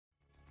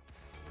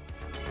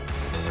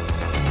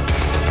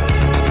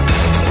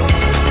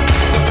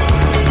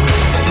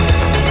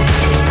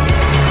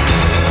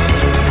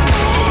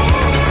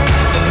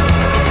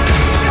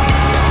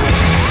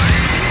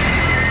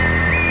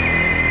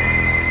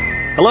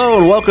Hello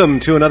and welcome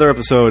to another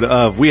episode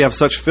of We Have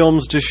Such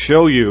Films to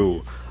Show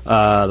You,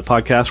 the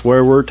podcast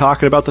where we're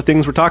talking about the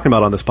things we're talking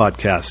about on this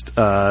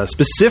podcast.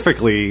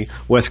 Specifically,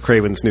 Wes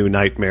Craven's new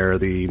Nightmare,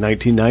 the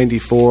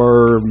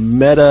 1994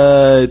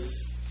 meta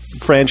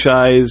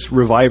franchise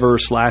reviver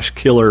 /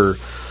 killer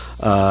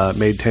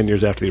made 10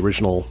 years after the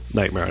original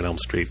Nightmare on Elm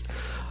Street.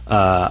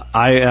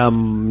 I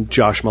am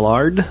Josh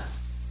Millard.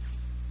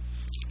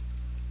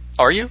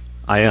 Are you?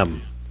 I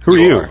am. Who are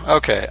you?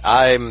 Okay,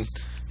 I'm...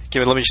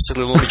 Let me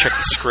check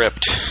the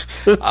script.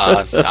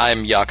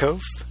 I'm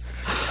Yakov.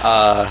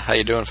 How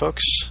you doing,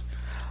 folks?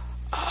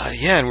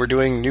 And we're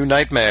doing New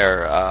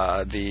Nightmare.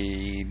 I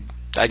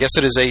guess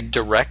it is a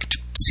direct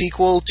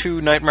sequel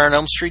to Nightmare on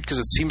Elm Street because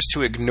it seems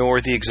to ignore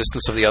the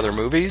existence of the other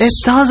movies. It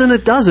does and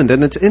it doesn't,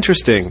 and it's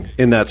interesting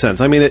in that sense.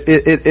 I mean,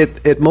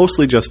 it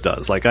mostly just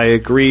does. Like, I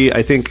agree.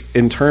 I think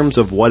in terms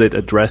of what it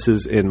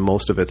addresses in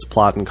most of its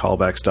plot and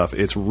callback stuff,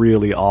 it's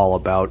really all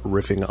about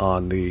riffing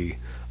on the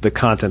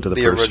content of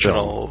the first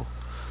original film.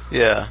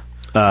 Yeah.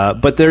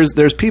 But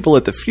there's people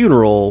at the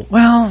funeral.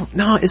 Well,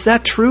 no, is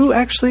that true,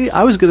 actually?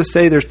 I was going to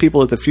say there's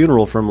people at the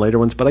funeral from later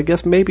ones, but I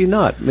guess maybe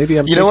not. Maybe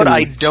I'm You know what?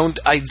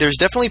 There's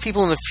definitely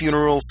people in the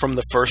funeral from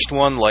the first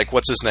one, like,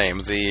 what's his name?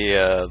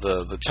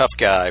 The tough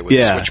guy with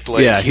the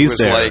switchblade. Yeah, he's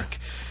there.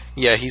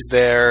 He's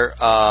there.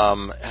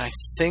 And I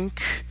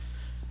think...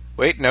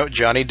 Wait, no,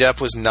 Johnny Depp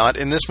was not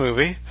in this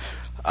movie.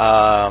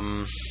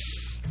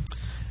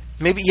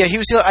 Maybe, he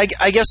was...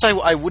 I guess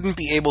I wouldn't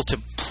be able to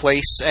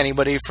place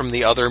anybody from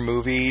the other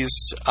movies.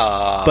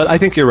 But I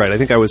think you're right. I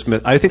think I was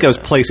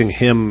placing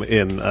him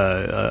in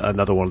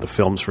another one of the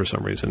films for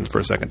some reason for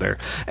a second there.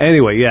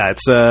 Anyway,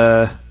 it's...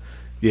 I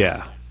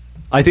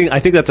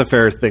think that's a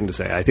fair thing to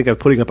say. I think I'm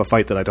putting up a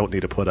fight that I don't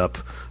need to put up.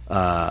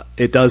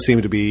 It does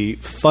seem to be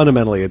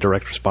fundamentally a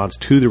direct response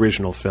to the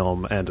original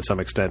film and to some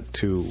extent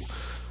to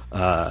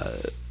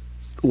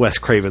Wes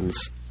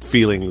Craven's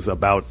feelings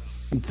about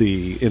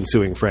the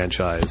ensuing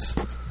franchise.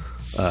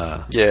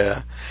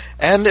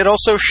 And it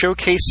also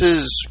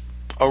showcases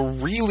a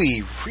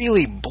really,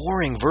 really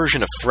boring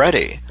version of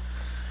Freddy.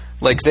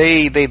 Like,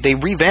 they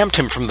revamped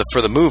him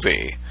for the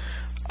movie.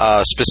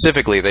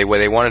 Specifically, they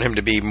wanted him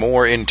to be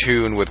more in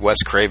tune with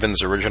Wes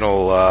Craven's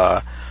original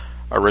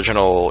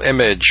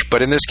image.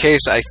 But in this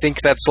case, I think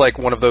that's like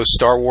one of those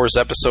Star Wars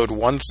Episode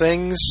 1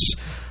 things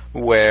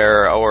I'm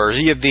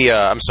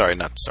sorry,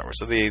 not Star Wars,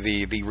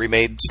 the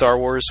remade Star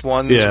Wars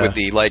ones with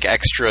the, like,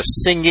 extra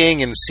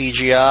singing and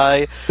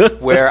CGI,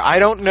 where I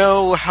don't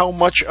know how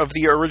much of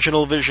the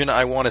original vision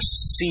I want to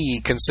see,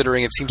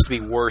 considering it seems to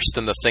be worse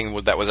than the thing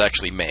that was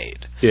actually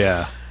made.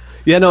 Yeah,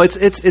 no, it's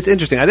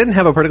interesting. I didn't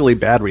have a particularly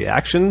bad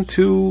reaction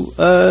to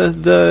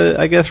the,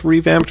 I guess,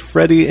 revamped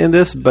Freddy in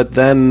this, but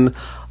then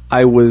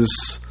I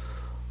was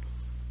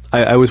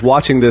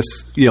watching this,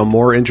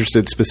 more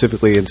interested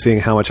specifically in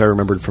seeing how much I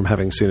remembered from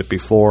having seen it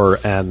before,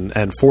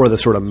 and for the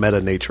sort of meta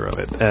nature of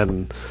it.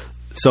 And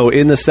so,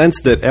 in the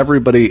sense that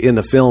everybody in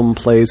the film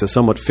plays a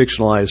somewhat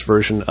fictionalized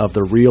version of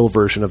the real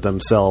version of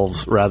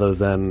themselves, rather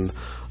than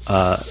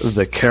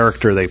the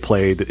character they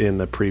played in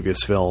the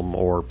previous film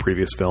or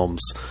previous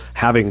films,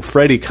 having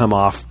Freddy come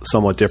off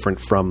somewhat different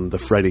from the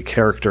Freddy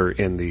character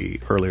in the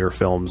earlier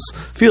films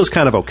feels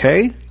kind of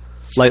okay.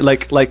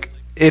 Like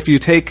if you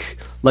take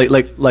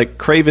like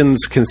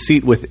Craven's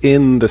conceit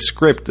within the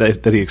script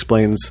that he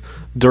explains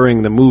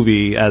during the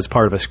movie as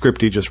part of a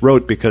script he just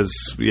wrote, because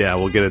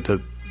we'll get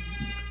into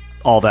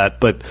all that,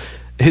 but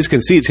his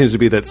conceit seems to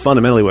be that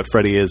fundamentally what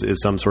Freddy is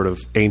some sort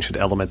of ancient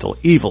elemental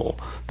evil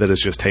that is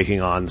just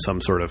taking on some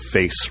sort of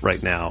face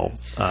right now,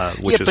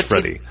 which is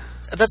Freddy.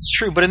 That's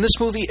true, but in this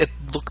movie it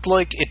looked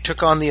like it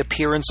took on the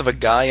appearance of a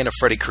guy in a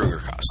Freddy Krueger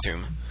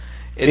costume.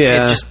 It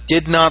just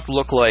did not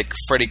look like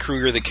Freddy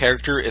Krueger the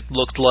character. It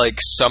looked like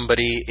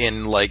somebody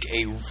in, like,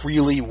 a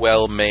really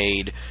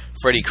well-made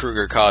Freddy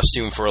Krueger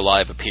costume for a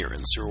live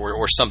appearance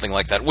or something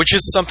like that, which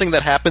is something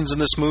that happens in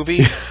this movie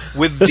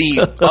with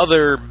the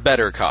other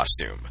better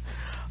costume.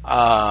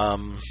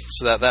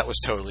 So that was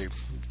totally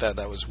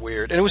that was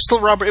weird. And it was still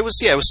Robert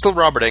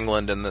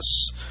Englund in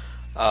this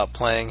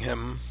playing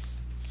him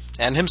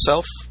and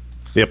himself.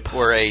 Yep.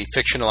 Or a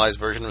fictionalized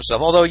version of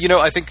himself. Although,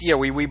 I think,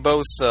 we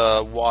both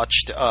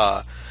watched...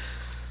 I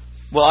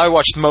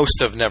watched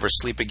most of Never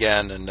Sleep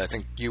Again, and I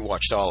think you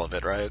watched all of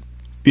it, right?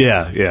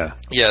 Yeah.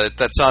 Yeah,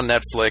 that's on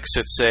Netflix.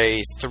 It's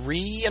a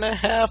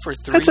 3.5 or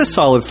 3... That's a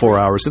solid 4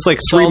 hours. It's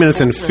like 3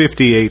 minutes and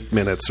 58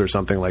 minutes or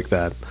something like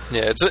that.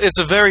 Yeah, it's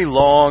a very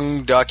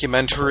long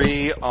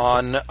documentary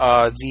on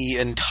the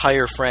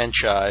entire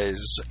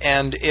franchise,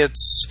 and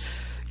it's...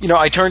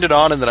 I turned it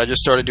on and then I just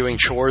started doing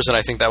chores, and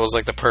I think that was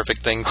like the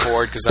perfect thing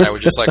for it, because then I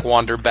would just like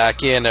wander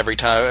back in every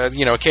time.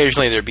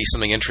 Occasionally there'd be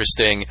something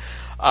interesting,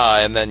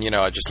 and then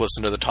I just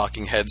listen to the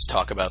talking heads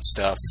talk about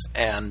stuff.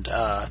 And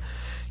I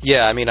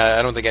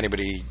don't think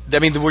anybody.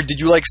 Did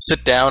you like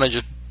sit down and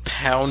just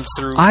pound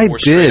through I 4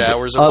 did. straight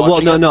hours of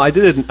watching it? No, I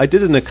did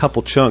it in a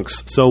couple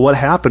chunks. So what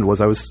happened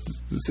was I was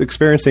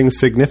experiencing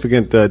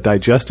significant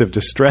digestive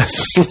distress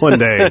one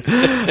day,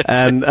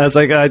 and I was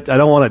like, I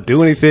don't want to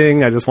do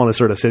anything. I just want to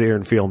sort of sit here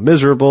and feel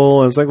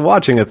miserable. And it's like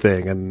watching a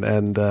thing,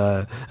 and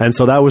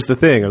so that was the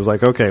thing. I was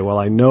like, okay, well,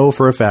 I know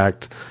for a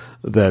fact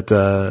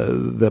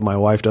that my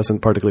wife doesn't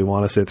particularly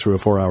want to sit through a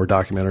 4-hour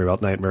documentary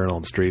about Nightmare on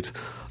Elm Street.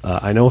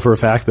 I know for a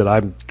fact that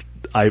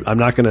I'm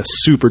not going to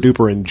super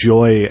duper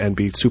enjoy and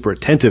be super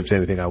attentive to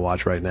anything I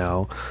watch right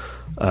now.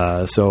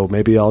 So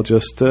maybe I'll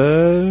just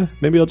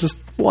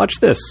watch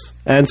this.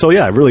 And so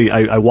yeah,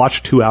 I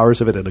watched 2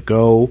 hours of it in a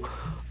go,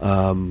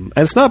 and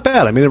it's not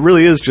bad. I mean, it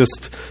really is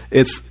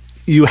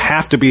you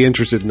have to be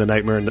interested in the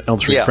Nightmare on Elm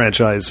Street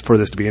franchise for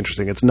this to be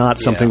interesting. It's not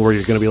something where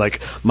you're going to be like,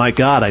 my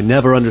God, I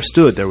never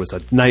understood there was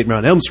a Nightmare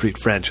on Elm Street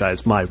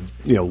franchise. My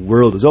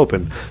world is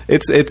open.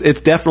 It's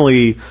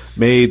definitely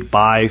made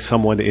by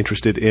someone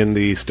interested in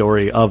the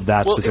story of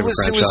that specific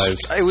franchise.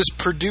 It was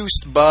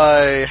produced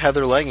by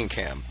Heather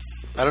Langenkamp.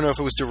 I don't know if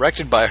it was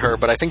directed by her,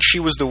 but I think she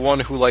was the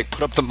one who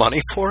put up the money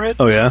for it.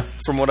 Oh yeah.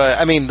 From what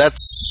I mean,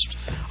 that's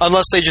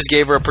unless they just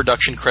gave her a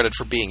production credit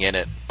for being in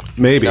it.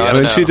 Maybe. I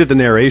mean, she did the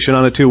narration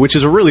on it too, which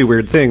is a really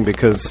weird thing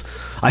because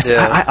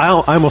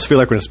I almost feel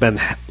like we're going to spend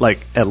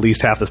at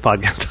least half this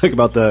podcast talking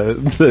about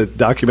the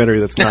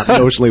documentary that's not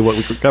notionally what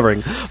we're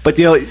covering. But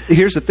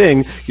here's the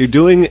thing: you're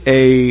doing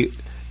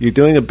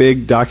a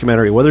big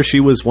documentary, whether she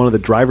was one of the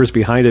drivers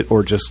behind it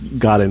or just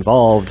got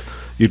involved.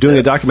 You're doing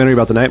a documentary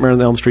about the Nightmare on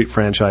Elm Street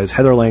franchise,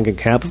 Heather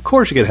Langenkamp. Of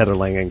course you get Heather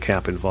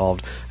Langenkamp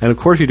involved. And of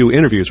course you do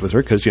interviews with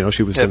her because,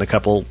 she was in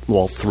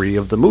 3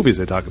 of the movies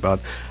they talk about.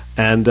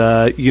 And,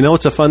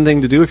 it's a fun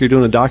thing to do if you're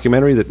doing a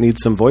documentary that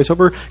needs some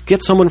voiceover.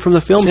 Get someone from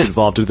the films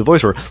involved to do the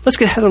voiceover. Let's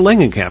get Heather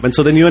Langenkamp. And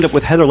so then you end up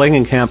with Heather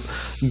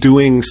Langenkamp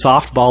doing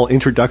softball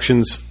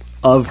introductions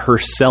of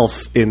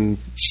herself and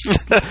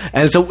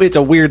it's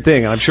a weird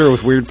thing. I'm sure it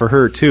was weird for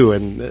her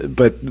too.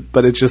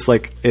 But it's just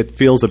it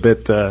feels a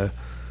bit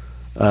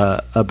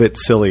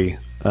silly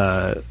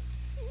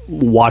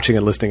watching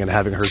and listening and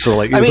having her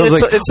sort of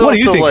what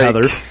do you think,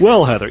 Heather?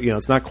 Well, Heather,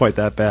 it's not quite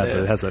that bad,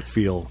 but it has that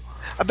feel.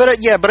 But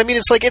I mean,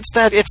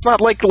 it's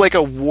not like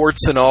a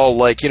warts and all,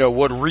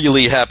 what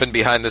really happened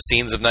behind the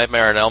scenes of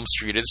Nightmare on Elm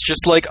Street. It's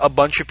just a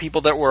bunch of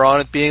people that were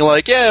on it being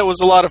it was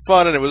a lot of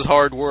fun and it was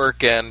hard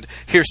work and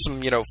here's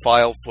some,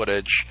 file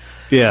footage.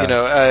 Yeah.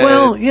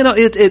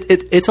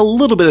 It's a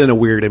little bit in a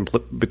weird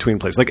between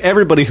place.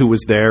 Everybody who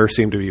was there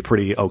seemed to be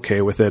pretty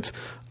okay with it.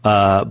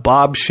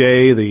 Bob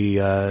Shaye,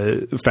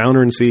 the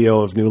founder and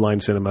CEO of New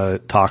Line Cinema,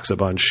 talks a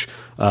bunch.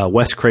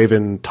 Wes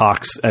Craven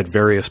talks at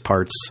various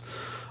parts.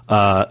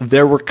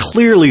 There were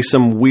clearly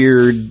some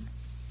weird,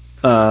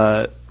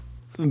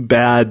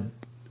 bad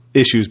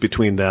issues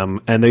between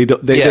them, and they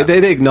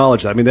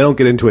acknowledge that. I mean, they don't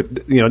get into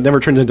it. It never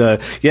turns into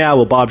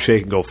Bob Shaye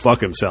can go fuck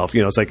himself.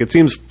 It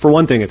seems, for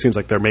one thing, it seems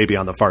like they're maybe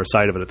on the far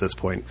side of it at this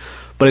point.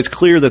 But it's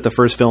clear that the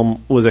first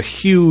film was a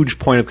huge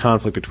point of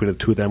conflict between the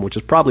two of them, which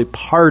is probably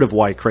part of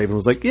why Craven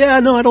was like, I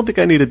don't think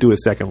I need to do a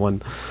second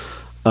one.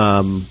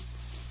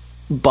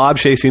 Bob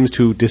Shaye seems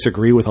to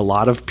disagree with a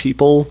lot of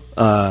people,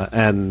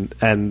 and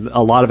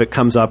a lot of it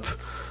comes up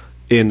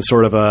in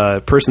sort of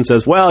a person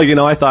says, well,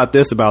 I thought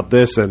this about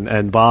this,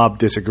 and Bob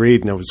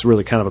disagreed, and it was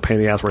really kind of a pain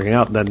in the ass working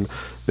out. And then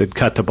they'd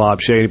cut to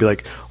Bob Shaye and he'd be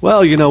like,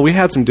 well, we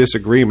had some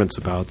disagreements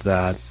about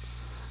that.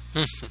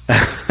 So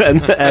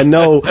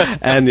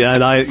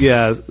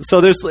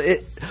there's,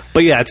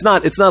 but yeah, it's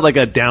not like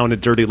a down and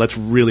dirty, let's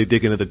really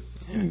dig into the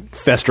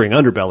festering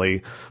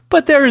underbelly,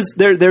 but there's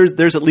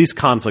at least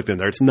conflict in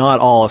there. It's not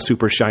all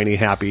super shiny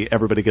happy,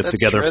 everybody gets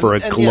together for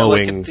a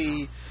glowing...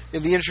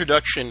 In the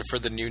introduction for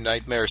the new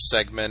Nightmare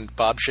segment,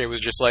 Bob Shaye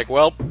was just like,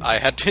 well,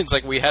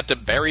 we had to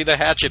bury the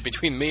hatchet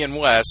between me and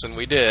Wes, and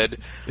we did.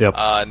 Yep.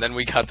 And then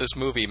we got this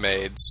movie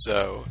made,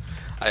 so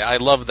I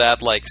love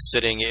that,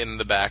 sitting in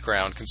the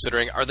background,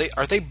 considering, are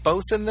they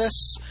both in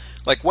this?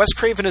 Wes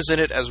Craven is in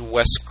it as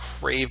Wes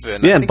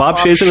Craven. Yeah, and Bob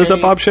Shaye's in it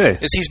as Bob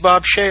Shaye. Is he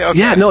Bob Shaye? Okay.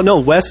 Yeah, no,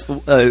 Wes,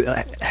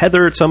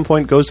 Heather at some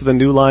point goes to the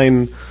New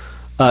Line.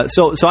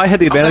 So I had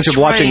the advantage of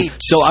watching,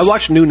 so I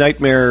watched New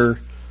Nightmare,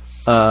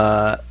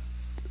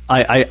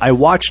 I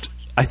watched,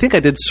 I think I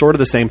did sort of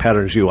the same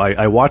pattern as you.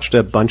 I watched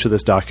a bunch of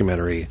this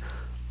documentary,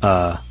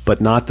 but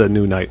not the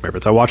New Nightmare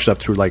bits. I watched it up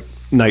through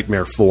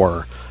Nightmare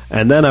 4,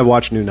 and then I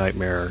watched New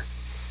Nightmare,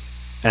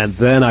 and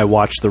then I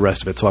watched the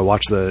rest of it. So I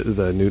watched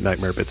the New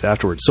Nightmare bits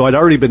afterwards. So I'd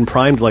already been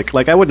primed, like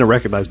I wouldn't have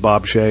recognized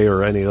Bob Shaye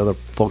or any other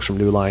folks from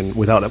New Line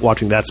without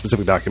watching that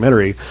specific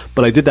documentary.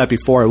 But I did that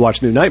before I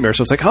watched New Nightmare.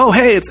 So it's like, oh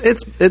hey,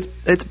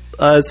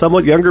 it's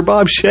somewhat younger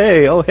Bob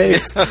Shaye. Oh hey,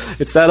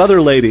 it's that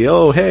other lady.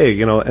 Oh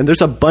hey, and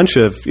there's a bunch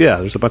of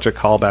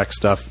callback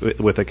stuff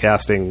with the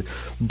casting,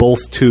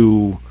 both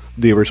to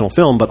the original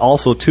film, but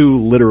also to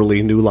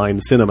literally New Line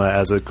Cinema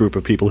as a group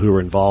of people who were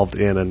involved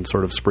in and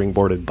sort of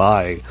springboarded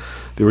by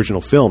the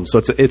original film.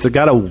 So it's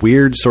got a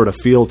weird sort of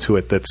feel to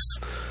it that's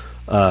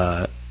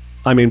Bob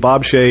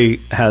Shaye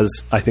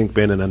has, I think,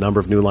 been in a number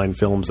of New Line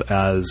films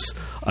as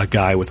a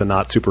guy with a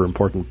not super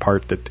important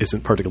part that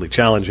isn't particularly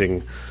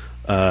challenging.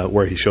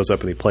 where he shows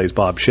up and he plays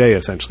Bob Shaye,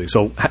 essentially.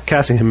 So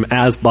casting him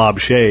as Bob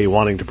Shaye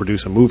wanting to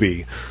produce a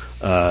movie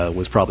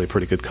was probably a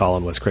pretty good call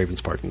on Wes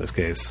Craven's part in this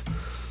case.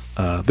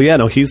 But yeah,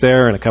 no, he's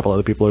there, and a couple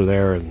other people are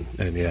there, and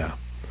yeah.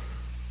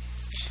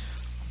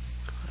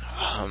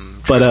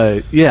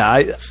 But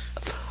yeah,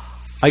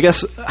 I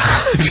guess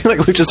I feel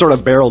like we've just sort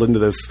of barreled into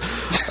this.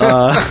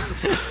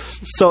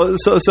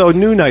 So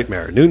New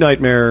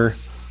Nightmare.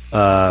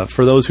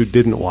 For those who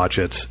didn't watch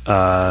it,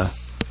 I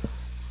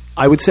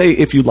would say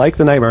if you like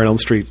the Nightmare on Elm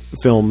Street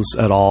films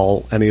at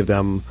all, any of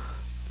them,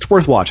 it's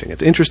worth watching.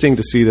 It's interesting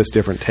to see this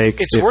different take.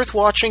 It's worth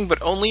watching,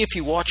 but only if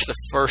you watch the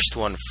first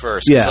one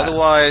first. Because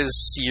otherwise,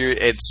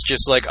 it's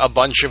just like a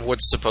bunch of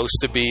what's supposed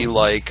to be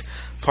like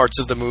parts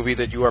of the movie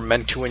that you are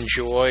meant to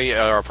enjoy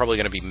are probably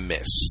going to be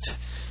missed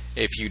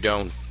if you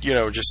don't,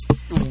 just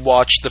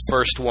watch the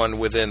first one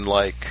within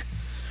like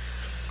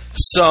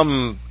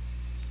some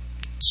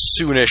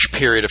soonish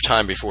period of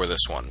time before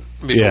this one,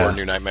 before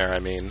New Nightmare. I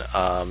mean,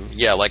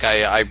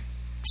 I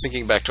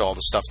thinking back to all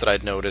the stuff that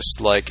I'd noticed,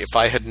 like if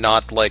I had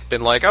not like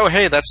been like, oh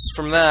hey, that's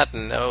from that,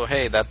 and oh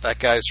hey, that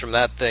guy's from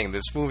that thing,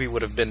 this movie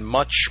would have been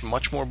much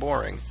more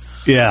boring.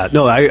 Yeah,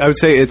 no, I would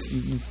say it's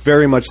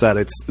very much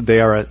that they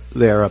are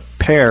a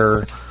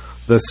pair.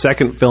 The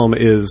second film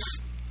is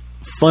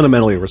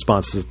fundamentally a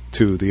response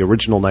to the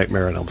original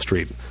Nightmare on Elm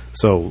Street.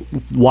 So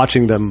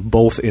watching them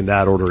both in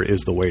that order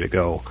is the way to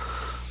go.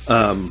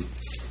 And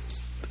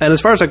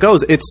as far as that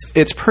goes,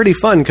 it's pretty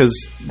fun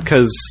because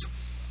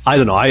I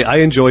don't know, I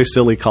enjoy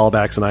silly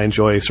callbacks and I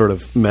enjoy sort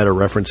of meta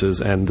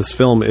references, and this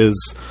film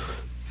is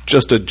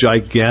just a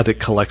gigantic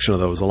collection of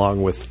those,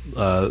 along with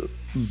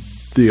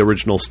the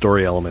original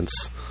story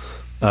elements.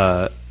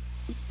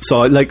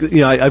 So,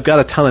 I've got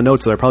a ton of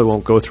notes that I probably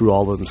won't go through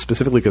all of them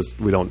specifically because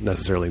we don't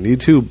necessarily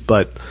need to,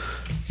 but,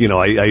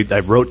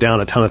 I wrote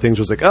down a ton of things.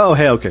 It was like, oh,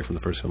 hey, okay, from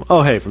the first film.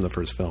 Oh, hey, from the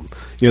first film.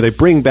 They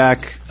bring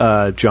back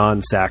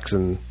John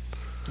Saxon.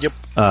 Yep.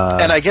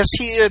 And I guess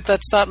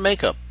that's not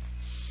makeup.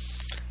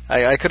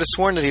 I could have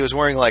sworn that he was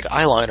wearing, like,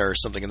 eyeliner or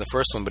something in the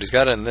first one, but he's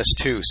got it in this,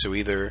 too, so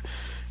either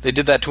they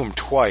did that to him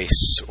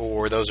twice,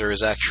 or those are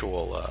his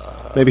actual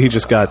maybe he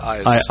just got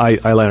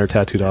eyeliner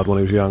tattooed on when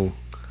he was young.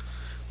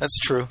 That's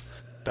true.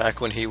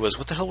 Back when he was...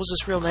 What the hell was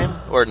his real name?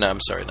 Or, no,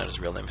 I'm sorry, not his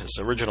real name. His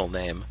original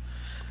name.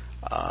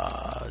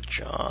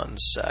 John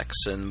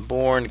Saxon.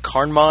 Born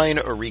Carmine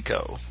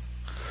Orico.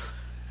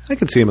 I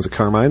could see him as a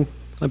Carmine.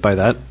 I'd buy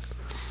that.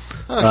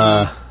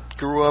 He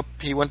grew up...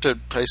 He went to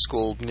high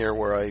school near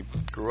where I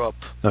grew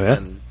up. Oh, yeah?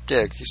 And,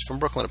 yeah, he's from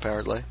Brooklyn,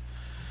 apparently.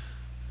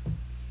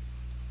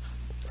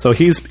 So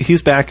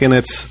he's back in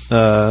it,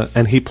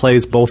 and he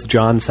plays both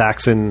John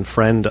Saxon,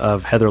 friend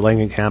of Heather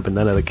Langenkamp, and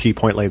then at a key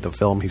point late in the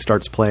film, he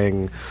starts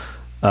playing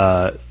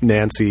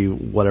Nancy,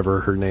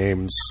 whatever her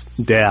name's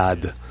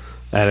dad,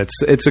 and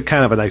it's a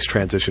kind of a nice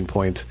transition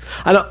point.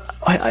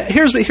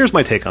 Here's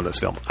my take on this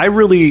film. I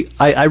really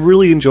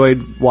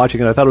enjoyed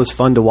watching it. I thought it was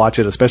fun to watch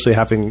it, especially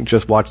having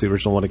just watched the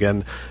original one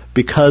again,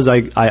 because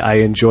I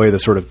enjoy the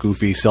sort of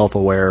goofy,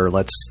 self-aware.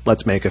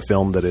 Let's make a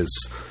film that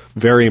is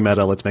very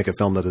meta. Let's make a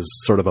film that is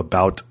sort of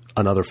about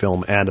another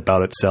film and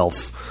about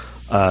itself.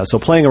 So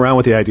playing around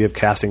with the idea of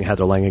casting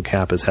Heather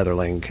Langenkamp as Heather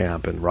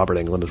Langenkamp and Robert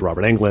Englund as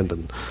Robert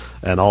Englund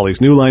and all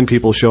these New Line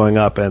people showing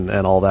up and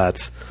all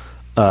that.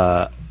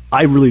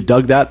 I really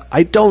dug that.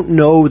 I don't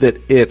know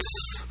that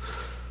it's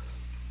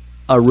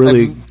a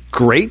really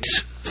great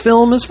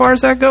film as far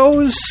as that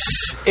goes.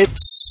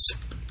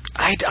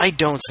 I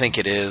don't think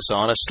it is,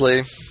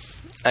 honestly.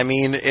 I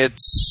mean,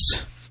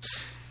 it's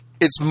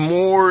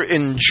more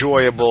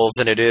enjoyable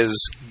than it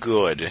is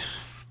good,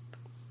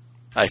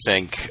 I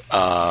think.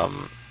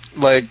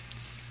 Like,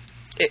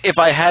 if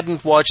I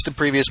hadn't watched the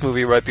previous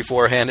movie right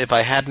beforehand, if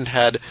I hadn't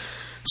had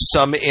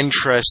some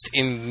interest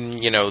in,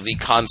 the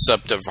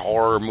concept of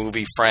horror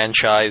movie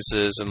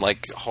franchises and,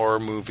 like, horror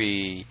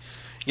movie,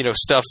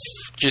 stuff,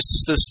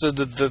 just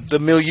the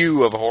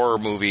milieu of horror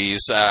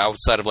movies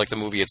outside of, like, the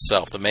movie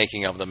itself, the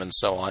making of them and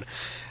so on.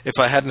 If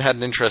I hadn't had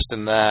an interest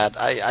in that,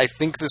 I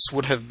think this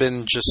would have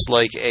been just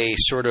like a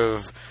sort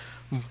of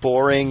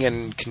boring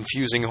and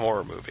confusing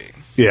horror movie.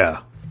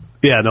 Yeah.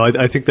 Yeah, no,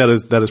 I think that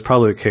is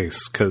probably the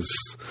case, because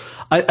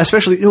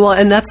especially, well,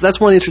 and that's one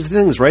of the interesting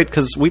things, right?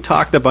 Because we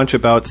talked a bunch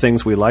about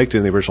things we liked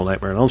in the original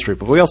Nightmare on Elm Street,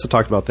 but we also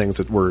talked about things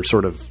that were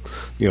sort of,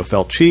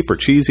 felt cheap or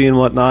cheesy and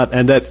whatnot,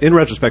 and that in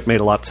retrospect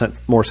made a lot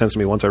more sense to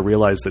me once I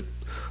realized that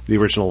the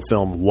original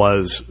film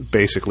was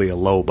basically a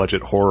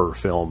low-budget horror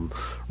film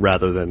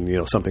rather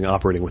than, something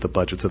operating with the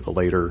budgets of the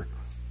later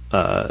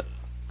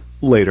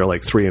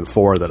like 3 and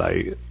 4 that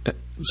I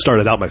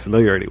started out my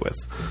familiarity with.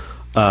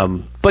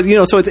 But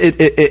so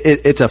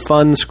it's a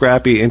fun,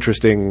 scrappy,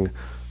 interesting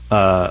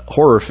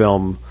horror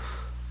film,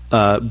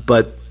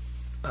 but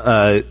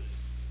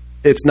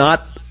it's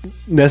not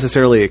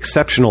necessarily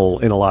exceptional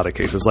in a lot of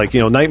cases. Like,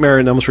 Nightmare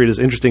on Elm Street is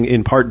interesting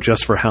in part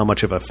just for how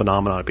much of a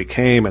phenomenon it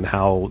became and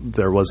how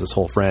there was this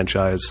whole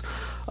franchise.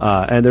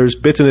 And there's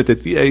bits in it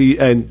that,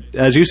 and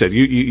as you said,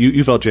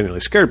 you felt genuinely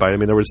scared by it. I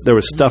mean, there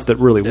was stuff that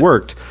really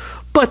worked,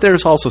 but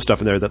there's also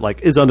stuff in there that,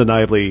 like, is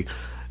undeniably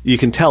you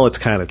can tell it's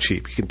kind of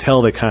cheap. You can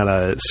tell they kind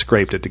of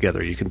scraped it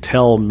together. You can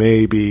tell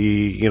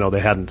maybe, they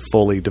hadn't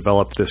fully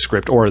developed this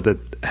script, or that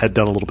had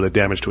done a little bit of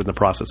damage to it in the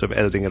process of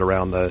editing it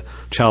around the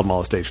child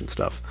molestation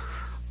stuff.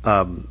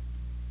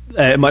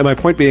 My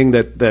point being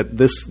that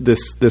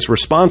this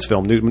response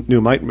film,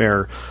 New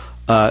Nightmare,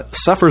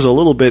 suffers a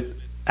little bit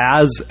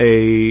as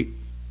a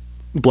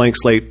blank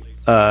slate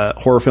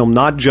horror film,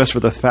 not just for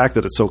the fact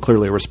that it's so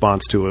clearly a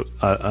response to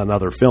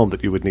another film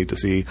that you would need to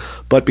see,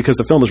 but because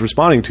the film is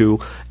responding to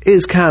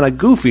is kind of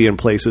goofy in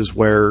places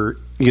where,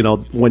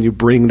 when you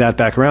bring that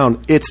back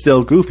around, it's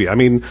still goofy. I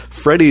mean,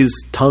 Freddy's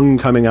tongue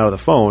coming out of the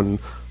phone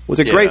was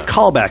a great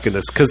callback in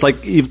this, because,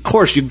 of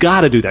course, you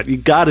got to do that. You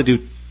got to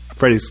do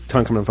Freddy's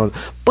tongue coming out of the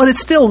phone. But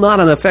it's still not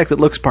an effect that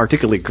looks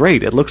particularly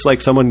great. It looks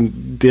like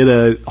someone did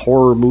a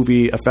horror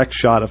movie effect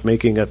shot of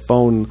making a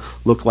phone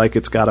look like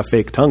it's got a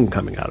fake tongue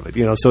coming out of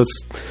it. So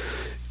it's,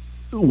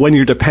 when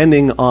you're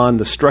depending on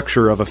the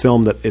structure of a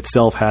film that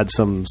itself had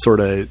some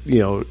sort of,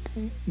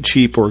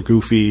 cheap or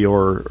goofy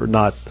or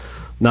not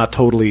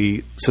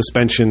totally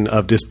suspension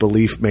of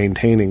disbelief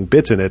maintaining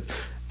bits in it,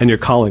 and you're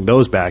calling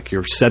those back,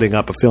 you're setting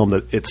up a film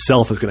that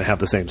itself is going to have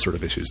the same sort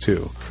of issues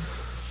too.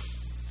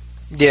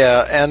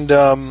 Yeah, and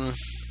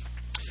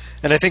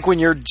I think when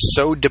you're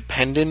so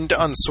dependent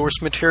on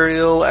source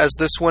material as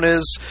this one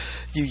is,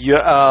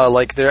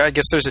 I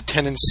guess there's a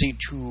tendency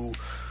to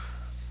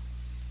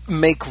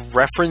make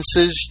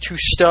references to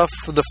stuff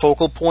the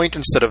focal point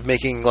instead of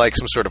making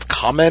some sort of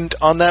comment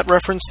on that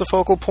reference the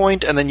focal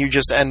point, and then you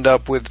just end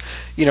up with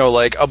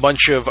a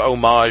bunch of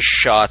homage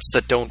shots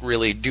that don't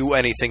really do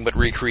anything but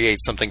recreate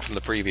something from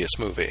the previous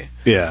movie.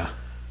 Yeah.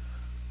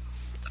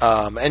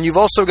 And you've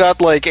also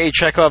got a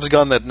Chekhov's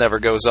gun that never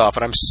goes off,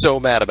 and I'm so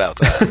mad about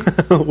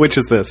that. Which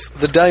is this?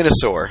 The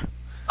dinosaur.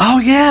 Oh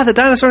yeah, the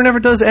dinosaur never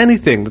does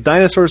anything. The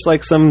dinosaur's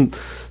like some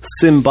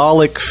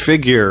symbolic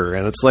figure,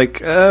 and it's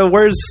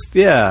where's...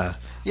 Yeah,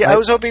 I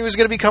was hoping he was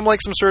going to become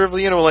some sort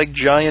of,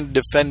 giant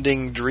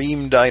defending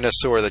dream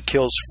dinosaur that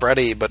kills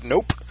Freddy, but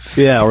nope.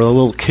 Yeah, or the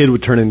little kid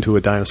would turn into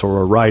a dinosaur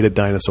or ride a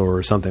dinosaur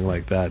or something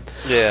like that.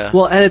 Yeah.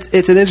 Well, and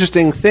it's an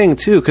interesting thing,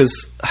 too,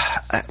 because...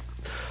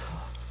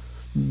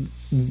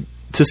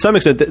 to some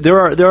extent, there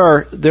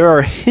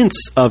are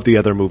hints of the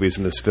other movies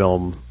in this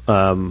film.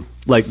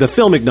 The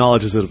film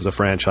acknowledges that it was a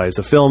franchise.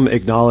 The film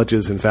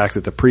acknowledges, in fact,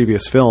 that the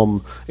previous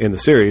film in the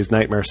series,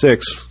 Nightmare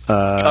 6,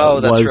 that's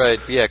right.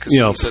 Yeah, because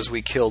he says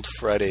we killed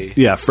Freddy.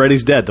 Yeah,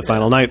 Freddy's dead, the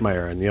final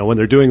nightmare. And when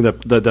they're doing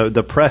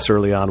the press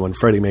early on, when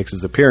Freddy makes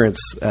his appearance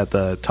at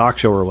the talk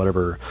show or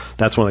whatever,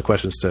 that's one of the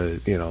questions to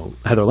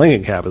Heather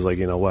Langenkamp is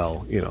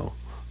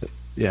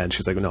yeah, and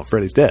she's like, no,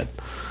 Freddy's dead.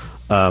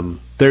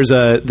 There's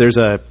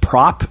a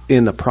prop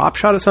in the prop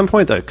shot at some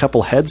point, a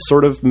couple heads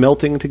sort of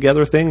melting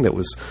together thing that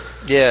was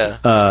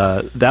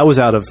that was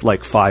out of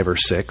 5 or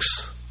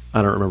 6.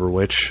 I don't remember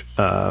which.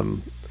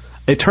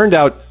 It turned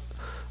out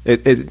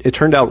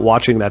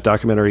watching that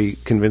documentary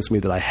convinced me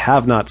that I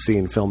have not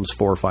seen films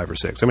 4, 5, or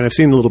 6. I mean, I've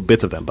seen little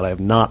bits of them, but I have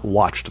not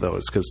watched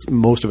those because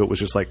most of it was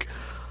just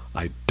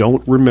I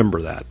don't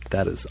remember that.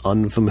 That is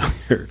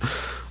unfamiliar.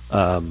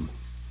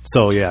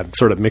 So yeah,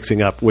 sort of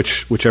mixing up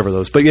whichever of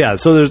those. But yeah,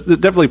 so there's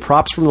definitely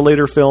props from the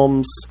later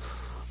films.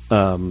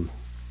 So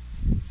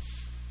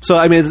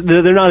I mean,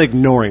 they're not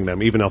ignoring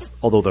them,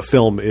 although the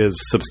film is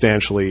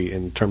substantially,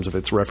 in terms of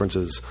its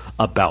references,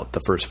 about the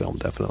first film,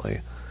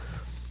 definitely.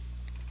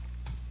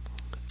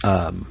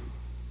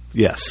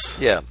 Yes.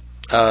 Yeah.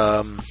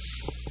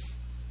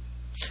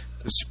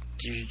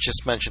 You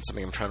just mentioned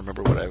something. I'm trying to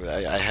remember what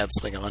I had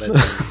something on it.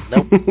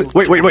 Nope.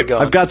 Wait.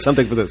 I've got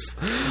something for this.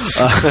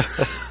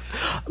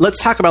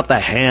 Let's talk about the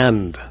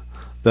hand,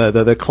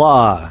 the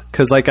claw,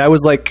 because I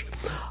was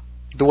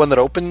the one that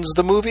opens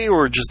the movie,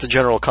 or just the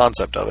general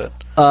concept of it.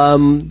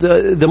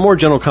 The more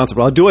general concept.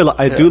 I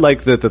do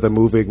like that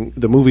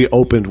the movie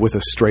opened with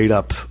a straight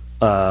up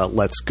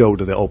let's go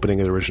to the opening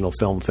of the original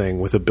film thing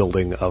with a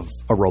building of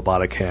a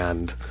robotic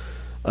hand.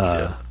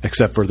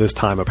 Except for this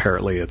time,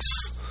 apparently it's.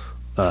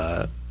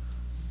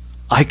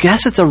 I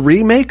guess it's a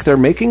remake. They're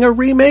making a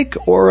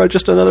remake, or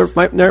just another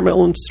Nightmare on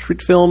Elm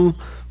Street film.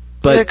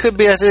 But it could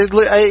be. It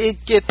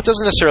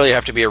doesn't necessarily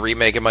have to be a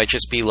remake. It might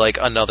just be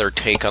another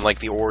take on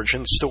the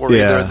origin story.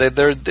 Yeah.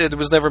 It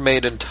was never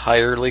made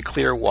entirely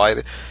clear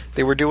why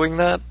they were doing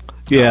that.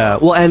 Yeah,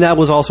 well, and that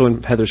was also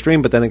in Heather's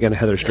Dream, but then again,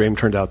 Heather's Dream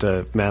turned out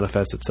to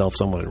manifest itself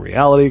somewhat in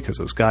reality because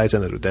those guys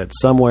ended up dead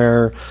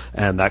somewhere,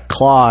 and that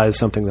claw is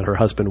something that her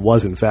husband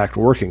was in fact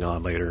working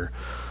on later.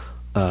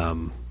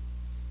 The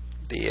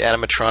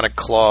animatronic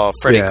claw,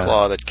 Freddy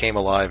Claw, that came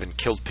alive and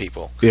killed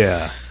people.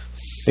 Yeah.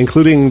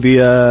 Including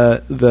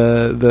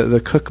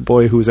the cook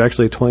boy who was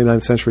actually a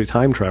 29th century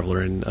time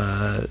traveler in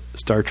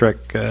Star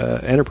Trek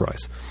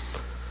Enterprise.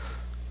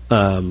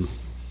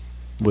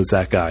 Was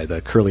that guy,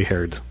 the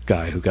curly-haired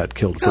guy who got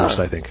killed first,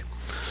 I think.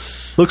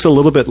 Looks a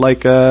little bit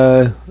like...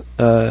 Harold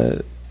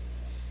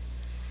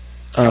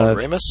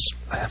Ramis?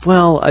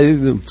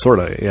 Well, sort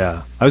of,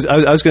 yeah. I was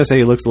going to say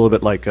he looks a little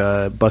bit like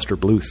Buster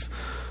Bluth.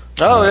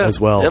 As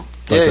well. Yep.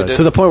 But,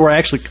 to the point where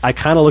I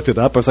kind of looked it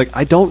up. I was like,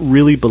 I don't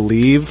really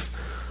believe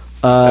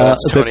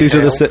that these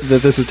are that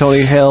this is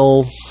Tony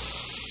Hale.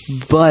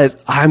 But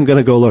I'm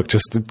gonna go look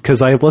just because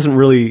he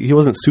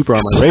wasn't super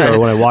on my radar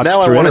when I watched.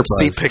 Now through I want Enterprise.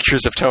 to see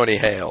pictures of Tony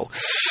Hale.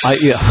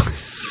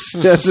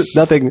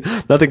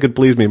 Nothing could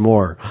please me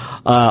more.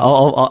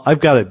 I've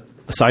got a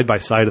side by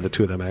side of the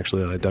two of them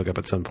actually that I dug up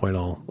at some point.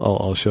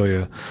 I'll show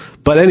you.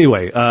 But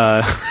anyway,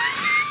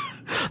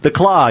 the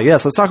claw.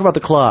 Yes, let's talk about the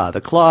claw. The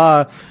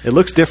claw. It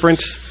looks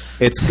different.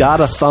 It's got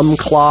a thumb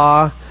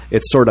claw.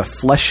 It's sort of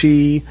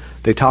fleshy.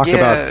 They talk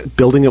about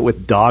building it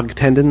with dog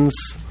tendons.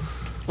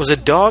 Was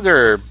it dog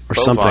or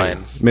bovine?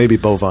 Something? Maybe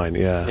bovine.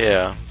 Yeah.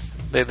 Yeah.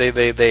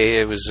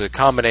 It was a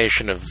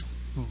combination of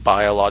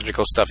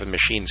biological stuff and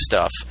machine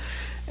stuff,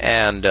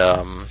 and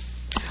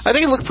I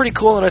think it looked pretty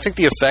cool. And I think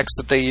the effects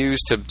that they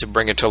used to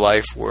bring it to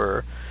life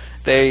were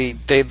they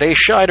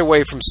shied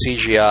away from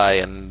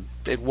CGI, and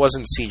it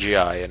wasn't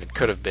CGI, and it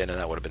could have been, and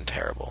that would have been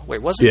terrible.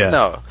 Wait, was it? Yeah.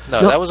 No,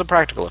 that was a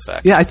practical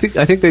effect. Yeah, I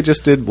think they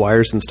just did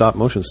wires and stop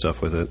motion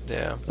stuff with it.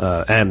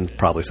 Yeah, and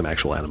probably some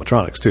actual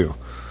animatronics too.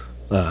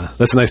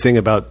 That's a nice thing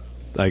about,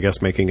 I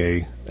guess, making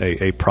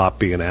a prop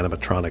be an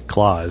animatronic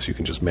claw is you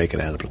can just make an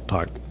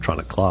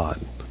animatronic claw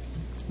and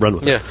run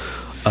with it.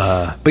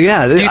 But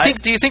yeah,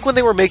 do you think when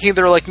they were making it,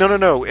 they were like,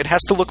 no, it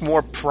has to look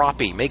more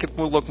proppy, make it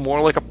look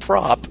more like a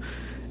prop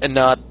and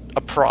not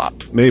a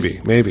prop. Maybe,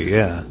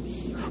 yeah.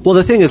 Well,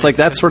 the thing is, like,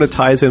 that sort of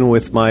ties in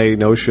with my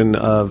notion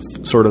of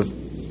sort of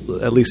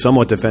at least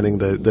somewhat defending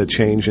the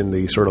change in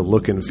the sort of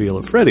look and feel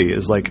of Freddy.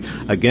 Is like,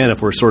 again,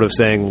 if we're sort of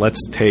saying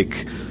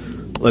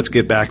let's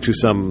get back to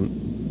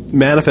some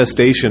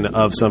manifestation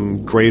of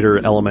some greater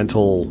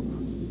elemental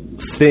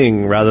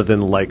thing rather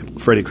than like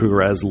Freddy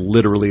Krueger as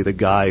literally the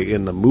guy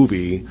in the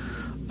movie,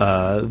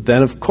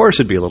 then of course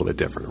it'd be a little bit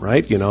different,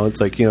 right? You know,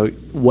 it's like, you know,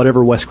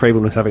 whatever Wes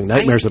Craven was having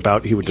nightmares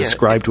about, he would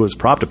describe to his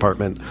prop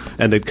department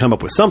and they'd come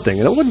up with something,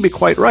 and it wouldn't be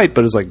quite right,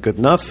 but it's like good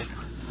enough.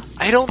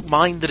 I don't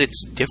mind that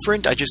it's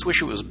different. I just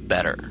wish it was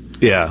better.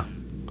 Yeah.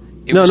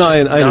 I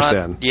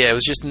understand. Yeah, it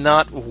was just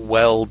not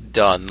well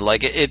done.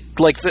 Like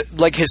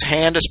like his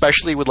hand,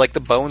 especially with like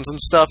the bones and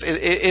stuff.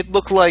 It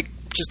looked like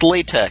just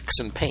latex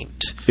and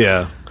paint.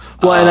 Yeah.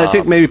 Well, and I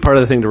think maybe part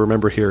of the thing to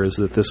remember here is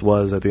that this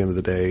was, at the end of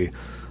the day,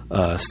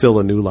 still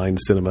a New Line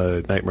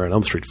Cinema Nightmare on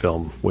Elm Street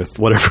film with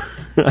whatever,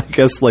 I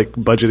guess, like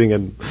budgeting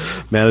and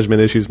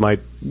management issues might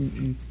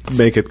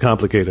make it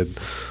complicated.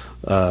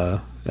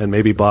 And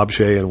maybe Bob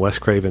Shaye and Wes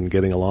Craven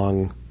getting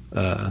along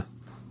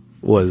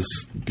was,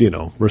 you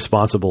know,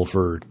 responsible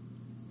for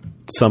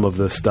some of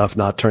the stuff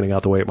not turning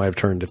out the way it might have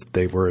turned if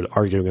they were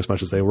arguing as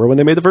much as they were when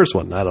they made the first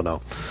one. I don't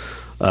know.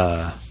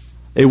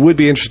 It would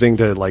be interesting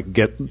to like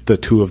get the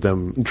two of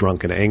them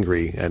drunk and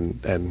angry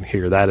and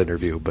hear that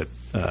interview, but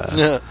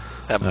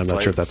I'm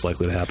not sure if that's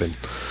likely to happen.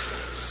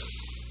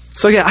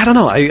 So yeah, I don't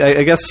know.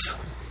 I guess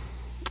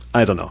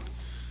I don't know.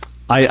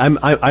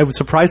 I was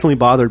surprisingly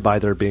bothered by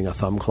there being a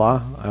thumb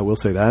claw. I will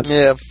say that.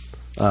 Yeah.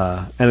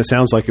 And it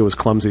sounds like it was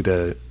clumsy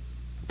to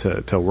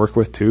work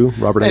with too.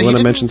 Robert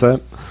Englund mentions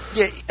that.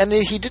 Yeah, and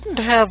he didn't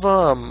have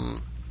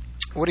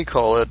what do you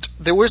call it?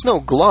 There was no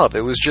glove.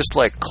 It was just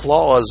like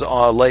claws,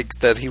 like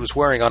that he was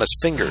wearing on his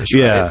fingers.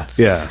 Right?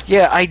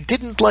 Yeah. I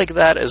didn't like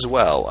that as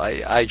well.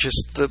 I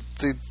just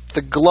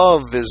the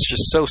glove is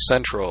just so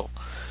central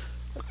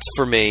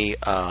for me.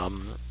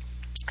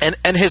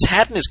 And his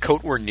hat and his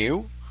coat were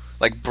new,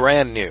 like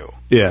brand new.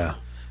 Yeah.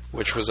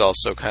 Which was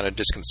also kind of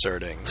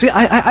disconcerting. See,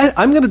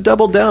 I'm going to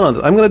double down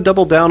on. I'm going to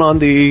double down on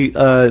the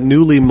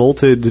newly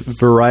molted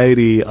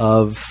variety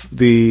of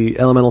the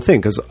elemental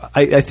thing, because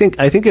I think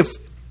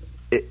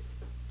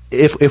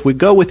if we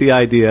go with the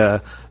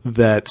idea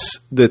that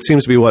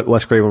seems to be what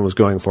Wes Craven was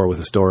going for with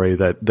the story,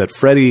 that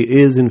Freddy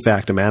is in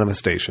fact a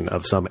manifestation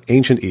of some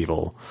ancient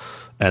evil,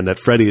 and that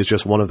Freddy is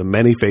just one of the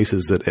many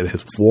faces that it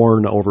has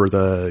worn over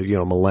the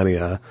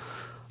millennia.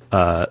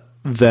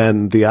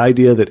 Then the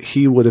idea that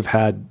he would have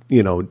had,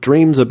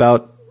 dreams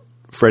about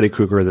Freddy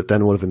Krueger that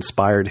then would have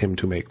inspired him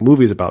to make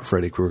movies about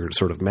Freddy Krueger to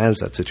sort of manage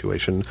that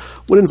situation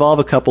would involve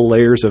a couple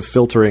layers of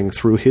filtering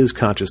through his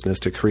consciousness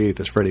to create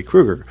this Freddy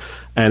Krueger.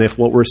 And if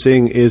what we're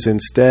seeing is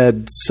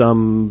instead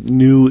some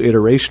new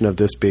iteration of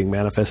this being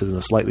manifested in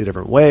a slightly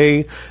different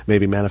way,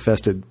 maybe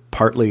manifested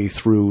partly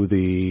through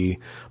the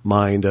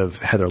mind of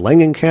Heather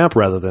Langenkamp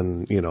rather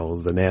than,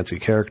 the Nancy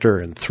character,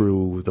 and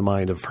through the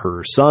mind of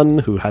her son,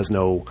 who has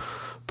no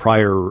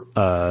prior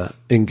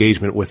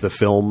engagement with the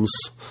films,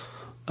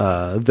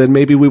 then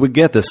maybe we would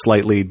get this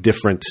slightly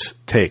different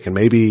take. And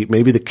maybe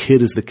the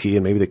kid is the key,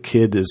 and maybe the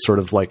kid is sort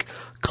of like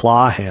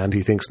claw hand.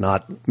 He thinks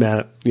not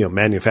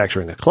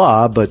manufacturing a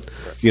claw, but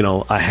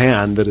a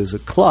hand that is a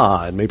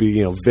claw, and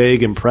maybe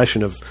vague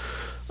impression of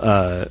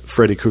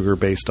Freddy Krueger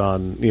based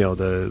on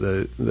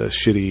the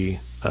shitty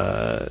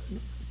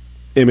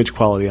image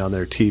quality on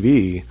their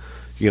TV.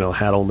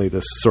 Had only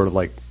this sort of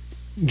like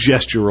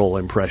gestural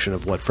impression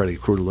of what Freddy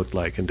Krueger looked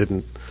like and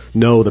didn't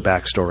know the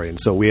backstory,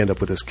 and so we end up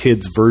with this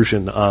kid's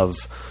version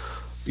of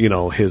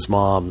his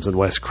mom's and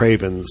Wes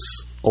Craven's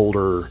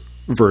older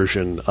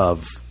version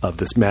of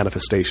this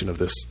manifestation of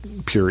this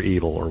pure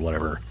evil or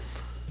whatever.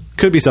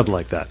 Could be something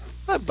like that.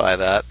 I'd buy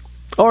that.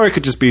 Or it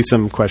could just be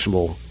some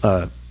questionable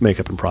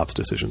makeup and props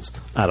decisions.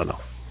 I don't know.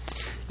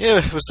 Yeah,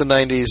 it was the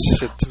 90s.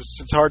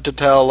 It's hard to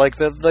tell. I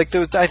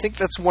think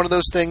that's one of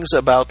those things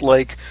about,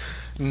 like,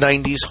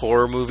 90s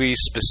horror movies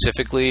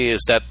specifically,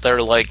 is that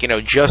they're, like,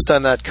 just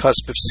on that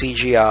cusp of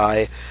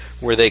CGI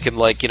where they can,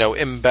 like,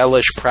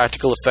 embellish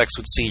practical effects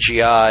with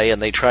CGI,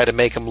 and they try to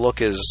make them look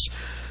as,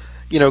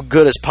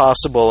 good as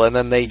possible, and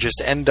then they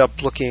just end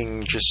up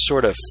looking just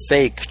sort of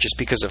fake just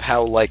because of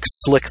how, like,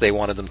 slick they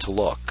wanted them to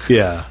look.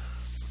 Yeah.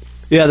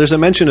 Yeah, there's a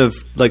mention of,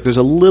 like, there's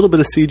a little bit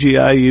of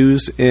CGI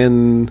used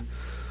in...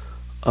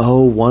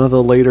 one of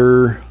the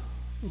later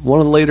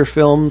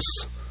films,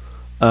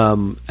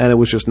 and it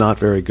was just not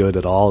very good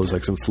at all. It was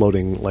like some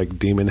floating like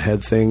demon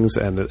head things,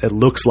 and it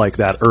looks like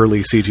that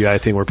early CGI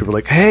thing where people are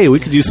like, "Hey, we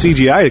could use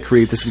CGI to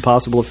create this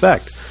impossible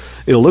effect.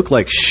 It'll look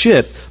like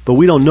shit, but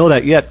we don't know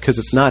that yet because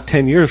it's not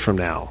 10 years from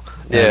now."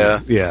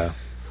 Yeah.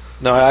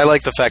 No, I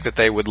like the fact that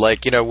they would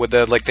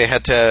they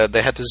had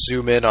to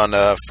zoom in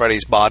on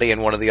Freddy's body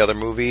in one of the other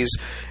movies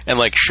and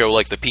like show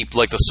like the people,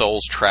 like the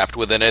souls trapped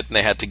within it, and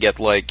they had to get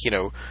like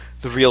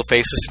the real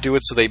faces to do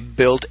it. So they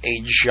built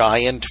a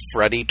giant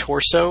Freddy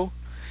torso,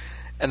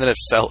 and then it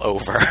fell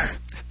over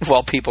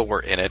while people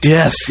were in it.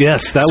 Yes,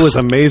 that was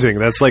amazing.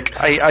 That's like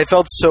I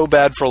felt so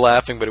bad for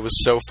laughing, but it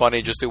was so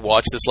funny just to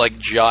watch this like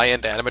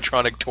giant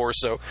animatronic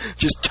torso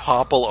just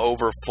topple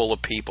over full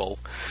of people.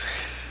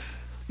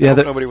 Yeah,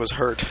 nobody was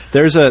hurt.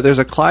 There's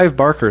a Clive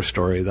Barker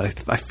story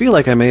that I feel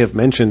like I may have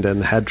mentioned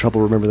and had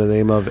trouble remembering the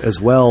name of as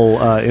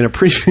well in a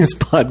previous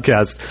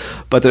podcast.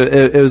 But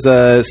it was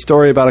a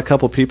story about a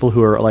couple people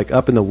who are like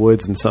up in the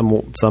woods in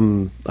some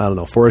I don't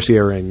know foresty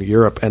area in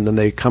Europe, and then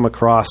they come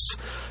across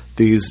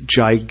these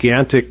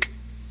gigantic,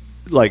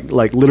 like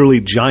literally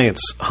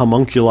giants,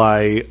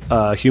 homunculi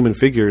human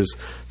figures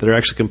that are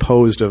actually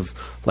composed of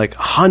like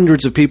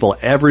hundreds of people.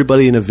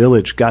 Everybody in a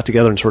village got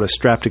together and sort of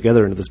strapped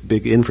together into this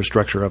big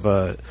infrastructure of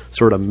a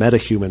sort of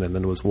meta-human, and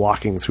then was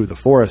walking through the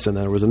forest. And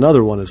then there was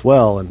another one as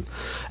well, and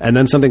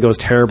then something goes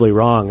terribly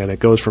wrong, and it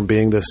goes from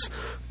being this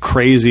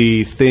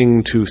crazy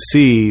thing to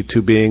see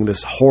to being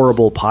this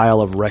horrible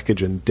pile of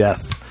wreckage and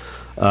death.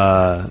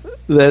 And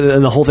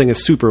the whole thing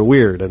is super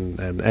weird.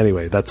 And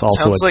anyway, that's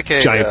also a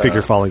giant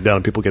figure falling down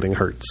and people getting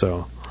hurt.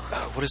 So,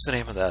 what is the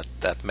name of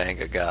that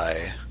manga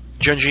guy?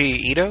 Junji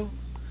Ito,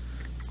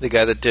 the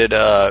guy that did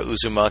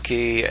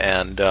Uzumaki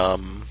and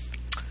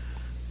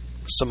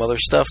some other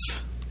stuff.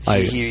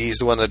 He's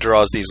the one that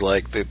draws these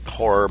like the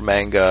horror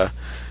manga.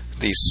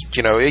 These,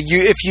 have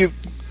you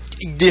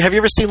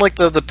ever seen like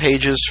the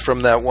pages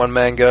from that one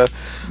manga?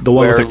 The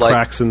one with the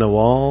cracks in the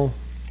wall.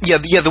 Yeah,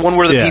 the one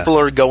where the people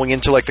are going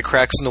into like the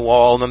cracks in the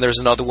wall, and then there's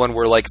another one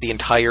where like the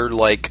entire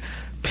like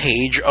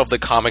page of the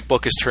comic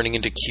book is turning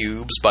into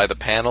cubes by the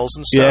panels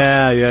and stuff.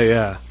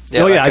 Yeah.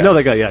 I know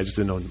that guy. Yeah, I just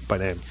didn't know him by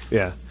name.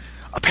 Yeah.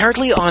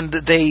 Apparently,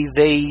 they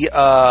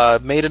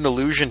made an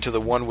allusion to the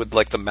one with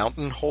like the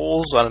mountain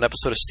holes on an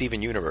episode of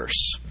Steven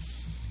Universe.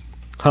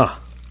 Huh.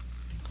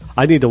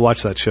 I need to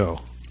watch that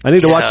show. I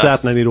need to watch that,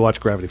 and I need to watch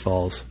Gravity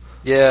Falls.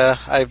 Yeah,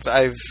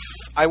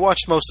 I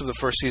watched most of the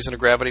first season of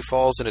Gravity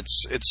Falls, and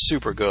it's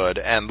super good.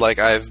 And like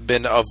I've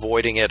been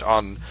avoiding it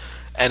on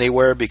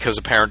anywhere because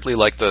apparently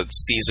like the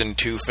season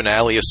 2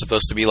 finale is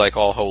supposed to be like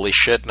all holy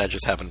shit, and I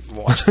just haven't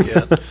watched it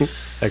yet.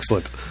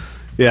 Excellent.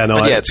 Yeah,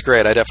 no. It's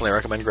great. I definitely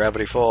recommend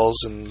Gravity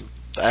Falls, and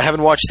I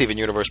haven't watched Steven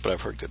Universe, but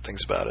I've heard good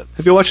things about it.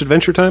 Have you watched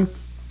Adventure Time?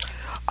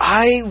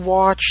 I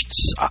watched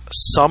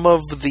some of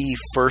the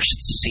first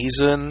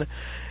season.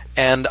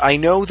 And I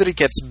know that it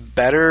gets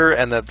better,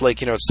 and that like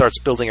it starts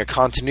building a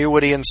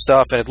continuity and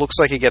stuff, and it looks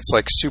like it gets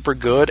like super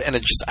good. And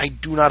I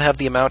do not have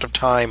the amount of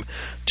time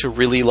to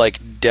really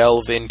like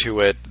delve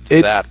into it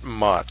that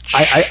much.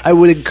 I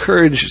would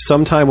encourage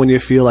sometime when you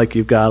feel like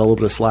you've got a little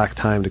bit of slack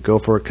time to go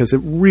for it, because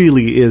it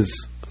really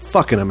is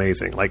fucking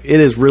amazing. Like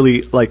it is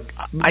really like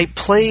I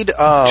played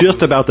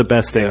just about the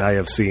best thing I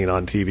have seen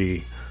on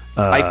TV.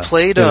 I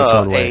played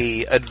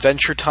a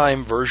Adventure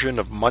Time version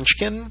of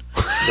Munchkin,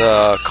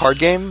 the card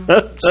game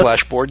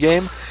 / board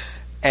game,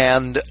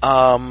 and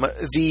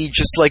the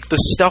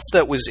stuff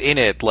that was in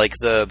it, like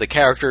the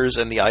characters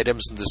and the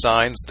items and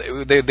designs,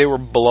 they were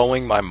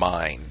blowing my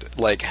mind,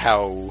 like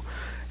how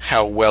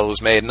well it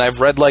was made. And I've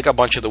read like a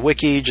bunch of the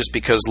wiki just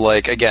because,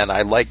 like, again,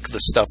 I like the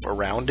stuff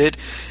around it.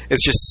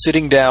 It's just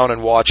sitting down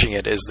and watching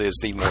it is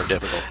the more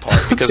difficult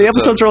part. Because the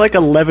episodes are like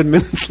 11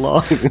 minutes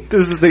long.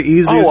 This is the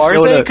easiest. Oh, are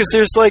they? Because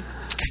there's like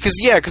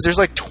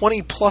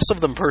 20 plus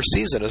of them per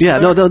season. Isn't there?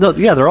 No.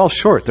 Yeah, they're all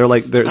short. They're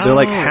like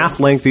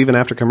half length even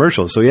after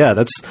commercials. So yeah,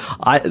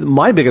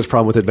 my biggest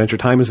problem with Adventure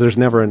Time is there's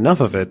never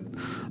enough of it.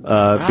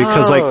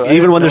 Because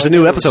even when there's a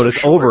new episode,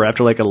 it's over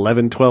after like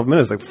 11, 12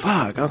 minutes. Like,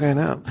 fuck, okay,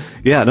 now.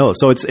 Yeah, no,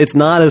 so it's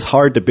not as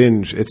hard to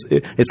binge.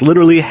 It's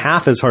literally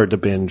half as hard to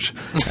binge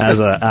as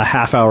a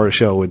half-hour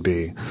show would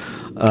be.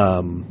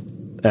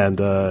 And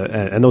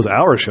those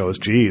hour shows,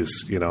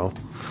 geez, so.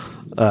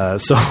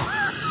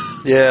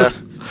 Yeah.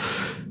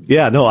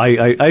 Yeah, no,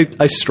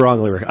 I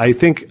strongly I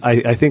think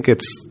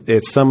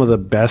it's some of the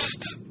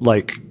best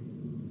like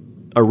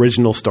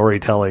original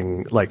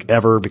storytelling like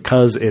ever,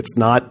 because it's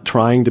not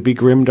trying to be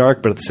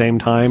grimdark, but at the same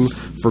time,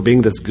 for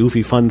being this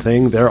goofy fun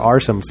thing, there are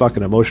some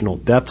fucking emotional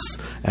depths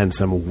and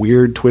some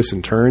weird twists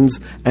and turns,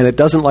 and it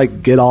doesn't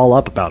like get all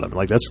up about them.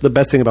 Like, that's the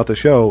best thing about the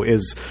show,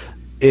 is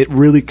it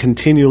really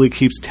continually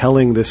keeps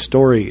telling this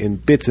story in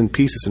bits and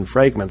pieces and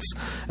fragments.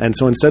 And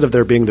so instead of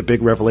there being the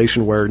big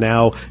revelation where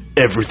now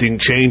everything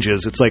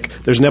changes, it's like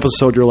there's an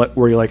episode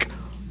where you're like,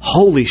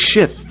 holy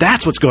shit,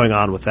 that's what's going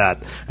on with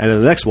that. And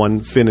in the next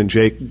one, Finn and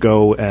Jake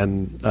go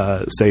and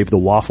save the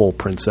waffle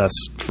princess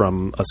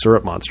from a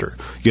syrup monster.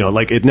 You know,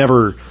 like, it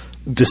never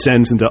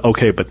descends into,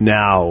 okay, but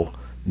now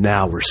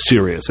we're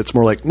serious. It's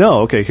more like,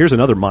 no, okay, here's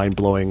another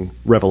mind-blowing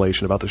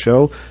revelation about the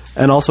show,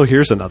 and also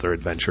here's another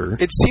adventure.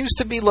 It seems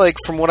to be like,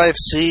 from what I've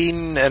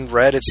seen and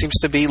read, it seems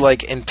to be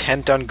like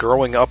intent on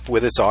growing up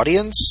with its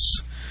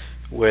audience,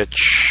 which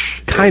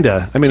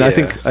kinda. I mean,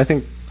 yeah. I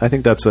think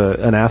that's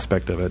an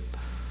aspect of it.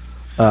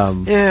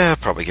 Yeah, I'll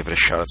probably give it a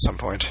shot at some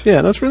point.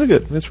 Yeah, that's really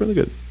good. It's really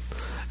good.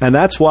 And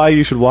that's why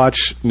you should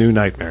watch New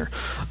Nightmare.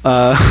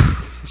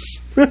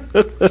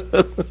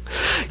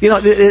 You know,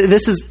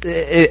 this is,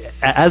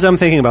 as I'm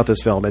thinking about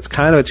this film, it's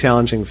kind of a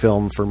challenging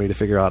film for me to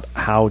figure out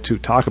how to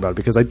talk about it,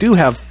 because I do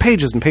have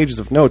pages and pages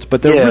of notes,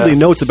 but they're really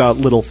notes about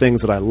little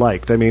things that I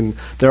liked. I mean,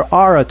 there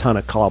are a ton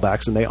of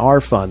callbacks, and they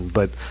are fun,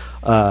 but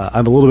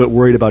I'm a little bit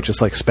worried about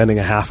just like spending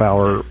a half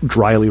hour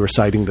dryly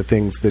reciting the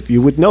things that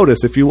you would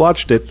notice if you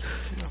watched it.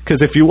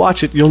 Because if you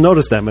watch it, you'll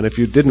notice them, and if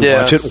you didn't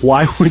watch it,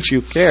 why would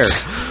you care?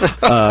 So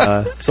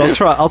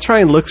I'll try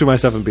and look through my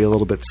stuff and be a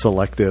little bit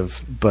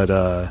selective, but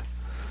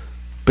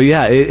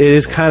yeah, it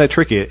is kind of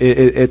tricky.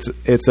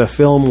 It's a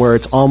film where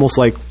it's almost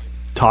like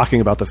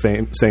talking about the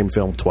same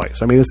film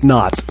twice. I mean, it's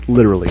not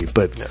literally,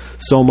 but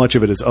so much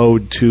of it is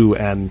ode to,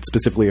 and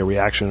specifically a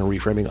reaction and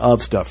reframing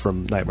of stuff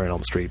from Nightmare on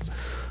Elm Street.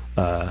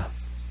 That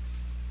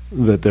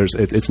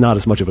it's not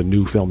as much of a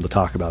new film to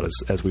talk about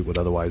as we would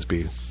otherwise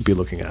be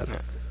looking at.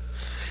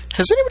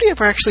 Has anybody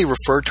ever actually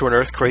referred to an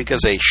earthquake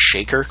as a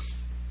shaker?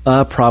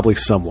 Probably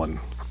someone.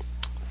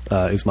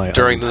 Is my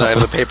during the night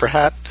of the paper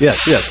hat?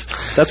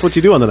 Yes. That's what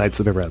you do on the nights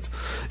of the paper hats.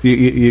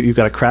 You've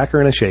got a cracker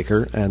and a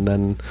shaker, and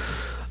then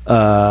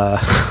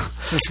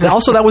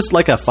also that was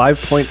like a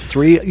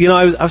 5.3. You know,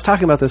 I was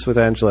talking about this with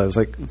Angela. I was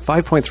like,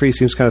 5.3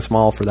 seems kind of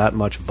small for that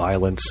much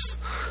violence,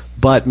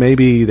 but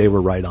maybe they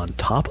were right on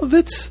top of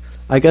it.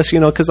 I guess, you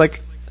know, because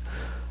like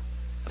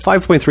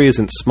 5.3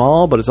 isn't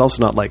small, but it's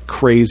also not like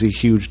crazy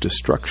huge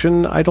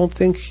destruction, I don't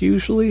think,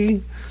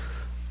 usually.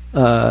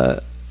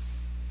 And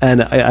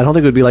I don't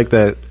think it would be like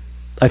the...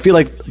 I feel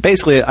like,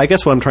 basically, I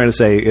guess what I'm trying to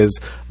say is,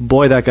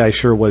 boy, that guy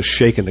sure was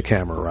shaking the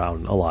camera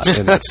around a lot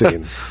in that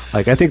scene.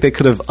 Like, I think they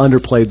could have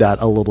underplayed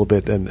that a little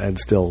bit and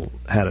still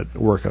had it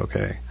work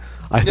okay.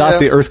 I thought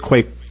the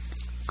earthquake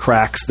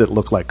cracks that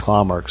look like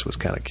claw marks was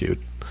kind of cute.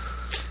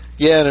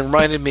 Yeah, and it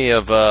reminded me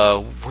of...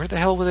 where the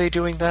hell were they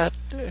doing that?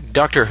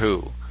 Doctor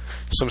Who.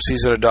 Some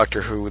season of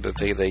Doctor Who that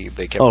they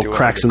kept doing. Oh,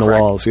 cracks in the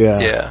walls, yeah.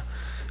 Yeah.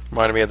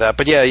 Reminded me of that.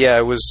 But yeah,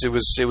 it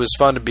was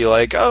fun to be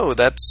like, oh,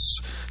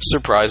 that's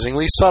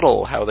surprisingly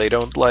subtle. How they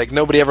don't like,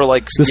 nobody ever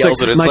like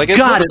yells at it. It's like,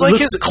 God, it looks like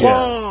his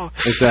claw. Yeah,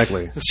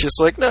 exactly. It's just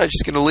like, no, I'm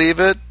just going to leave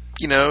it.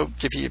 You know,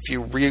 if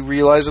you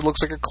realize it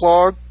looks like a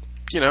claw,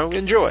 you know,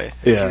 enjoy.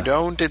 If you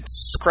don't,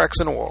 it's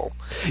cracks in a wall.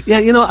 Yeah,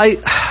 you know,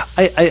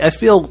 I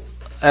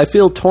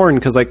feel torn,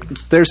 because like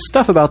there's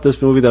stuff about this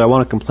movie that I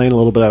want to complain a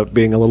little bit about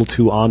being a little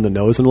too on the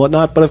nose and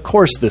whatnot, but of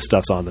course this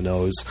stuff's on the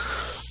nose.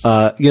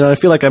 You know, I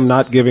feel like I'm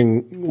not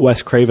giving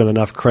Wes Craven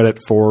enough credit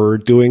for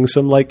doing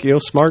some like, you know,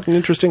 smart and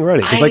interesting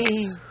writing.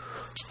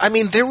 I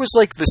mean, there was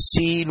like the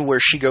scene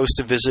where she goes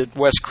to visit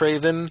Wes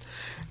Craven,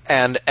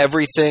 and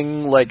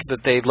everything like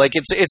that they like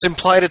it's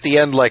implied at the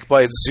end, like,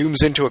 by it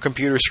zooms into a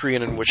computer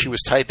screen in which she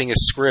was typing a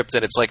script,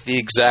 and it's like the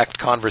exact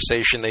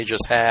conversation they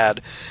just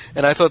had,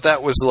 and I thought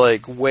that was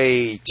like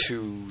way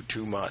too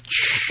much.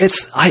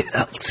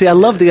 I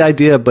love the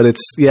idea, but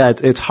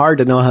it's hard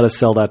to know how to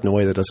sell that in a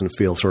way that doesn't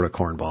feel sort of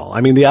cornball.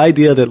 I mean, the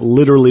idea that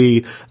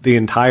literally the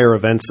entire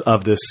events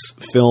of this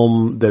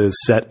film that is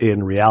set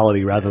in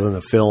reality rather than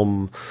a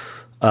film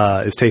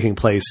is taking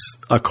place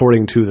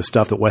according to the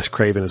stuff that Wes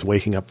Craven is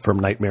waking up from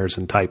nightmares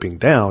and typing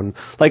down.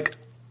 Like,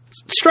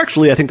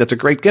 structurally, I think that's a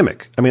great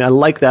gimmick. I mean, I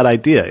like that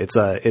idea. It's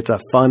a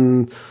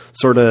fun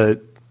sort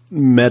of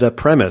meta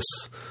premise.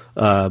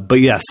 But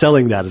yeah,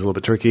 selling that is a little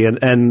bit tricky.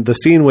 And the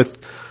scene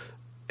with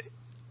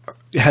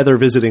Heather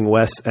visiting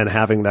Wes and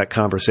having that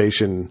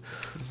conversation,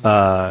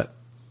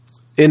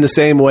 in the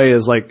same way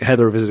as like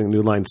Heather visiting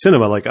New Line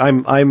Cinema, like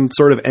I'm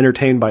sort of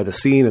entertained by the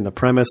scene and the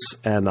premise,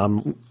 and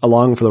I'm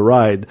along for the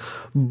ride,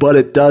 but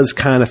it does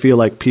kind of feel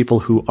like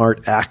people who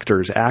aren't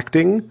actors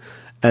acting,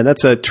 and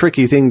that's a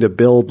tricky thing to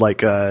build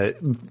like a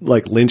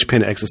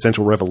linchpin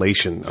existential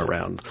revelation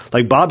around.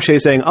 Like Bob Shaye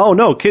saying, "Oh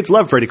no, kids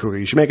love Freddy Krueger.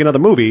 You should make another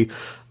movie."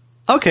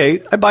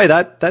 Okay, I buy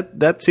that.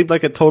 That seemed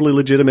like a totally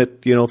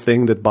legitimate,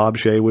 thing that Bob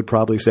Shaye would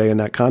probably say in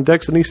that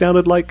context, and he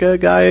sounded like a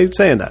guy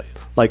saying that.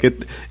 Like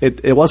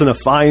it wasn't a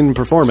fine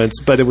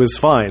performance, but it was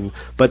fine.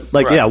 But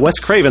Wes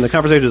Craven, The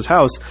Conversation at His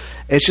House,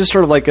 it's just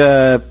sort of like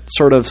a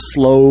sort of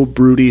slow,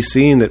 broody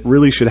scene that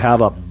really should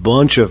have a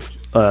bunch of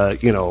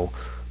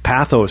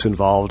pathos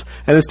involved,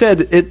 and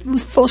instead it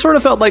sort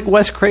of felt like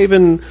Wes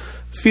Craven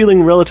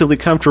feeling relatively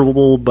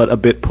comfortable, but a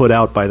bit put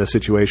out by the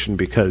situation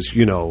because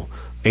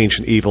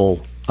ancient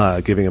evil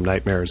giving him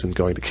nightmares and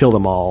going to kill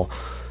them all.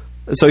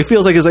 So he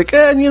feels like he's like,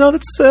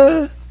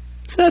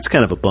 that's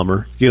kind of a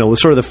bummer.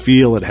 Was sort of the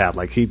feel it had.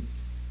 Like he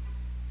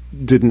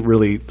didn't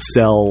really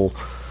sell.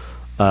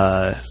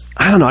 I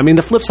don't know. I mean,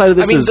 the flip side of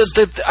this is,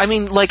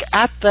 like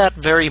at that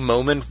very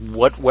moment,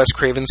 what Wes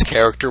Craven's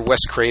character,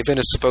 Wes Craven,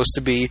 is supposed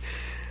to be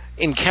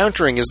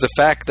encountering is the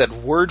fact that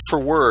word for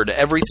word,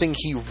 everything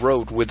he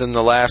wrote within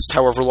the last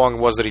however long it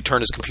was that he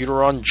turned his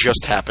computer on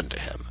just happened to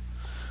him.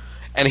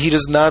 And he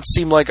does not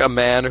seem like a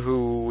man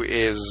who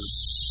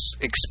is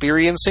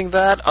experiencing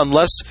that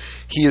unless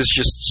he is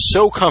just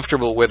so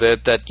comfortable with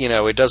it that,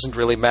 it doesn't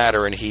really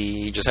matter and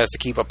he just has to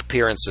keep up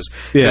appearances.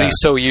 Yeah. He's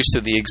so used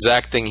to the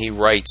exact thing he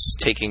writes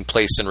taking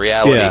place in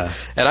reality. Yeah.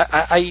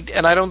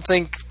 And I don't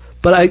think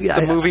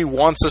the movie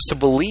wants us to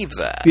believe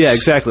that. Yeah,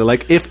 exactly.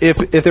 Like if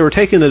they were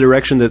taking the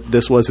direction that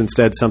this was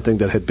instead something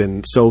that had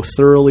been so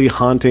thoroughly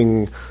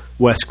haunting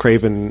Wes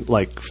Craven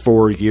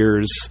for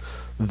years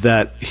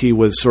that he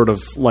was sort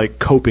of like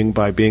coping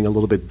by being a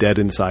little bit dead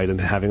inside and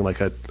having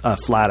like a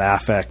flat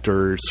affect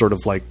or sort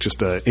of like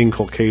just a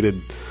inculcated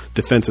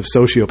defensive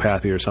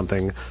sociopathy or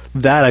something,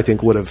 that I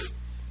think would have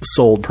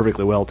sold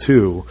perfectly well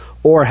too.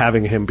 Or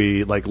having him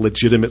be like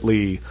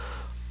legitimately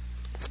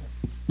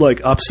like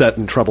upset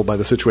and troubled by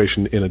the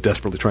situation in a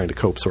desperately trying to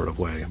cope sort of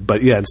way.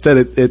 But yeah, instead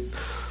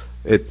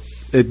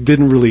it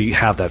didn't really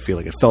have that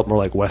feeling. It felt more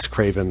like Wes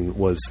Craven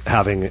was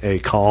having a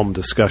calm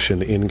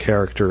discussion in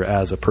character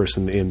as a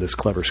person in this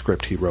clever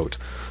script he wrote.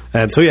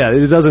 And so, yeah,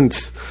 it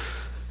doesn't...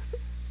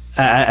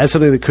 As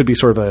something that could be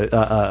sort of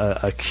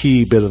a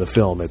key bit of the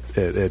film,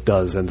 it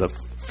does end up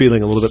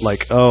feeling a little bit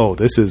like, oh,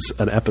 this is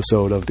an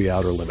episode of The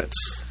Outer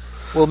Limits.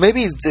 Well,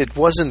 maybe it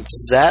wasn't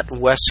that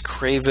Wes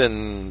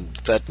Craven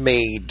that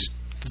made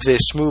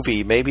this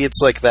movie. Maybe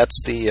it's like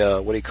that's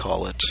the... what do you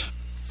call it?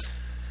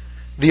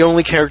 The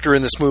only character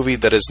in this movie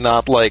that is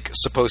not like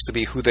supposed to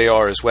be who they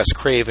are is Wes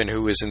Craven,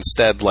 who is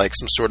instead like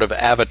some sort of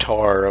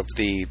avatar of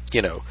the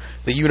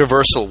the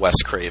universal Wes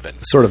Craven,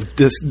 sort of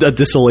a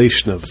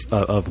distillation of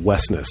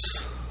Wesness.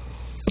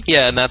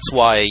 Yeah, and that's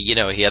why he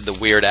had the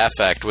weird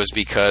affect, was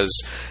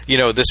because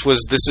this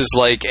is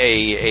like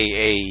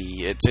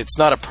it's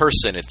not a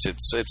person,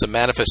 it's a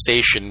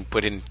manifestation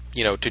put in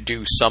to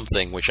do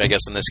something, which I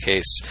guess in this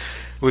case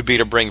would be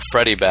to bring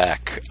Freddy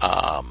back,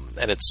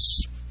 and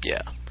it's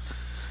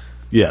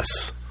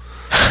Yes.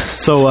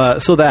 So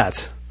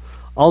that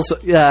also,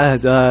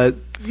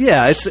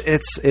 it's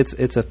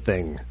a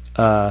thing.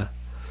 A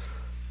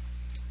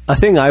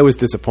thing I was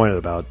disappointed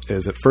about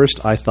is at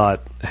first I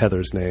thought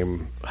Heather's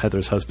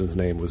husband's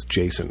name was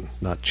Jason,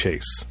 not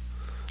Chase.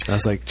 And I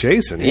was like,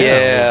 Jason,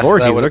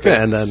 Voorhees, okay,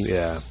 and then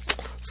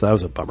so that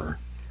was a bummer.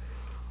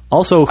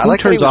 Also, who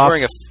turns off?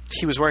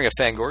 He was wearing a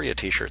Fangoria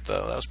T-shirt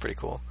though. That was pretty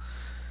cool.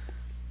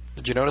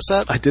 Did you notice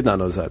that? I did not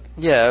notice that.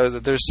 Yeah,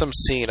 there's some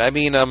scene. I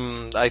mean,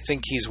 I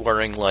think he's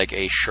wearing like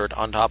a shirt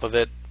on top of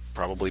it,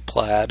 probably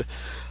plaid,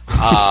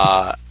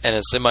 and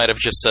it might have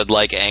just said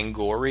like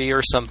Angori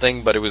or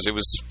something. But it was.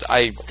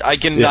 I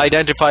can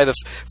identify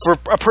for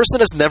a person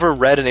that has never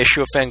read an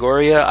issue of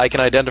Fangoria, I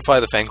can identify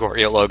the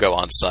Fangoria logo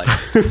on sight.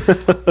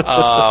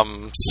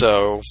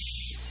 So,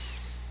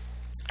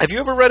 have you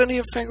ever read any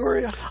of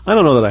Fangoria? I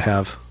don't know that I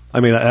have. I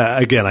mean,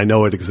 again, I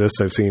know it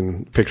exists. I've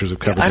seen pictures of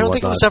covers. I don't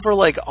think it was ever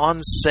like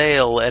on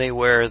sale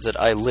anywhere that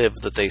I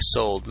lived that they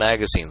sold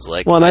magazines.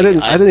 Like, well, and I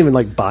didn't even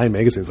like buy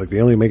magazines. Like the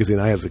only magazine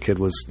I had as a kid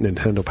was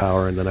Nintendo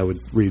Power, and then I would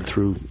read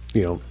through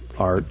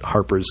our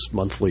Harper's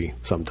Monthly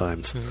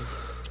sometimes. Mm-hmm.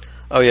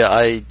 Oh yeah,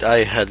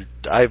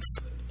 I've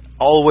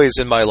always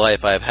in my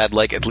life I've had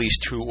like at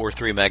least 2 or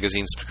 3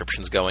 magazine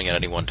subscriptions going at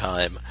any one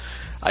time.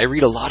 I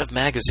read a lot of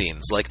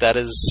magazines. Like, that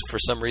is, for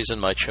some reason,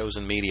 my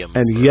chosen medium.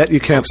 And yet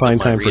you can't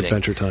find time for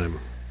Adventure Time.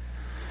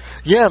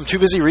 Yeah, I'm too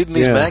busy reading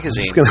these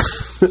magazines.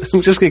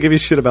 I'm just going to give you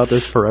shit about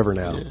this forever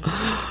now.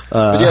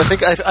 But yeah,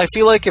 I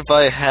feel like if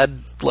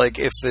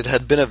it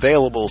had been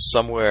available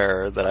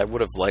somewhere, that I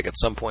would have, like, at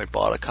some point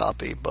bought a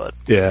copy, but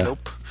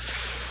nope.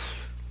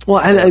 Well,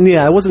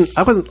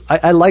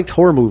 I liked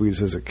horror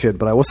movies as a kid,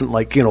 but I wasn't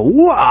like,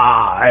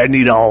 I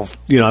need all,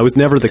 I was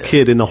never the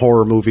kid in the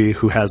horror movie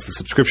who has the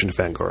subscription to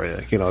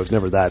Fangoria. I was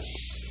never that,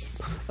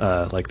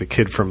 like the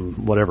kid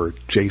from whatever,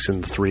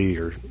 Jason 3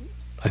 or,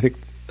 I think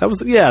that was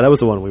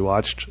the one we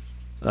watched.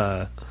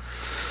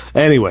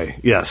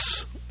 Anyway,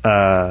 yes.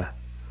 So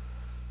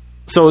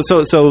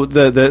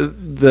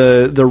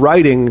the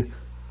writing,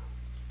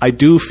 I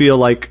do feel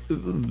like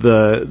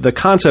the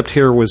concept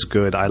here was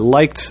good. I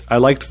liked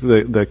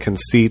the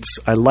conceits.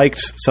 I liked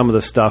some of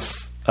the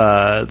stuff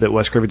that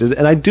Wes Craven did,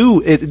 and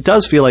it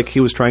does feel like he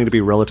was trying to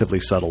be relatively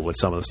subtle with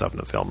some of the stuff in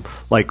the film,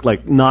 like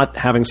not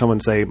having someone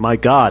say, "My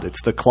God,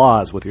 it's the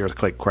claws" with the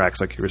earthquake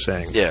cracks, like you were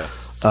saying. Yeah.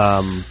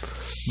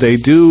 They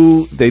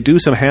do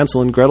some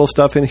Hansel and Gretel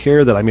stuff in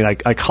here that, I mean,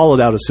 I call it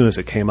out as soon as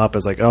it came up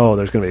as like, oh,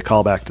 there's going to be a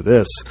callback to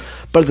this.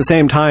 But at the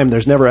same time,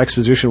 there's never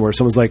exposition where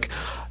someone's like,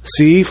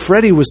 see,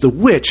 Freddy was the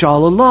witch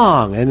all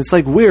along. And it's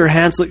like, we're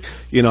Hansel.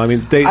 You know, I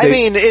mean, I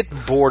mean, it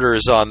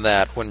borders on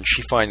that when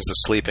she finds the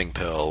sleeping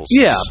pills.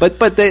 Yeah,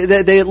 but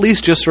they at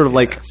least just sort of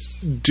like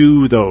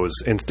do those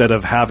instead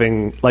of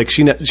having, like,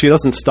 she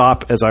doesn't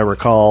stop, as I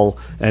recall,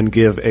 and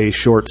give a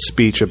short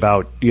speech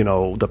about, you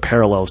know, the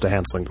parallels to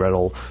Hansel and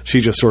Gretel.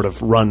 She just sort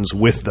of runs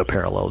with the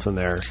parallels in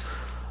there.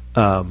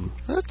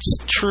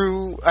 That's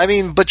true. I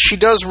mean, but she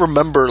does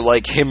remember,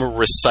 like, him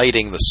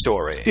reciting the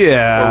story.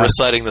 Yeah. Or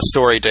reciting the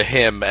story to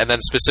him, and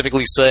then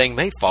specifically saying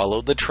they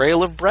followed the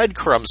trail of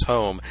breadcrumbs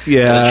home.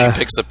 Yeah. And then she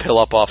picks the pill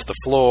up off the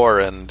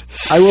floor, and...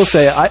 I will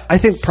say, I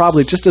think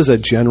probably just as a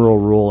general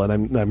rule,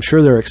 and I'm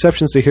sure there are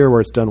exceptions to here where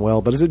it's done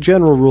well, but as a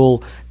general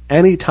rule,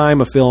 any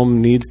time a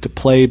film needs to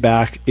play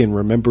back in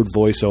remembered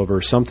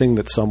voiceover something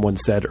that someone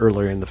said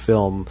earlier in the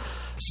film,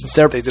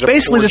 they're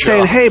basically just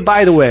saying, hey,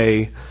 by the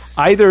way...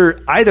 Either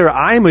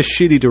I'm a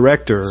shitty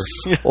director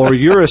or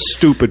you're a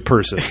stupid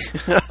person.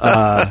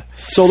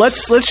 So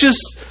let's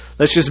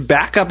just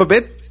back up a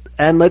bit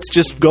and let's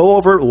just go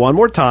over it one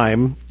more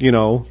time. You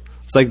know,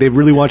 it's like they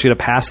really want you to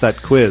pass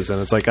that quiz,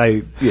 and it's like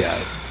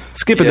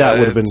skipping that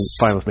would have been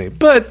fine with me.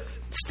 But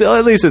still,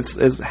 at least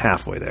it's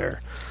halfway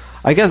there.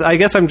 I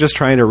guess I'm just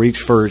trying to reach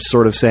for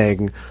sort of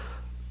saying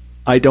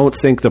I don't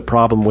think the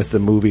problem with the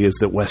movie is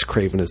that Wes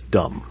Craven is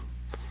dumb.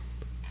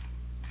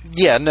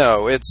 Yeah,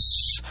 no,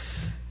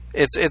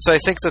 It's I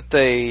think that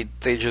they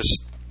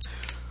just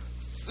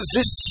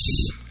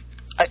this.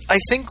 I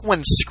think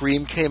when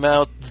Scream came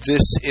out,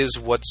 this is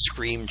what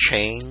Scream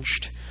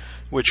changed,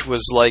 which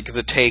was like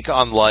the take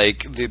on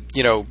like the,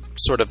 you know,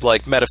 sort of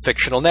like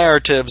metafictional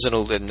narratives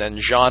and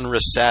genre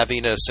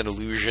savviness and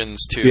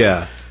allusions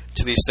to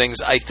these things.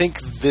 I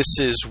think this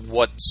is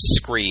what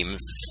Scream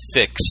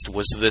fixed,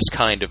 was this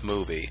kind of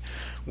movie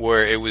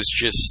where it was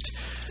just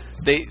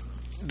they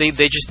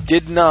just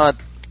did not.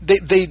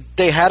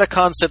 They had a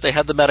concept, they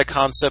had the meta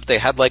concept, they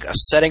had like a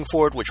setting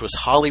for it, which was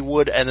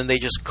Hollywood, and then they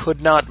just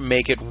could not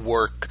make it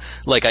work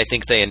like I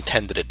think they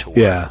intended it to work.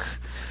 Yeah.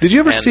 Did you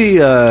ever see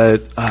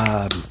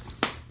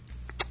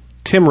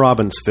Tim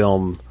Robbins'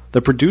 film,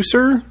 The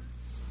Producer?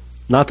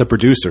 Not The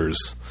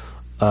Producers.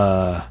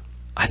 I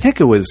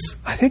think it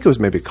was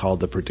maybe called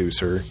The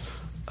Producer.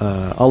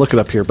 I'll look it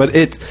up here, but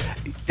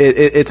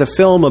it's a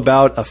film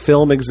about a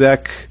film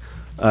exec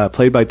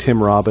played by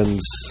Tim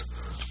Robbins.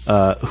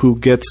 Who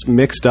gets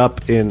mixed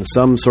up in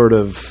some sort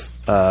of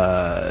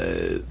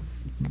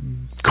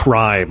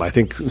crime. I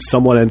think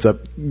someone ends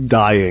up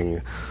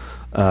dying,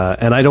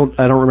 and I don't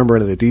remember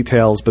any of the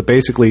details. But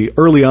basically,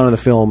 early on in the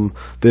film,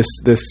 this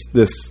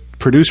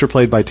producer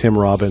played by Tim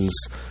Robbins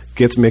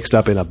gets mixed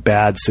up in a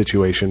bad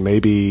situation.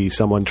 Maybe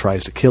someone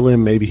tries to kill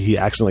him. Maybe he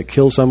accidentally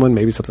kills someone.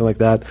 Maybe something like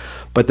that.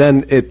 But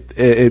then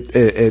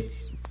it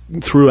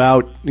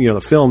throughout, you know,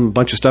 the film, a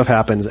bunch of stuff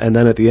happens, and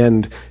then at the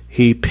end,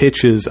 he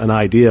pitches an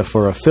idea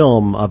for a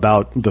film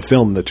about the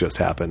film that just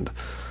happened.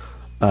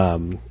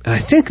 And I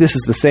think this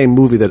is the same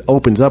movie that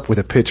opens up with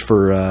a pitch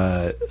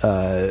for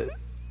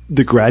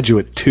The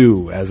Graduate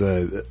 2 as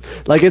a,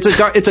 like,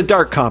 it's a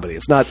dark comedy.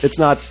 It's not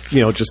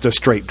you know, just a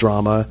straight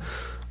drama.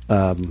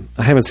 I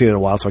haven't seen it in a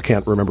while, so I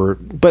can't remember.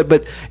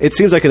 But it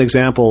seems like an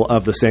example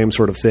of the same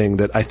sort of thing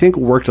that I think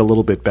worked a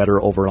little bit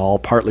better overall,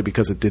 partly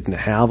because it didn't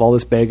have all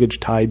this baggage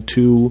tied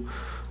to,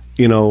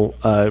 you know,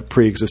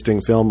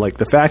 pre-existing film. Like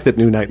the fact that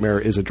New Nightmare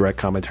is a direct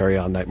commentary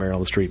on Nightmare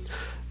on the Street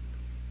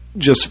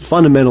just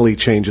fundamentally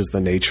changes the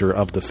nature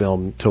of the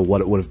film to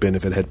what it would have been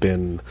if it had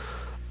been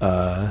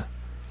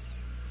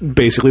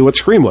basically what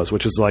Scream was,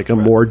 which is like a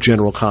more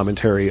general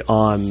commentary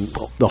on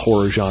the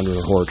horror genre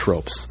and horror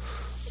tropes.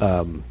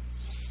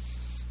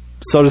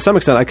 So to some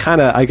extent,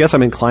 I guess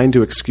I'm inclined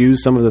to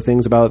excuse some of the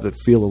things about it that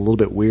feel a little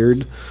bit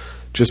weird,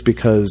 just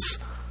because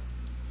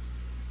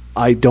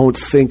I don't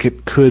think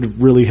it could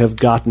really have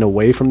gotten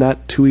away from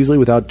that too easily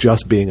without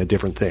just being a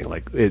different thing.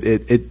 Like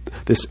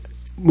this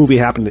movie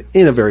happened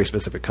in a very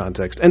specific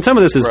context, and some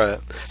of this is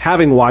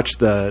having watched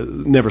the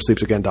Never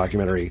Sleeps Again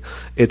documentary.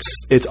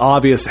 It's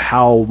obvious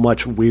how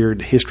much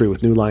weird history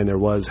with New Line there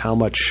was. How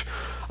much.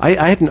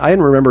 I hadn't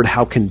remembered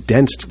how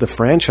condensed the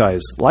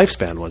franchise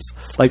lifespan was.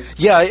 Like,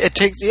 they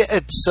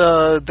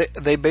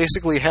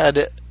basically had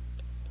 8.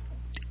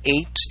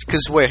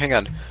 Because wait, hang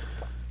on,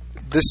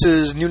 this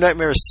is New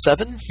Nightmare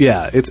 7.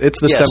 Yeah, it's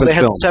the 7th. So they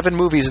had film. 7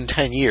 movies in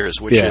 10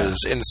 years, which is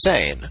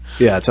insane.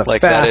 Yeah, it's a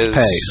like fast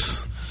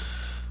pace.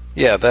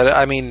 Yeah, that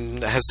I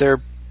mean, has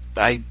there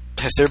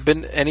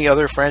been any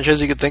other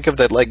franchise you could think of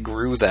that like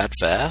grew that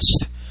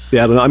fast?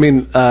 Yeah, I don't know. I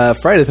mean,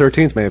 Friday the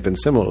 13th may have been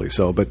similarly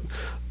so, but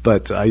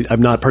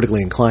I'm not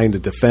particularly inclined to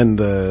defend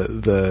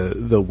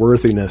the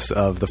worthiness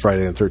of the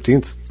Friday the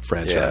 13th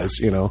franchise.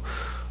 You know,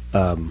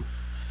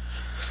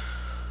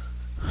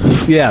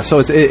 Yeah, so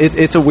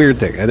it's a weird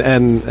thing,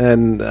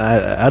 and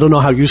I don't know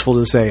how useful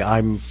to say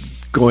I'm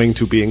going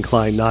to be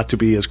inclined not to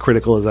be as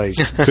critical as I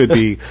could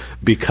be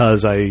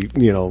because I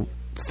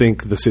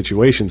think the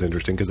situation's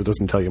interesting, because it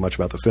doesn't tell you much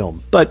about the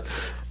film. But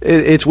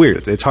it's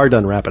weird. It's hard to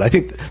unwrap it. I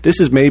think this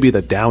is maybe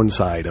the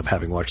downside of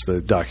having watched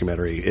the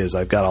documentary is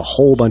I've got a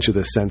whole bunch of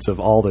this sense of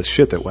all the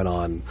shit that went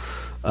on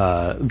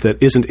that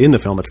isn't in the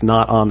film. It's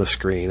not on the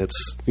screen.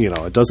 It's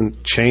it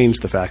doesn't change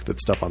the fact that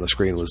stuff on the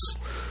screen was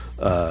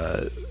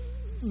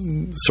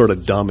sort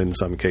of dumb in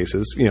some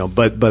cases,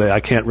 but I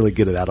can't really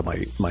get it out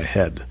of my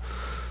head.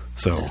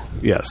 So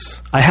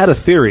yes, I had a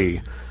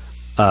theory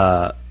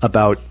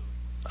about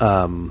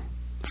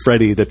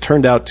Freddy that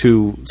turned out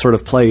to sort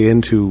of play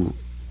into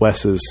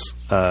Wes's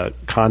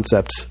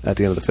concept at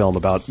the end of the film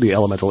about the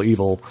elemental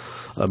evil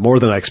more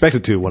than I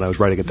expected to when I was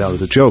writing it down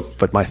as a joke.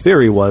 But my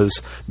theory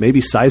was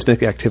maybe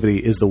seismic activity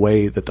is the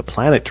way that the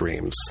planet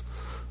dreams.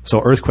 So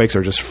earthquakes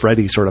are just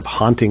Freddy sort of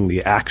haunting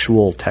the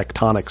actual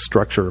tectonic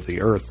structure of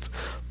the Earth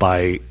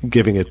by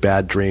giving it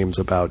bad dreams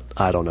about,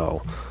 I don't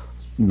know,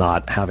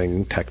 not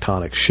having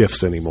tectonic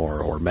shifts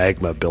anymore or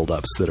magma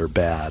buildups that are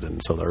bad.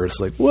 And so the Earth's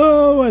like,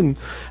 whoa, and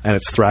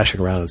it's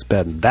thrashing around in its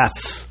bed. And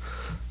that's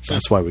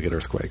why we get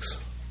earthquakes.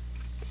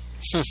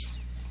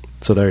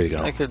 So there you go.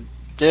 I could,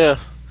 yeah.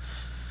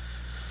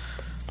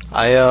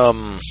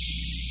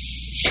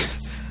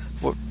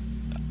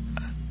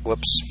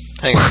 Whoops.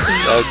 Hang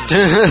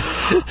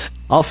on.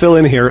 I'll fill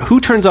in here.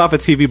 Who turns off a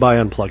TV by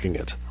unplugging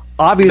it?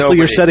 Obviously, Nobody.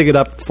 You're setting it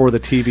up for the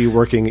TV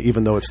working,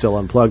 even though it's still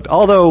unplugged.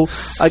 Although,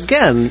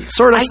 again,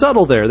 sort of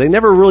subtle there. They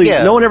never really.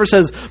 Yeah. No one ever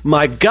says,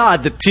 "My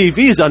God, the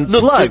TV's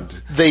unplugged."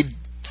 Look,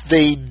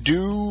 they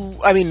do.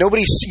 I mean,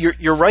 nobody.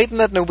 You're right in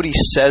that nobody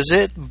says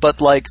it,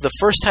 but like the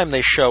first time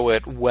they show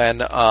it, when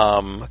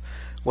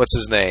what's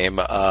his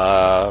name,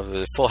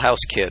 Full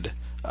House kid,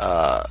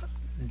 Darren.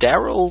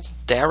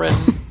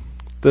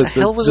 The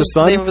hell was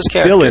the name of his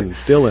character?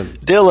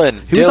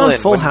 Dylan. He was on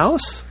Full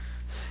House?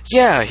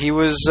 Yeah, he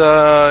was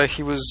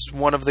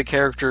one of the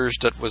characters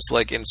that was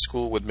like in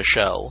school with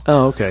Michelle.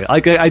 Oh, okay.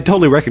 I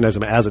totally recognize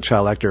him as a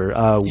child actor.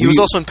 He was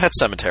also in Pet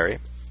Sematary.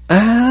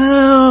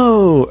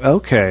 Oh,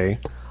 okay.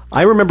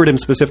 I remembered him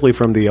specifically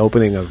from the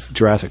opening of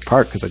Jurassic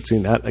Park because I'd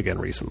seen that again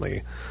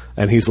recently.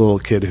 And he's a little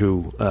kid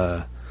who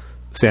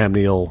Sam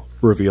Neill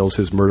reveals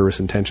his murderous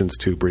intentions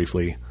to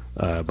briefly.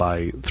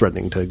 By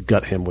threatening to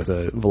gut him with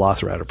a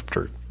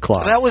velociraptor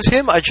claw. That was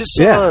him. I just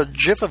saw a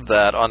GIF of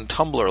that on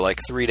Tumblr like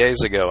 3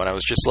 days ago, and I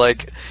was just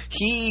like,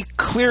 he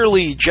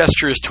clearly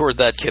gestures toward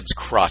that kid's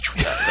crotch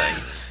with that thing.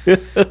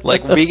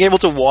 Like, being able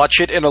to watch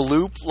it in a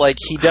loop, like,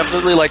 he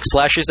definitely, like,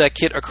 slashes that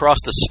kid across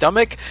the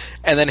stomach,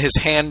 and then his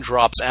hand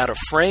drops out of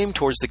frame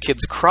towards the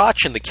kid's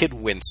crotch, and the kid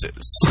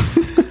winces.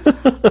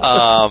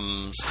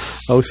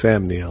 Oh,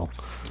 Sam Neill.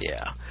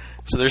 Yeah.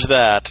 So there's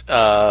that.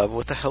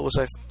 What the hell was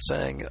I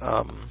saying?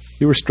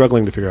 You were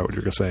struggling to figure out what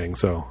you were saying,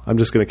 so I'm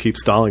just going to keep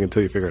stalling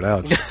until you figure it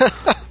out.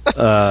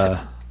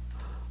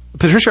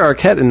 Patricia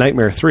Arquette in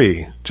Nightmare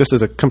 3, just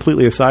as a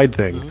completely aside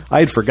thing, I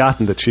had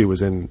forgotten that she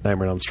was in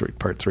Nightmare on Elm Street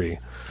Part 3.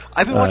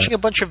 I've been watching a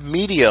bunch of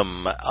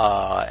Medium,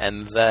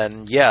 and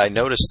then, I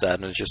noticed that,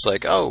 and it's just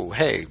like, oh,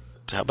 hey,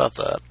 how about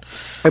that?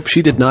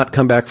 She did not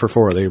come back for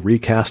 4. They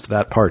recast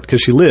that part,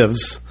 because she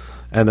lives,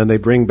 and then they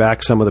bring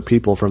back some of the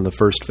people from the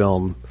first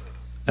film,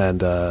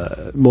 and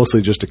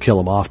mostly just to kill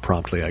them off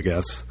promptly, I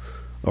guess.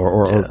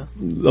 Or a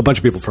bunch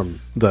of people from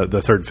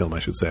the third film, I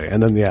should say.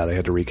 And then, they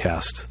had to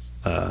recast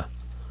the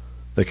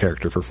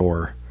character for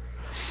 4.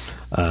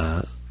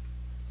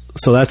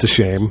 So that's a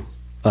shame.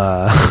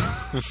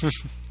 I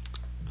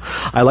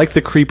like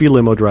the creepy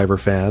limo driver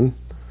fan.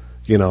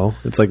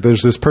 It's like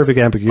there's this perfect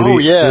ambiguity. Oh,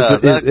 yeah.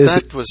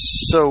 That was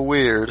so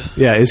weird.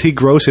 Yeah, is he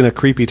gross in a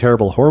creepy,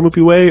 terrible horror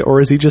movie way,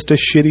 or is he just a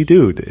shitty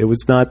dude? It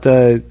was not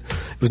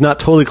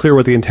totally clear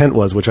what the intent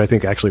was, which I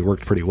think actually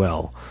worked pretty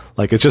well.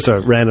 Like, it's just a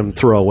random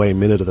throwaway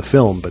minute of the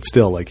film, but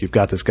still, like, you've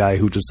got this guy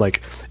who just,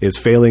 like, is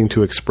failing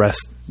to express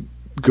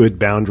good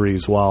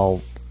boundaries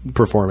while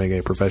performing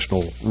a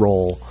professional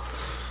role.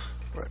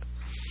 Right.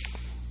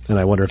 And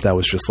I wonder if that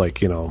was just, like,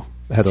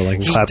 Heather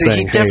Langenkamp saying,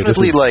 he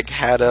definitely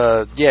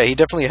hey, he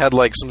definitely had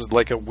like some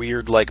like a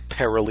weird like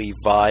perily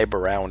vibe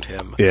around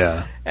him.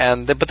 Yeah.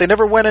 But they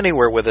never went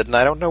anywhere with it, and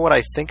I don't know what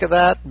I think of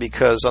that,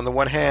 because on the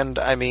one hand,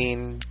 I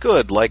mean,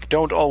 good, like,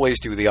 don't always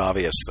do the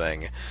obvious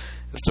thing.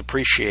 It's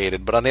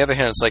appreciated, but on the other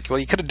hand, it's like, well,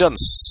 you could have done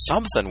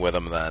something with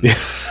him then.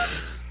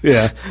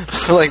 Yeah.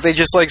 Like, they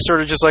just like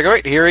sort of just like, all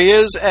right, here he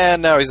is,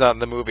 and now he's not in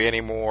the movie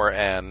anymore,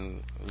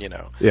 and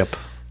Yep.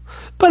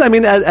 But I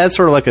mean, as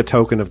sort of like a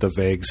token of the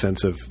vague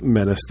sense of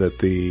menace that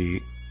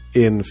the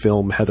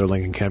in-film Heather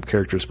Langenkamp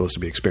character is supposed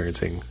to be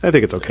experiencing, I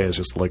think it's okay as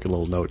just like a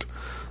little note.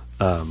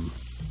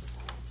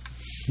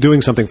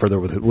 Doing something further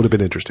with it would have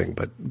been interesting,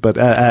 but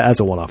as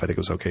a one-off, I think it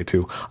was okay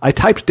too. I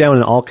typed down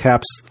in all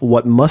caps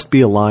what must be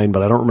a line,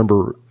 but I don't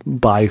remember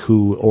by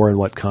who or in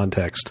what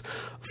context.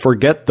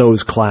 Forget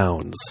those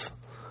clowns.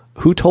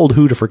 Who told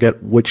who to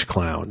forget which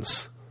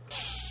clowns?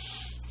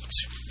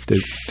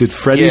 Did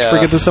Freddy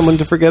forget someone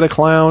to forget a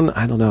clown?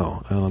 I don't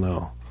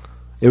know.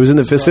 It was in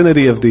the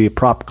vicinity of the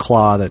prop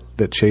claw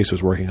that Chase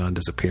was working on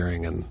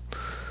disappearing, and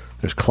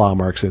there's claw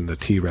marks in the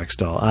T-Rex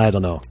doll. I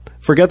don't know.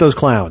 Forget those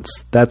clowns.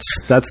 That's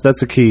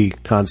a key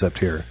concept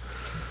here.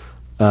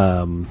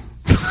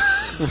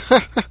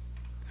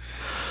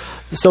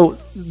 So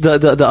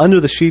the under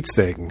the sheets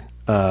thing,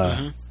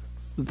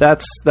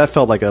 that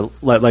felt like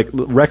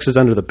Rex is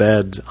under the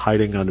bed,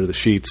 hiding under the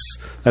sheets.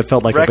 That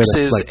felt like Rex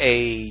is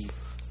a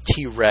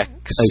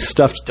T-Rex, a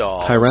stuffed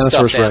doll,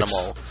 Tyrannosaurus Rex.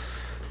 Animal.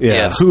 Yeah,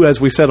 yes. Who,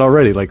 as we said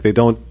already, like they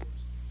don't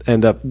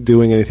end up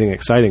doing anything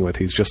exciting with.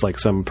 He's just like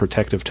some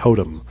protective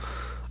totem.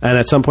 And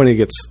at some point he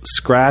gets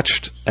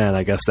scratched, and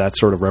I guess that's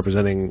sort of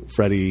representing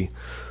Freddy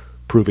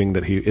proving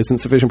that he isn't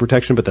sufficient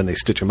protection, but then they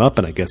stitch him up,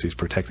 and I guess he's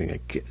protecting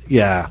it.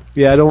 Yeah,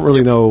 I don't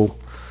really know.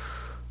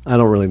 I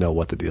don't really know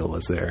what the deal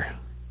was there.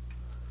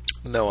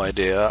 No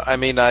idea. I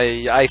mean,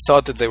 I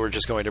thought that they were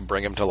just going to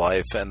bring him to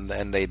life, and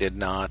they did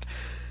not.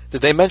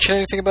 Did they mention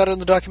anything about it in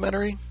the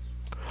documentary?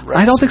 Rex,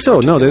 I don't think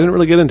so. No, they didn't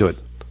really get into it,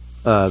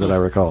 that I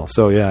recall.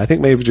 So yeah, I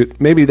think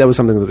maybe that was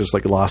something that just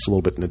like lost a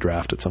little bit in the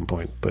draft at some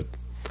point, but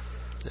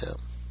yeah.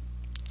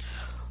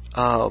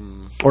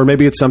 Or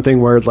maybe it's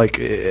something where like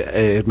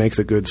it makes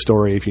a good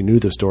story if you knew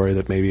the story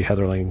that maybe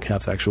Heather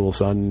Langenkamp's actual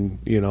son,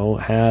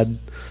 had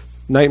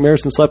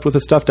nightmares and slept with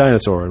a stuffed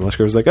dinosaur, and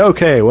Wesker was like,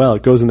 okay, well,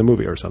 it goes in the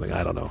movie or something.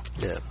 I don't know.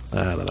 Yeah,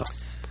 I don't know.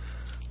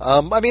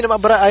 I mean,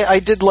 but I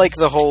did like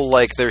the whole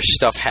like there's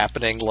stuff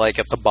happening like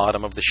at the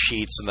bottom of the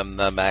sheets, and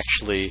them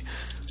actually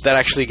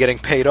getting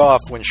paid off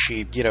when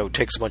she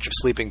takes a bunch of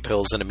sleeping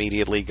pills and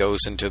immediately goes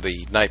into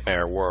the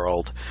nightmare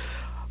world.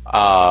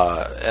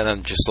 And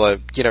then just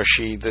like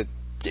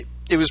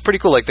it was pretty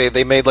cool. Like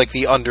they made like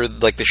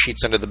the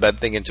sheets under the bed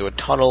thing into a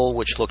tunnel,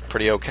 which looked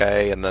pretty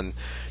okay. And then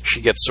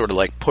she gets sort of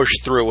like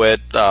pushed through it.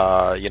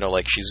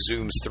 Like she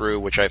zooms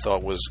through, which I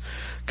thought was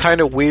kind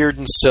of weird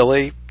and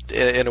silly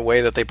in a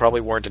way that they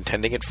probably weren't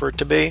intending it for it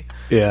to be.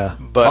 Yeah.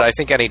 But I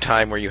think any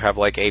time where you have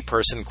like a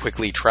person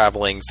quickly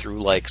traveling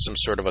through like some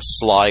sort of a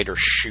slide or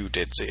chute,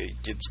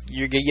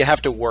 you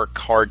have to work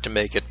hard to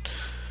make it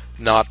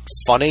not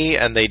funny,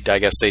 and I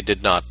guess they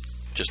did not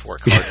just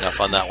work hard enough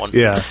on that one.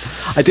 Yeah,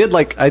 I did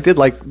like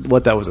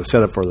what that was a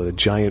setup for, the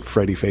giant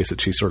Freddy face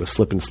that she sort of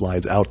slip and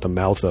slides out the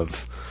mouth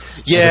of.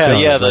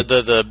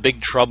 The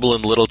Big Trouble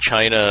in Little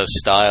China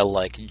style,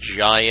 like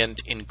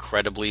giant,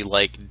 incredibly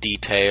like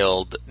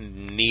detailed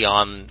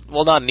neon.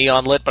 Well, not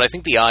neon lit, but I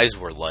think the eyes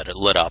were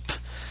lit up.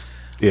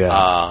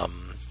 Yeah.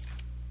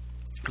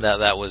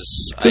 That was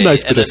it's a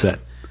nice bit of set.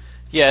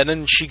 Yeah, and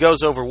then she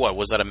goes over what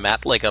was that a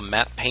matte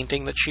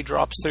painting that she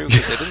drops through,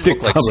 because it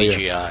didn't look like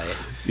CGI.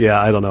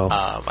 Yeah, I don't know.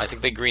 I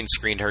think they green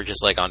screened her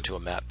just like onto a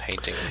matte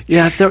painting.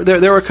 Yeah,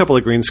 there were a couple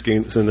of green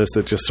screens in this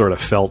that just sort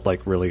of felt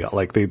like really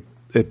like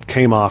it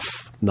came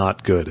off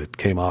not good. It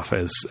came off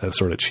as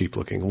sort of cheap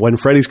looking. When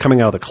Freddy's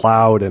coming out of the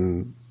cloud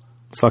and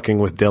fucking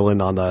with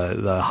Dylan on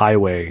the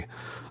highway,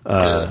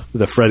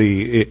 the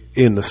Freddy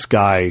in the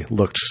sky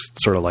looked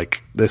sort of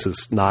like, this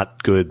is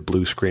not good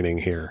blue screening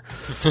here.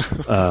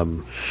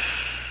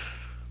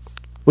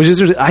 Which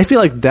is, I feel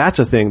like that's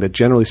a thing that,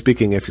 generally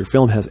speaking, if your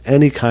film has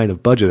any kind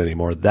of budget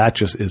anymore, that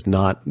just is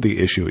not the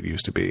issue it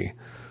used to be.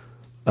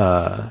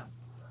 You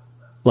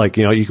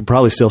could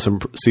probably still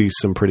see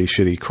some pretty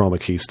shitty chroma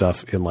key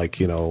stuff in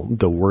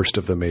the worst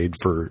of the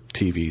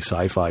made-for-TV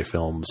sci-fi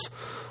films.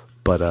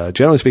 But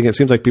generally speaking, it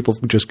seems like people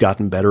have just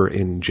gotten better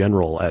in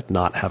general at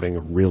not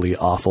having really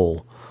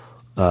awful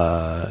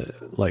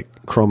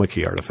chroma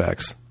key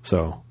artifacts.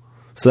 So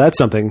that's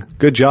something.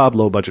 Good job,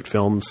 low-budget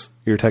films.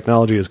 Your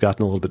technology has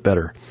gotten a little bit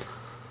better.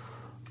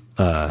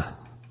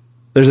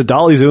 There's a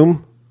dolly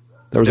zoom.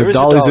 There was a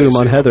dolly zoom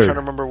on Heather. I'm trying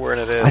to remember where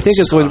it is. I think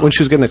it's when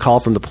she was getting a call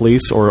from the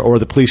police, or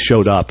the police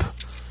showed up,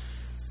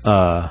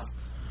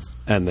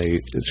 and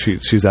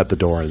she's at the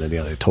door, and then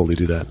they totally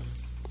do that.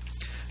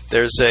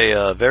 There's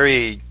a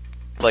very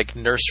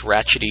Nurse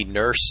Ratchety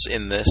nurse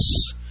in this.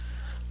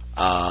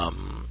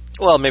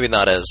 Well, maybe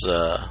not as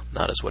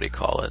what do you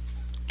call it?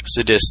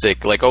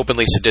 Sadistic,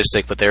 openly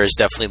sadistic, but there is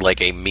definitely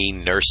a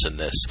mean nurse in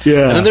this.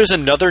 Yeah. And then there's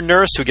another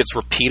nurse who gets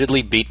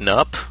repeatedly beaten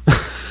up,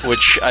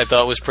 which I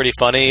thought was pretty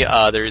funny.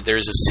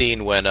 There's a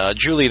scene when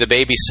Julie, the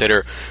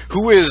babysitter,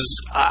 who is,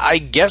 I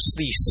guess,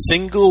 the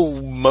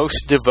single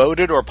most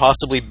devoted or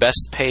possibly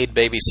best paid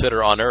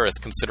babysitter on Earth,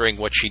 considering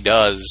what she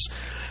does.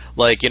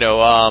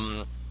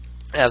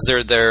 As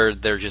they're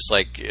just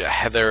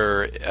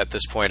Heather at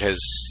this point has,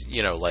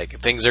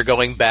 things are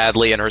going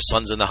badly and her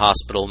son's in the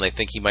hospital and they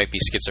think he might be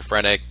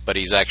schizophrenic, but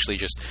he's actually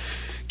just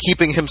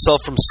keeping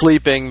himself from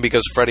sleeping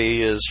because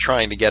Freddy is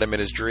trying to get him in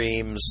his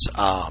dreams.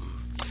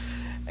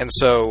 And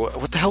so,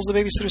 what the hell's the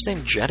babysitter's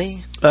name?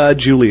 Jenny?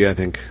 Julie, I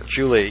think.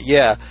 Julie,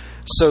 yeah.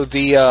 So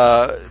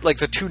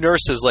the two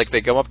nurses,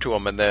 they go up to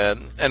him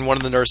and one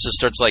of the nurses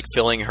starts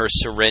filling her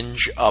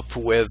syringe up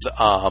with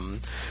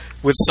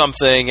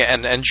something,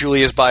 and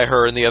Julie is by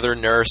her, and the other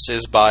nurse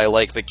is by,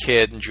 the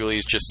kid, and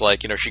Julie's just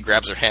she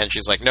grabs her hand,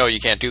 she's like, no, you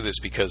can't do this,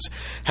 because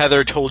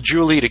Heather told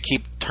Julie to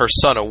keep her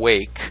son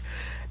awake,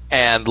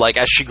 And, like,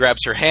 as she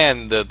grabs her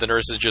hand, the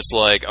nurse is just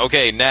like,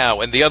 okay,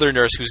 now. And the other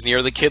nurse who's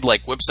near the kid,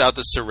 like, whips out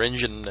the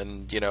syringe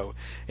and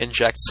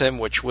injects him,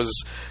 which was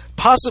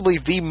possibly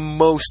the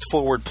most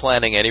forward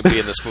planning anybody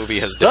in this movie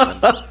has done.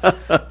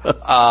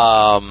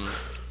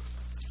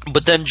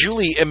 But then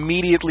Julie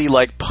immediately,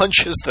 like,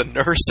 punches the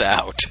nurse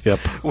out,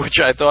 which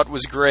I thought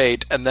was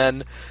great. And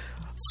then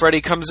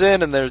Freddy comes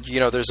in, and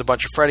there's a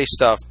bunch of Freddy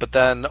stuff. But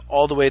then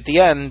all the way at the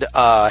end,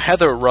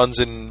 Heather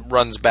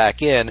runs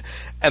back in,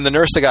 and the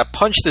nurse that got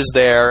punched is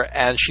there,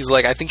 and she's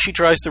like, I think she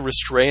tries to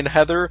restrain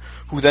Heather,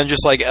 who then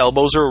just, like,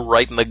 elbows her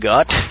right in the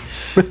gut.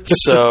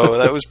 So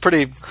that was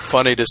pretty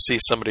funny to see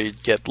somebody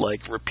get,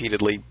 like,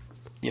 repeatedly,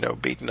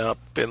 beaten up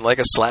in, like,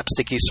 a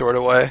slapsticky sort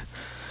of way.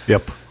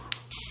 Yep.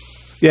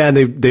 Yeah, and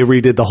they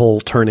redid the whole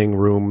turning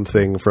room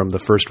thing from the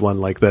first one.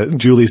 Like,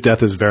 Julie's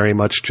death is very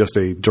much just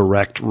a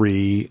direct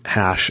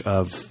rehash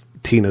of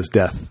Tina's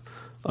death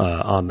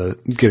on the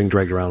getting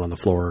dragged around on the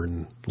floor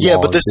and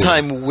but this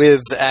time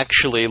with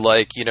actually,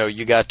 like,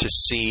 you got to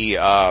see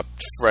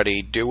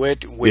Freddy do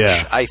it,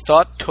 which I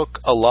thought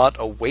took a lot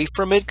away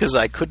from it because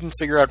I couldn't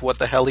figure out what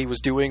the hell he was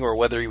doing or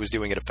whether he was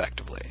doing it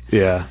effectively.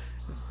 Yeah.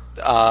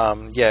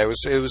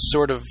 It was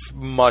sort of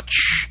much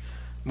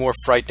more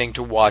frightening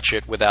to watch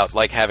it without,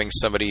 like, having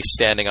somebody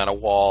standing on a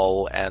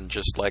wall and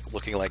just, like,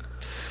 looking like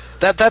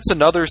that. That's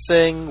another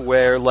thing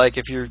where, like,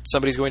 if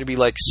somebody's going to be,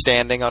 like,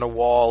 standing on a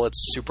wall,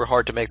 it's super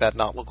hard to make that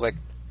not look like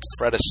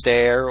Fred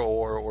Astaire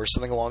or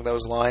something along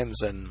those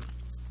lines, and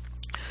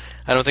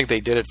I don't think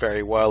they did it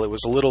very well. It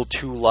was a little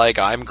too, like,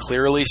 I'm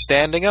clearly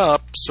standing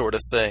up sort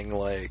of thing,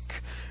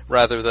 like,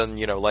 rather than,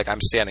 like, I'm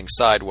standing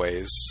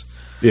sideways.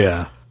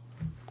 Yeah.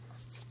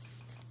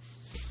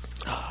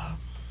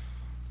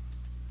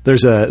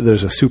 There's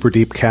a super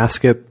deep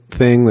casket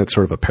thing that's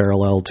sort of a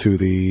parallel to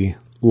the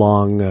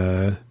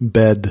long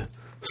bed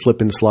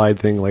slip and slide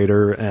thing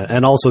later,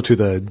 and also to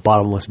the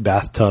bottomless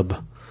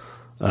bathtub.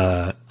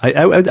 I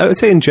would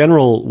say in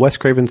general, Wes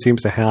Craven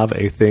seems to have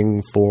a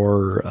thing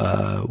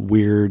for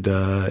weird,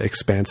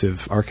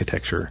 expansive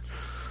architecture.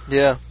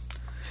 Yeah.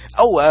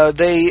 Oh,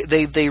 they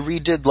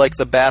redid, like,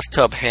 the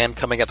bathtub hand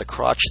coming at the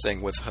crotch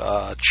thing with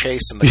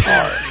Chase in the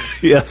car.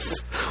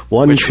 Yes.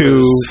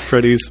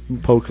 Freddy's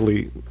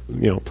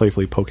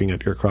playfully poking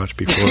at your crotch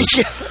before.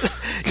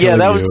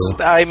 That was.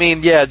 I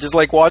mean, just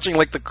like watching,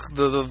 like,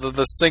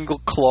 the single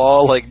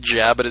claw, like,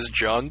 jab at his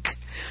junk.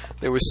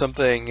 There was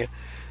something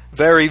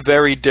very,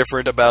 very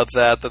different about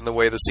that than the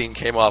way the scene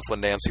came off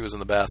when Nancy was in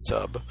the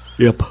bathtub.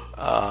 Yep.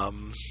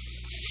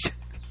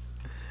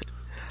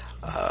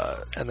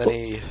 And then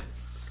he.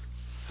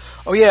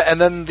 Oh yeah, and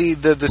then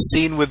the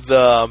scene with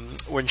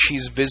when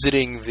she's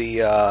visiting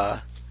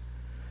the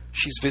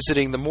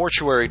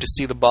mortuary to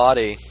see the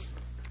body,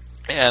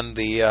 and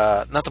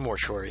not the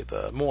mortuary,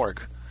 the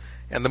morgue,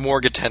 and the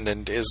morgue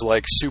attendant is,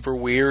 like, super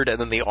weird,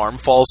 and then the arm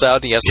falls out,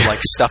 and he has to,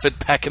 like, stuff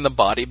it back in the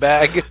body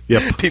bag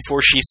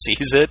before she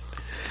sees it.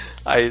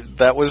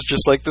 That was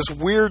just, like, this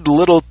weird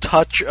little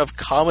touch of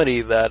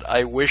comedy that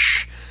I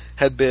wish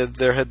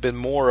there had been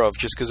more of,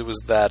 just because it was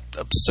that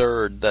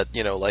absurd that,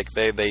 like,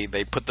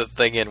 they put the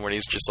thing in when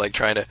he's just, like,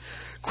 trying to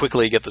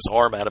quickly get this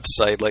arm out of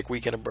sight, like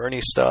Weekend at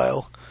Bernie's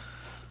style.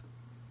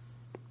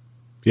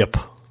 Yep.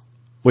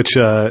 Which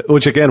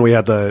again, we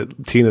had the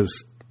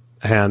Tina's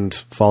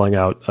hand falling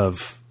out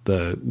of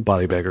the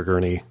body bag or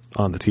gurney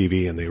on the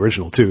TV in the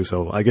original too.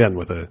 So again,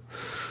 with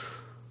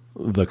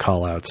the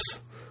call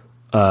outs.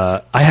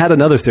 I had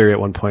another theory at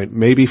one point.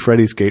 Maybe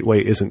Freddy's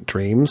gateway isn't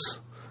dreams.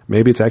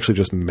 Maybe it's actually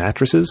just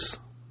mattresses.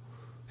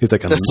 He's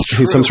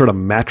some sort of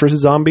mattress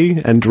zombie,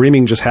 and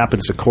dreaming just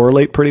happens to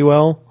correlate pretty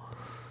well.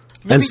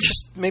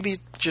 Maybe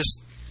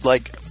just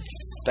like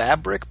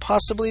fabric,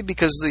 possibly,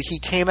 because he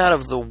came out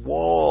of the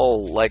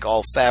wall like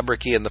all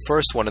fabricy in the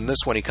first one, and this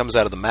one he comes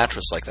out of the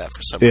mattress like that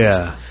for some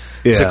reason.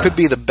 Yeah. So it could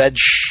be the bed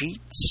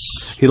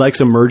sheets. He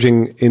likes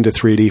emerging into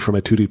 3D from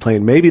a 2D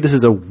plane. Maybe this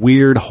is a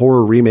weird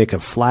horror remake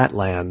of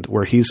Flatland,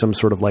 where he's some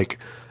sort of like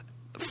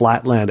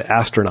Flatland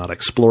astronaut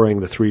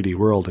exploring the 3D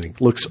world, and he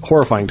looks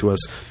horrifying to us,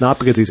 not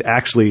because he's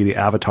actually the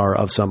avatar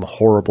of some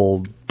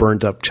horrible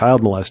burnt up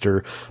child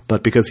molester,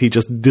 but because he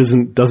just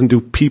doesn't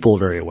do people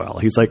very well.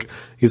 He's like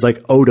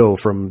Odo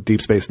from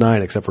Deep Space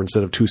Nine, except for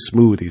instead of too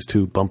smooth, he's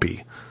too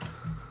bumpy.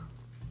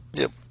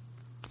 Yep.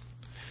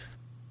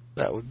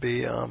 That would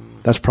be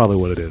That's probably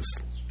what it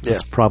is. Yeah.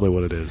 That's probably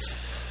what it is.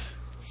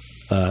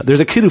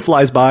 There's a kid who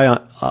flies by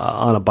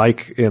on a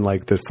bike in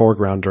like the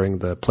foreground during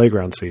the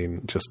playground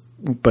scene,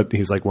 but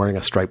he's like wearing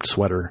a striped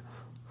sweater.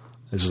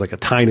 It's just like a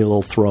tiny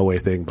little throwaway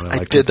thing. But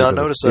I did not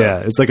notice that. Yeah,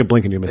 it's like a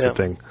blink and you miss it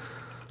thing.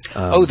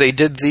 They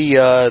did the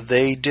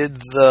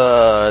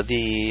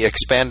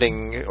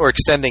expanding or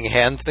extending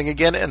hand thing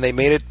again, and they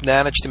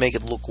managed to make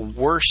it look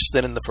worse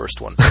than in the first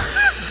one.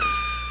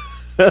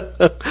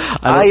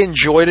 I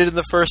enjoyed it in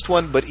the first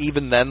one, but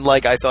even then,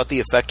 like, I thought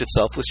the effect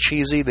itself was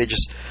cheesy. They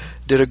just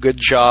did a good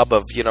job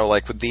of,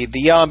 like, with the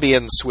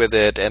ambience with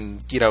it, and,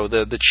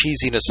 the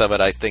cheesiness of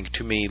it, I think,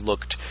 to me,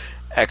 looked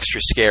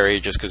extra scary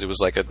just because it was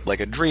like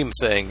a dream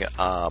thing.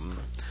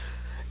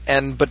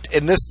 but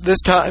in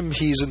this time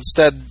he's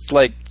instead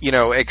like, you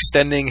know,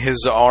 extending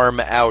his arm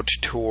out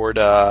toward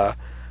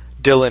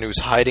Dylan, who's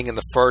hiding in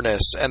the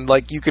furnace, and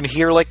like you can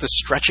hear like the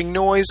stretching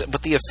noise,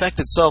 but the effect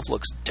itself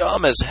looks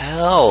dumb as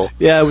hell.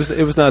 Yeah,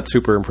 it was not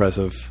super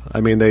impressive. I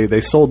mean,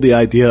 they sold the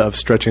idea of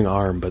stretching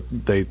arm, but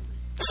they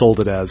sold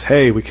it as,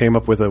 hey, we came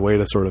up with a way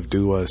to sort of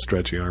do a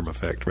stretchy arm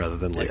effect, rather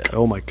than like,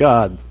 oh my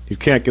god, you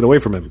can't get away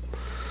from him.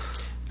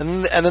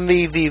 And then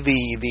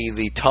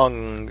the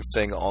tongue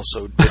thing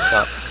also did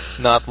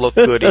not look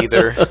good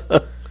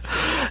either.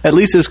 At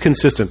least it's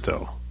consistent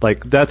though.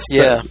 Like that's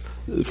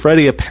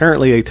Freddy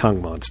apparently a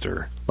tongue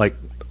monster. Like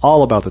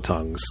all about the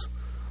tongues.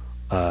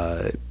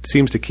 It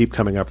seems to keep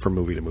coming up from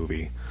movie to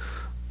movie.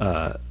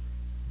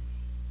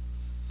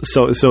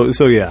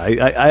 So yeah.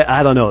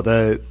 I don't know.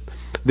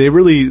 They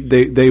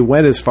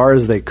went as far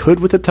as they could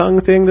with the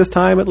tongue thing this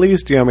time. At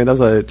least, I mean, that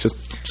was a just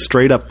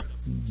straight up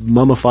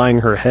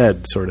mummifying her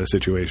head sort of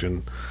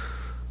situation.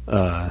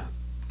 But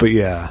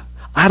yeah,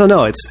 I don't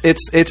know.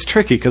 It's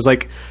tricky because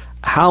like,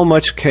 how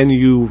much can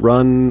you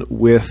run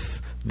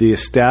with the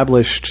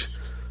established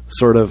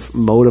sort of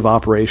mode of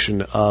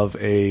operation of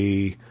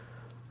a,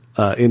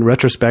 in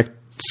retrospect,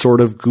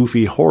 sort of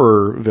goofy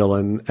horror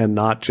villain and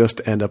not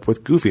just end up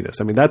with goofiness?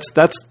 I mean, that's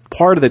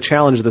part of the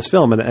challenge of this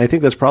film, and I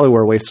think that's probably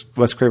where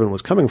Wes Craven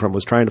was coming from,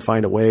 was trying to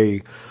find a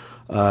way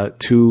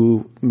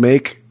to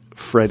make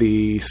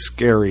Freddy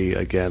scary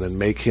again and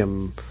make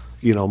him,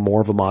 you know,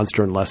 more of a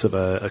monster and less of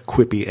a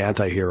quippy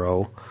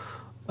anti-hero.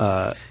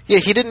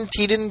 He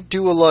didn't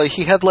do a lot.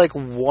 He had like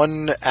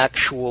one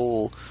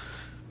actual,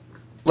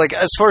 like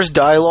as far as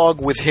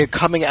dialogue with him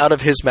coming out of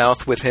his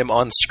mouth with him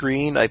on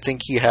screen, I think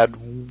he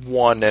had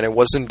one, and it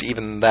wasn't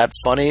even that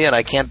funny. And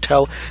I can't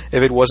tell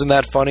if it wasn't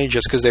that funny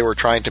just because they were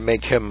trying to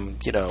make him,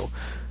 you know,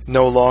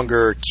 no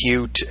longer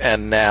cute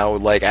and now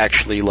like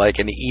actually like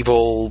an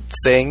evil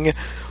thing,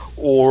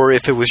 or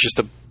if it was just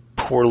a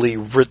poorly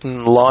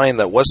written line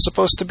that was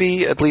supposed to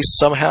be at least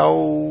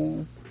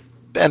somehow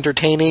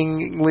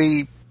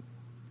entertainingly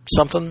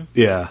something.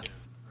 Yeah.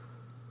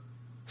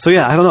 So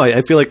yeah, I don't know.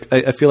 I feel like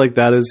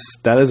that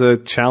is a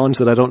challenge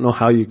that I don't know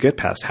how you get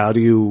past. How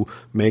do you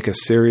make a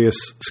serious,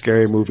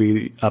 scary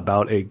movie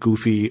about a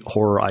goofy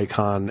horror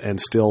icon and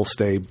still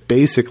stay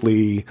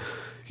basically,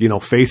 you know,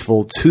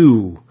 faithful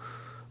to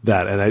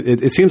that? And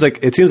it seems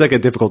like a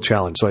difficult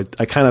challenge. So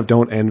I kind of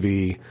don't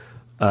envy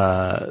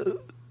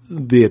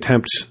the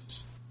attempt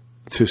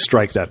to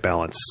strike that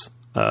balance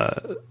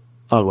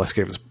on Wes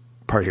Craven's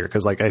part here,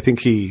 because like I think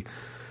he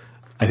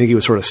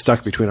was sort of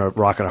stuck between a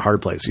rock and a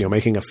hard place. You know,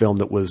 making a film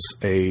that was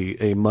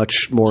a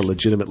much more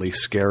legitimately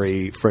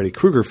scary Freddy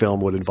Krueger film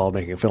would involve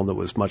making a film that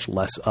was much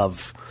less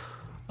of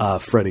a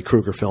Freddy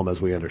Krueger film as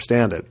we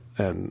understand it.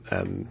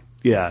 And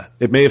yeah,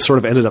 it may have sort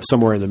of ended up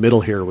somewhere in the middle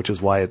here, which is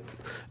why it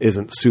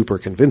isn't super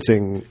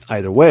convincing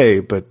either way,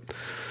 but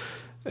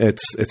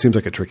it seems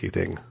like a tricky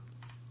thing.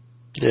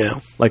 Yeah.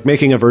 Like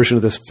making a version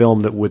of this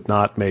film that would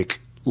not make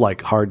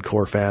like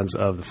hardcore fans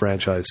of the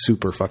franchise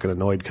super fucking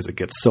annoyed because it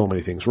gets so many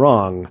things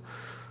wrong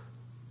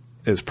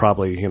is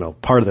probably, you know,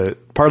 part of the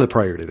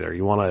priority there.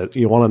 You want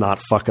to not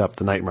fuck up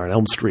the Nightmare on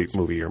Elm Street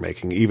movie you're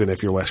making, even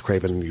if you're Wes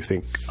Craven and you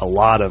think a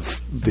lot of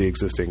the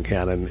existing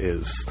canon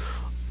is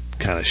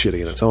kind of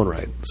shitty in its own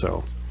right.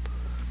 So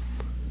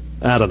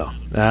I don't know.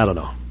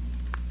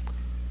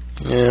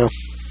 Yeah.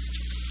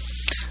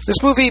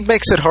 This movie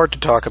makes it hard to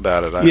talk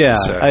about it, I have to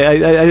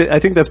say. I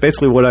think that's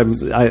basically what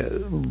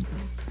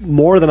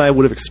more than I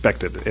would have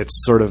expected.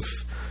 It's sort of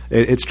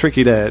it's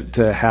tricky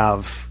to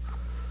have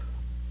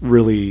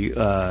really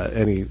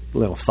any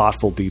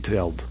thoughtful,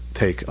 detailed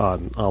take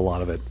on a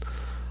lot of it.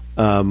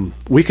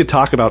 We could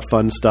talk about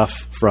fun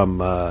stuff from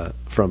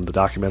the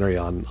documentary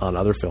on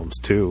other films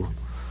too.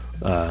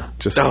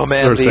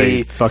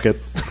 Say fuck it.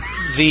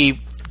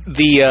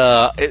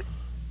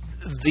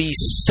 The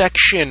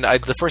section,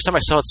 the first time I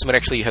saw it, someone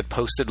actually had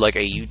posted like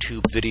a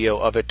YouTube video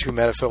of it to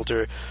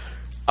Metafilter,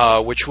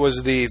 which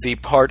was the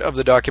part of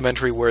the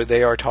documentary where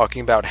they are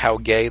talking about how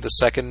gay the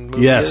second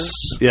movie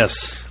is.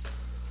 Yes.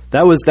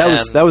 That was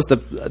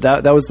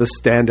the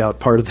standout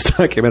part of the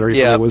documentary.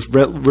 Yeah. It was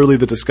really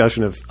the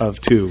discussion of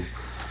two.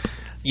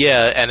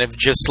 Yeah, and it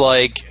just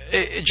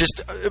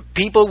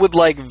people with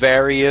like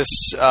various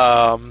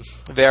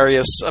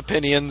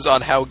opinions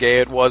on how gay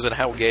it was and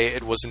how gay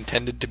it was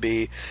intended to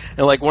be.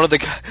 And like one of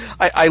the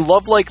I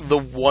love like the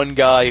one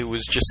guy who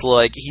was just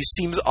like, he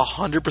seems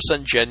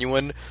 100%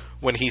 genuine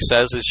when he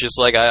says it's just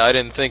like, I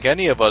didn't think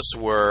any of us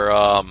were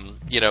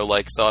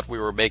thought we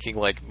were making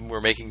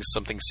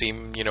something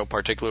seem, you know,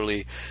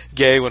 particularly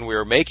gay when we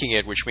were making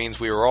it, which means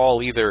we were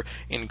all either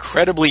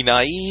incredibly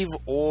naive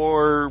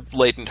or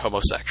latent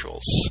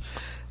homosexuals.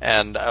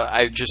 And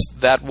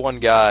that one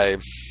guy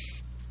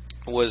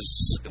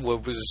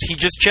it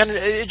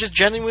just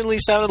genuinely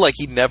sounded like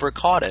he never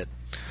caught it.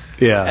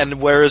 Yeah.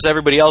 And whereas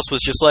everybody else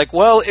was just like,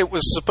 well, it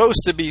was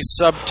supposed to be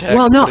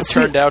subtext, but it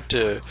turned out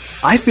to...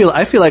 I feel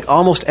like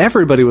almost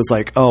everybody was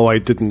like, oh, I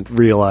didn't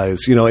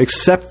realize,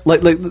 except...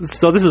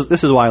 So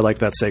this is why I like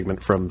that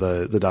segment from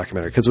the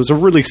documentary, because it was a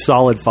really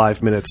solid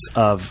 5 minutes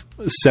of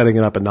setting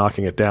it up and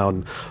knocking it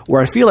down,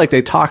 where I feel like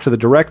they talked to the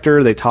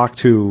director, they talked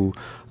to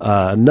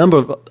a number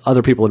of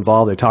other people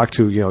involved, they talked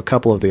to, a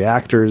couple of the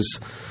actors...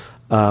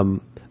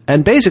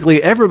 and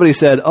basically everybody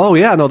said, oh,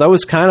 yeah, no, that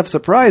was kind of a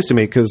surprise to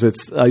me because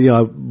it's, I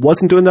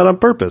wasn't doing that on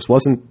purpose,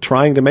 wasn't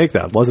trying to make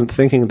that, wasn't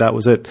thinking that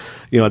was it.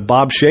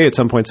 Bob Shea at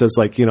some point says,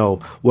 like,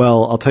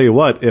 well, I'll tell you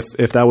what,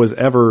 if that was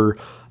ever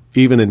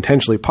even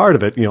intentionally part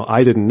of it,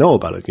 I didn't know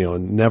about it,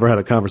 and never had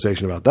a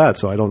conversation about that,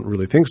 so I don't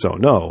really think so,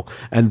 no.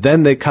 And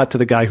then they cut to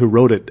the guy who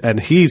wrote it, and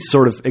he's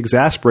sort of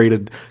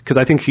exasperated because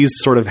I think he's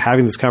sort of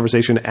having this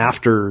conversation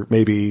after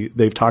maybe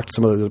they've talked to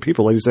some of the other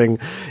people, and he's saying,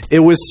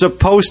 it was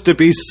supposed to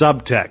be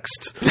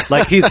subtext.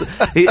 Like,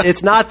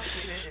 it's not...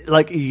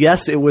 Like,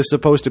 yes, it was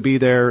supposed to be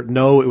there.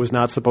 No, it was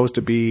not supposed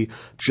to be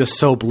just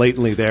so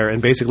blatantly there.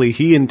 And basically,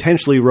 he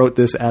intentionally wrote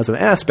this as an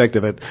aspect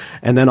of it.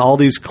 And then all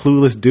these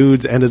clueless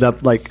dudes ended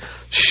up, like,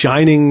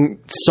 shining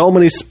so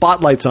many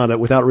spotlights on it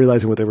without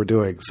realizing what they were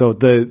doing. So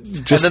and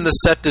then the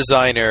set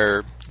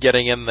designer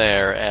getting in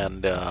there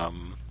and...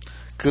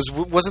 Because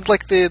wasn't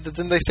like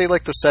didn't they say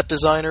like the set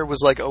designer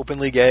was like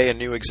openly gay and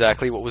knew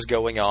exactly what was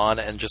going on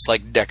and just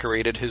like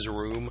decorated his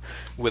room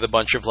with a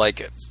bunch of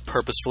like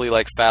purposefully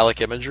like phallic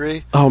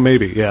imagery? Oh,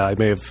 maybe. Yeah, I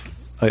may have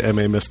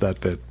missed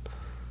that bit,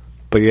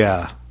 but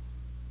yeah.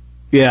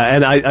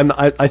 And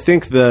I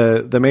think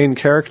the main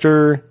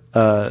character,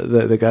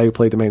 the guy who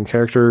played the main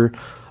character,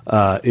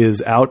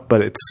 is out,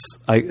 but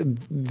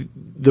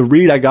the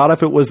read I got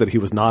of it was that he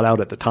was not out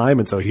at the time,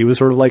 and so he was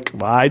sort of like,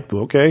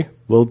 okay,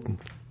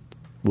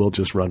 we'll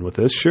just run with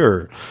this,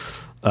 sure.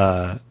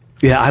 I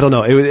don't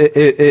know.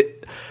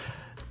 It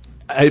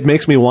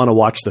makes me want to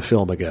watch the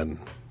film again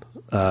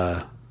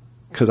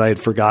because I had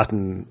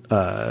forgotten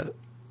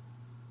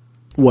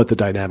what the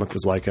dynamic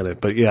was like in it.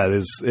 But yeah,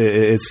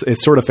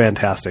 it's sort of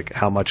fantastic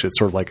how much it's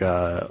sort of like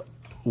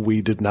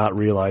we did not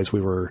realize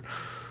we were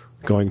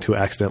going to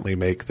accidentally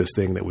make this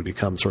thing that would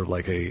become sort of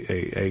like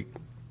a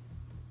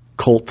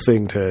cult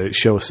thing to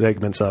show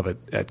segments of it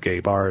at gay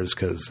bars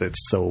because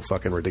it's so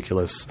fucking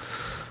ridiculous.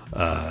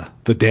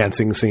 The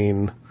dancing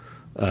scene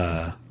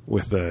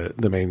with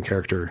the main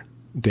character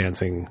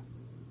dancing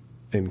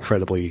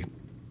incredibly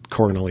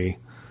cornily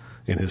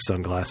in his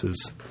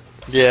sunglasses.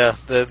 Yeah,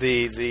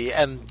 the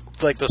and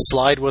like the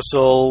slide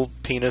whistle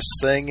penis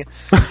thing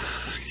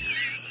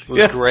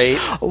was great.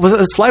 Was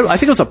it a slide? I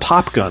think it was a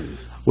pop gun.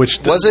 Which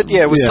was it?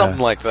 Yeah, it was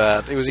something like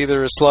that. It was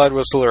either a slide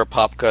whistle or a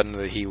pop gun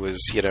that he was,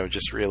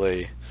 just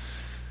really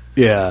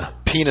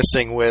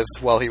penising with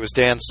while he was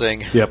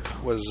dancing. Yep.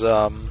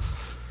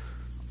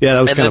 Yeah,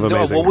 that was kind of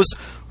amazing.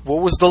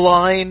 What was the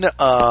line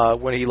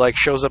when he like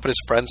shows up at his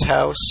friend's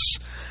house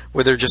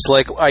where they're just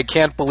like, I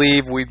can't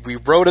believe we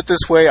wrote it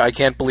this way. I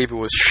can't believe it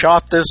was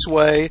shot this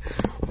way.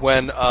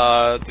 When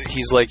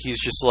he's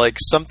just like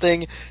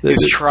something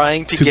is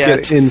trying to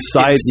get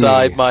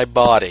inside my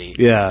body.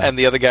 Yeah, and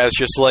the other guy's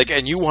just like,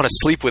 and you want to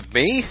sleep with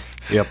me?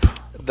 Yep.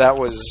 That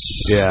was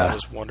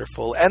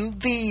wonderful.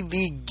 And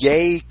the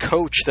gay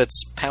coach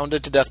that's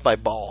pounded to death by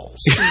balls.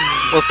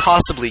 Or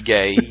possibly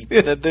gay.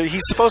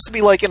 He's supposed to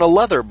be like in a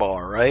leather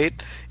bar, right?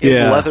 In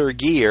leather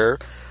gear.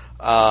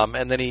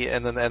 And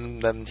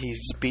then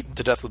he's beaten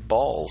to death with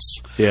balls.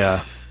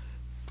 Yeah.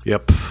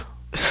 Yep.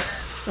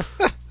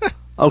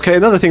 Okay,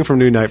 another thing from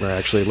New Nightmare,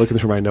 actually, looking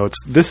through my notes,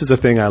 this is a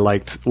thing I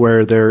liked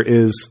where there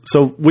is...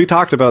 So we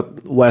talked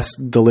about Wes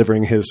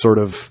delivering his sort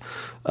of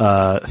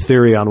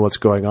theory on what's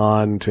going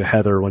on to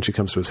Heather when she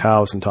comes to his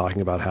house and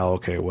talking about how,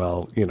 okay,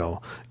 well,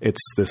 it's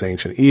this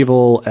ancient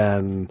evil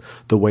and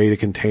the way to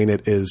contain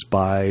it is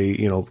by,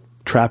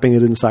 trapping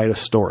it inside a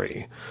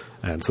story.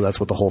 And so that's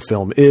what the whole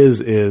film is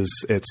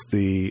it's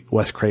the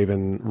Wes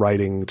Craven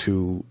writing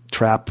to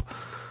trap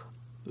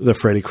the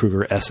Freddy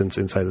Krueger essence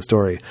inside the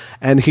story.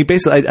 And he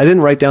basically, I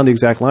didn't write down the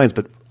exact lines,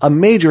 but a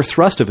major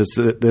thrust of this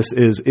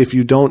is if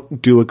you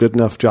don't do a good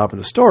enough job in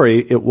the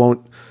story, it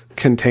won't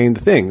contain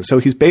the thing. So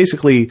he's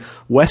basically,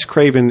 Wes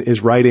Craven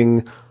is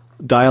writing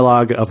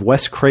dialogue of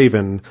Wes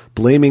Craven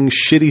blaming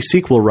shitty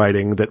sequel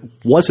writing that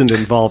wasn't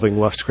involving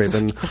Wes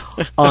Craven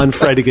on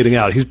Freddy getting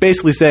out. He's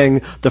basically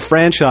saying the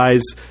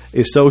franchise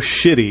is so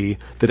shitty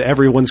that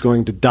everyone's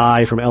going to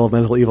die from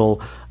elemental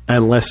evil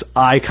unless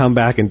I come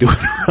back and do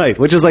it right.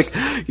 Which is like,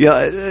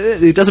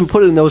 it doesn't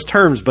put it in those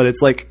terms, but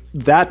it's like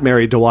that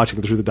married to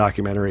watching through the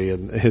documentary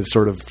and his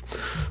sort of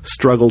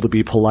struggle to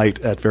be polite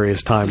at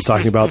various times,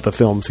 talking about the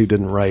films he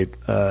didn't write.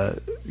 I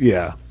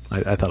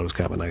thought it was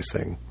kind of a nice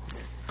thing.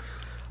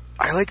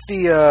 I like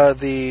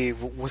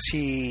was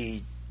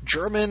he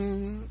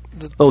German?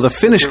 The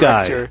Finnish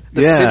guy.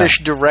 The Finnish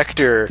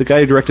director. The guy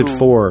who directed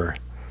 4.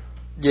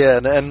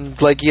 Yeah,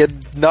 and like he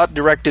had not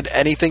directed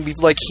anything.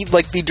 Like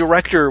the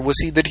director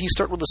did he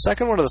start with the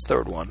second one or the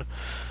third one?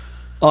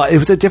 It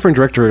was a different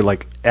director.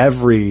 Like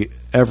every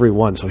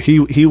one. So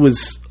he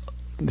was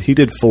he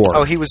did 4.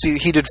 Oh, he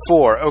did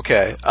 4.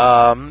 Okay.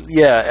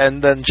 Yeah,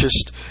 and then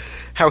just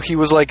how he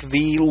was like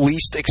the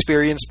least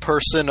experienced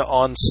person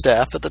on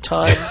staff at the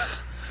time.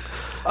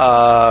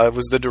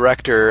 Was the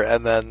director,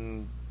 and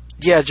then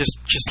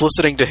just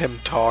listening to him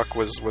talk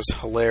was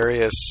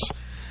hilarious.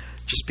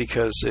 Just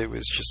because it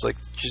was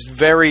just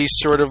very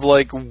sort of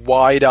like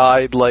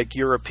wide-eyed, like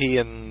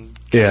European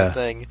kind of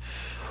thing.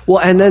 Well,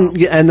 and then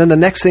the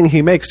next thing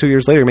he makes 2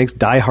 years later, he makes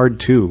Die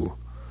Hard 2,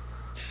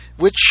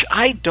 which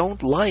I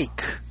don't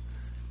like.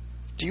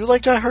 Do you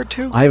like Die Hard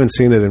 2? I haven't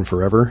seen it in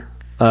forever.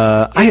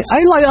 I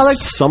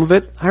liked some of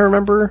it. I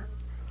remember.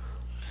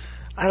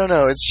 I don't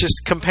know. It's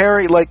just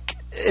comparing, like,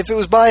 if it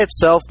was by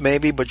itself,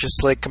 maybe, but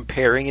just like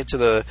comparing it to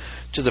the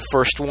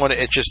first one,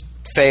 it just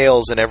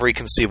fails in every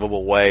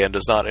conceivable way and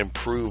does not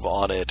improve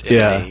on it in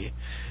any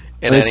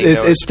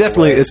it's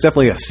definitely way. It's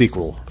definitely a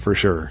sequel for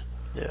sure.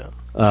 Yeah.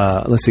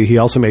 Let's see. He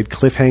also made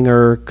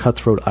Cliffhanger,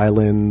 Cutthroat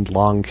Island,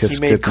 Long Kiss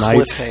Goodnight. He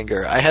made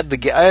Cliffhanger. I had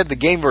the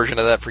game version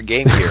of that for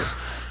Game Gear.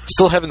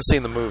 Still haven't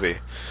seen the movie.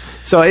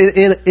 So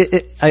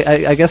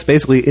I guess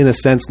basically, in a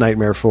sense,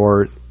 Nightmare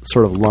 4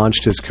 sort of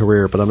launched his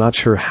career, but I'm not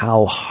sure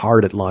how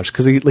hard it launched,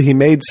 because he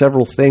made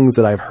several things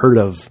that I've heard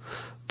of,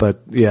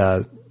 but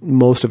yeah,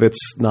 most of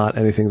it's not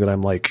anything that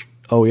I'm like,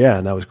 oh yeah,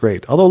 and that was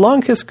great. Although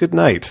Long Kiss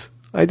Goodnight,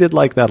 I did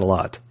like that a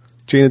lot.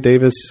 Geena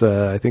Davis,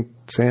 I think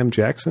Sam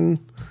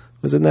Jackson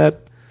was in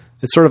that.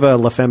 It's sort of a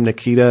La Femme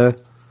Nikita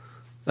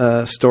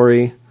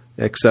story,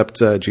 except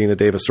Geena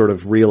Davis sort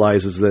of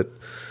realizes that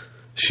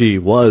she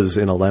was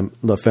in a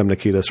La Femme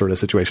Nikita sort of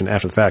situation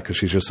after the fact, because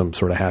she's just some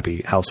sort of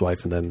happy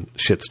housewife, and then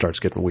shit starts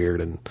getting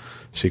weird and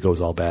she goes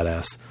all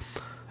badass.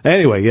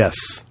 Anyway, yes,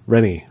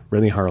 Rennie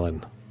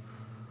Harlin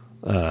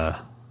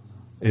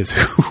is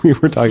who we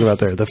were talking about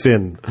there, the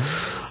Finn.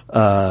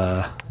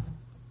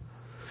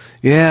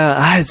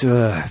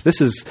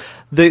 This is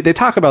they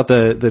talk about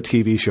the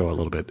TV show a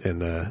little bit in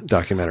the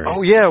documentary.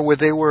 Oh yeah, where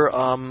they were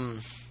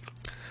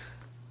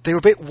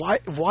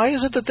why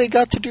is it that they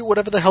got to do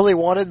whatever the hell they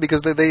wanted?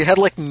 Because they had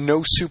like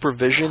no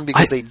supervision,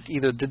 because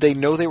did they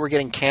know they were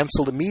getting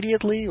canceled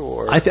immediately,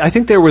 or I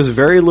think there was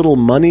very little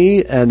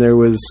money, and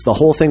the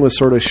whole thing was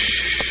sort of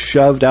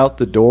shoved out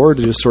the door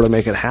to just sort of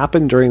make it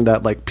happen during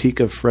that like peak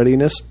of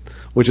Freddiness,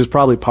 which is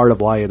probably part of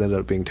why it ended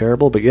up being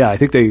terrible. But yeah, I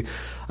think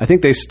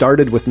they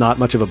started with not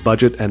much of a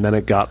budget, and then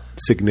it got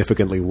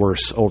significantly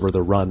worse over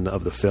the run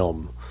of the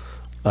film.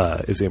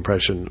 Is the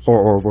impression,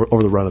 or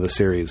over the run of the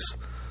series.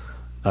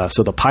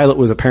 So the pilot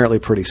was apparently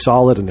pretty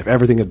solid, and if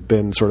everything had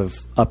been sort of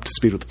up to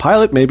speed with the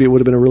pilot, maybe it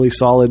would have been a really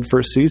solid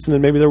first season,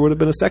 and maybe there would have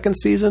been a second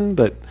season.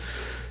 But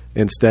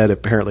instead,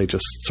 apparently,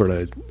 just sort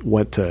of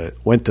went to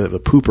the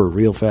pooper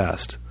real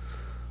fast.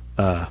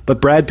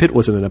 But Brad Pitt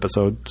was in an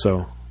episode,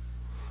 so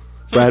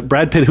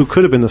Brad Pitt, who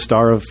could have been the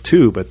star of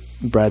 2, but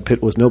Brad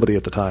Pitt was nobody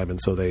at the time,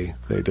 and so they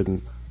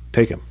didn't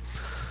take him.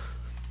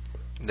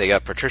 They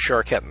got Patricia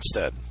Arquette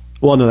instead.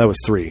 Well, no, that was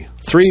 3.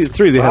 3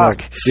 they had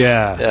like,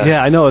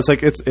 yeah, I know. It's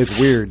like it's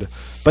weird,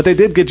 but they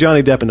did get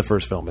Johnny Depp in the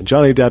first film, and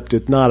Johnny Depp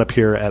did not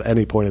appear at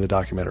any point in the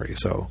documentary.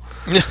 So,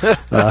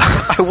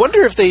 I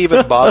wonder if they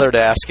even bothered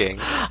asking.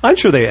 I'm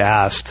sure they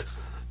asked.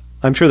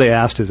 I'm sure they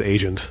asked his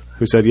agent,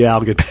 who said, "Yeah, I'll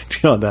get back to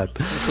you on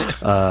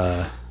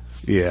that."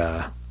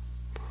 Yeah.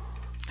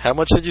 How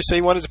much did you say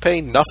you wanted to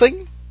pay?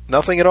 Nothing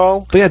at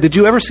all. But yeah, did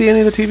you ever see any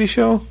of the TV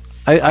show?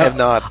 I have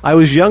not. I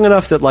was young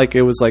enough that like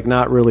it was like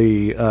not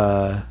really.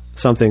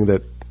 Something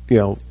that,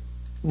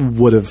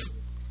 would have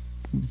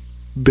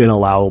been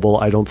allowable,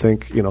 I don't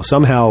think.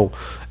 Somehow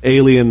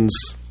Aliens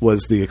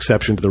was the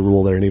exception to the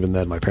rule there, and even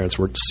then my parents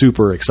were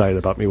super excited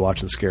about me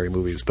watching scary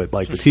movies, but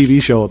like the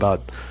TV show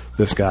about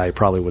this guy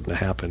probably wouldn't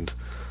have happened.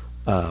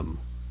 I'd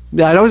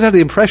always had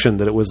the impression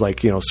that it was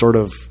like, sort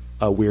of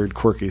a weird,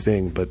 quirky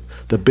thing, but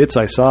the bits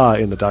I saw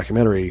in the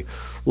documentary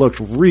looked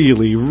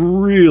really,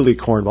 really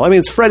cornball. I mean,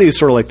 it's Freddy's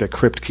sort of like the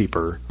crypt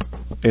keeper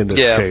in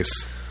this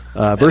case.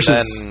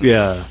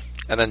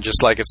 And then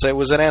just like it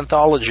was an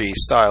anthology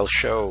style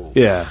show.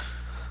 Yeah.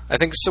 I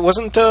think so.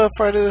 Wasn't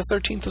Friday the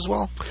 13th as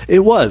well? It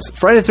was.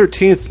 Friday the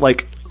 13th,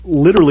 like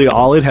literally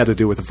all it had to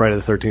do with the Friday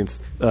the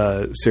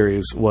 13th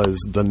series was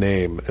the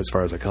name, as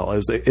far as I can tell.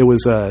 It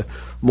was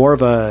more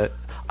of a...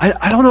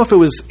 I don't know if it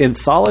was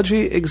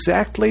anthology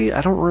exactly.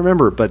 I don't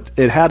remember, but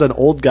it had an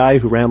old guy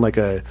who ran like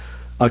a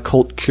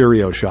cult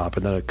curio shop,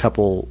 and then a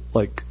couple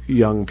like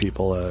young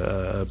people,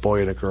 a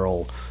boy and a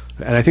girl.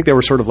 And I think they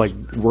were sort of like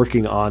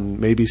working on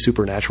maybe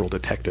supernatural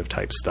detective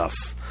type stuff.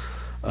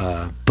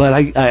 But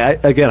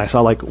I saw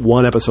like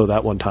one episode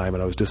that one time,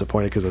 and I was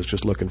disappointed because I was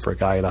just looking for a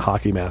guy in a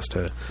hockey mask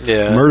to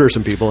murder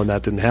some people, and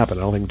that didn't happen.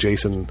 I don't think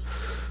Jason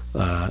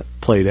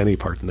played any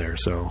part in there,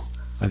 so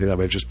I think that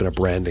might have just been a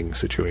branding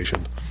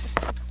situation.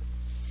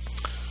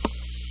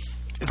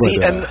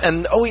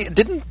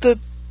 Didn't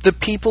the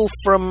people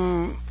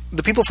from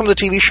the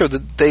TV show,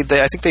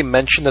 I think they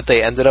mentioned that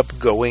they ended up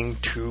going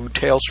to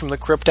Tales from the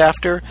Crypt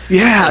after.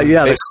 Yeah,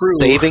 the crew.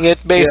 Saving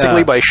it,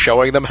 basically, by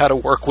showing them how to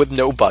work with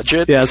no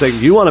budget. Yeah, it's like,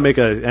 you want to make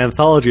an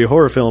anthology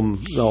horror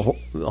film,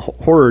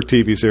 horror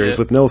TV series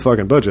with no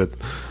fucking budget.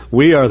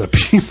 We are the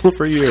people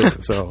for you.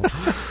 So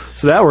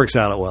So that works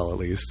out well, at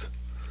least.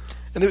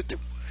 And there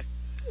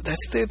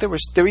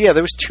was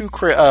two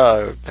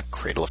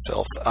Cradle of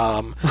Filth,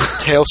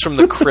 Tales from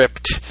the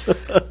Crypt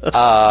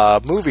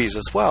movies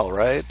as well,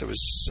 right? There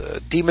was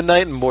Demon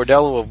Knight and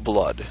Bordello of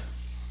Blood.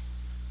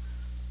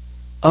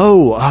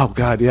 Oh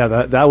God, yeah,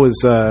 that was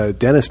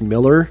Dennis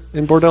Miller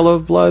in Bordello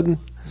of Blood.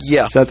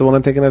 Yeah, is that the one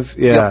I'm thinking of?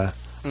 Yeah.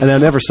 Yep. And I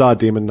never saw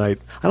Demon Knight.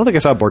 I don't think I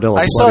saw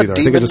Bordello of Blood either.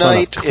 Demon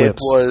Knight.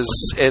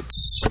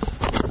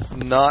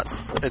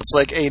 It's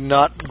like a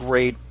not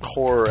great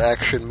horror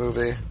action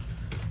movie.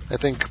 I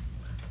think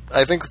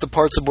the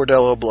parts of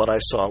Bordello of Blood I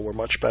saw were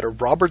much better.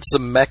 Robert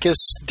Zemeckis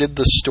did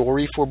the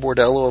story for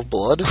Bordello of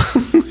Blood.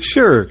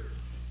 Sure.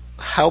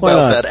 How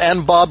about that?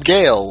 And Bob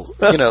Gale,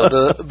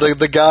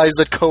 the guys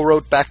that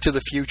co-wrote Back to the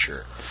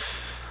Future.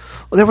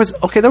 Well, there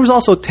was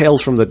also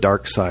Tales from the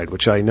Dark Side,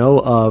 which I know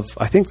of.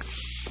 I think,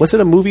 was it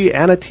a movie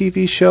and a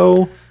TV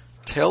show?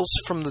 Tales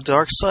from the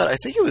Dark Side? I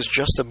think it was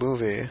just a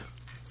movie.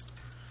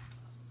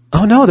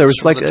 Oh no, there was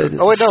 6 years.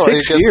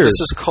 This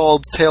is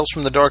called Tales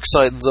from the Dark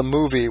Side, the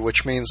movie,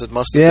 which means it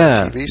must have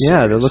been a TV series.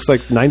 Yeah, it looks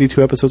like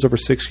 92 episodes over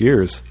 6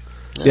 years.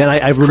 Yeah,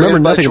 and I remember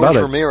nothing about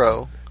it.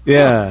 Romero.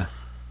 Yeah.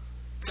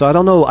 So I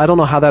don't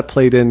know how that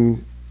played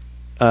in,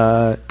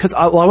 because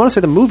I want to say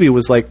the movie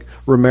was like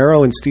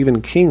Romero and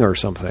Stephen King or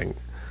something.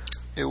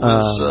 It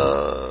was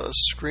a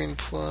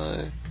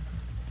screenplay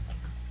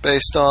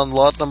based on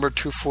Lot Number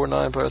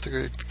 249 by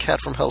Arthur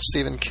Cat from Hell,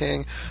 Stephen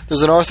King.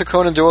 There's an Arthur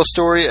Conan Doyle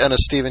story and a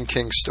Stephen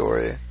King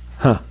story.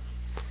 Huh.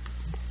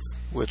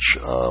 Which,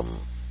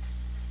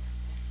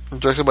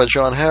 directed by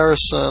John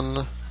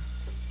Harrison.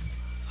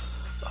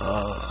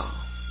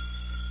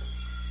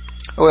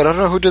 Oh wait, I don't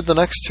know who did the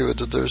next two.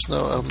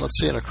 I'm not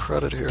seeing a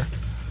credit here.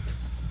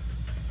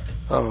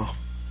 Oh,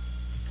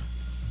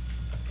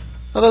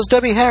 that was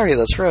Debbie Harry.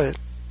 That's right.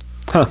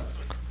 Huh.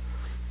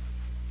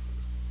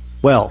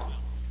 Well,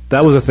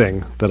 that was a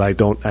thing that I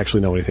don't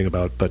actually know anything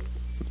about, but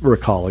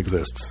recall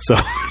exists. So.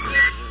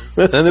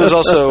 Then there was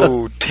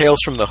also Tales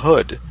from the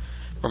Hood.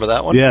 Remember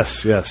that one?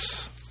 Yes.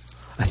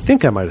 I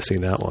think I might have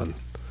seen that one.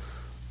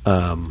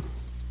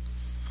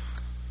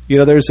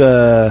 There's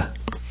a.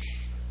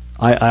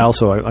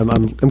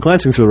 I'm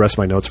glancing through the rest of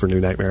my notes for New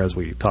Nightmare as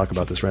we talk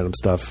about this random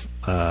stuff,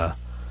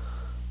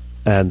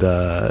 and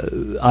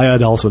I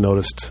had also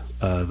noticed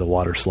the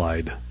water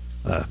slide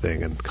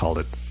thing and called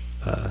it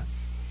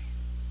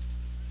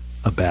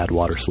a bad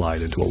water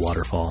slide into a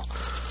waterfall.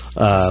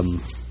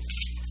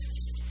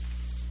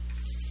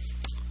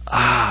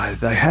 I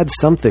had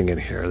something in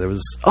here. There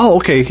was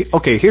okay.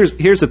 Here's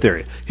the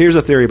theory. Here's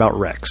a theory about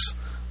Rex.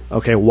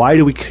 Okay, why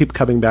do we keep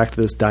coming back to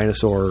this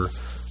dinosaur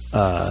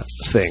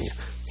thing?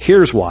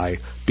 Here's why.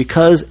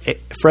 Because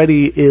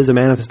Freddy is a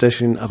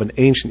manifestation of an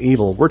ancient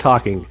evil. We're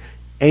talking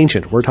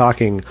ancient. We're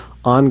talking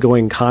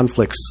ongoing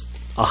conflicts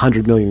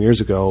 100 million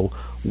years ago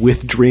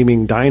with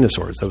dreaming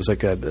dinosaurs. That was like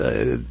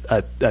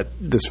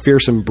this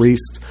fearsome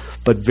beast,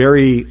 but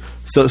very...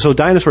 So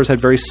dinosaurs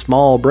had very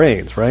small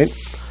brains, right?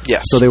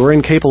 Yes. So they were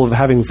incapable of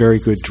having very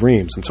good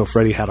dreams, and so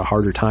Freddy had a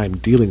harder time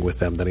dealing with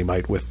them than he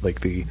might with like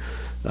the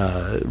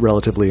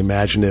relatively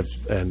imaginative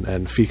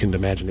and fecund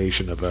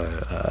imagination of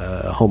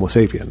a Homo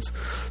sapiens.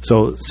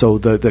 So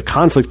the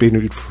conflict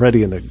between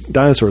Freddy and the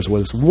dinosaurs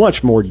was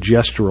much more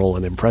gestural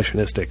and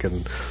impressionistic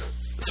and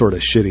sort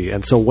of shitty.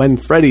 And so when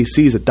Freddy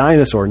sees a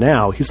dinosaur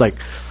now, he's like,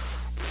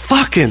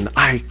 fucking,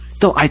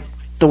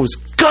 those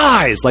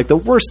guys! Like, the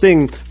worst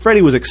thing,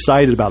 Freddy was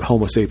excited about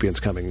Homo sapiens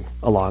coming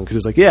along because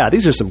he's like, yeah,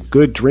 these are some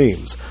good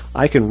dreams.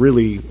 I can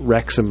really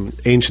wreak some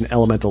ancient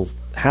elemental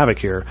havoc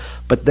here.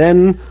 But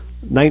then,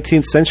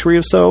 19th century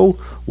or so,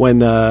 when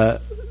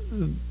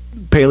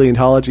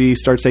paleontology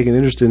starts taking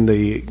interest in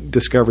the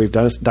discovery of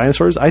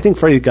dinosaurs, I think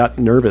Freddy got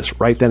nervous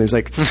right then. He's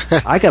like,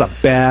 I got a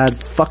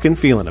bad fucking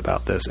feeling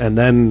about this. And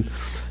then,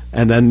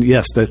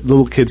 yes, the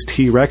little kid's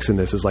T-Rex in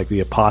this is like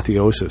the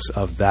apotheosis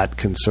of that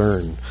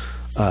concern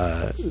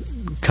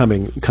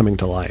coming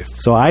to life.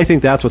 So I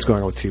think that's what's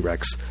going on with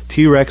T-Rex.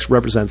 T-Rex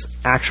represents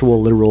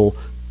actual, literal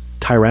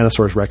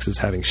Tyrannosaurus Rexes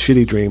having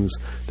shitty dreams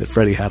that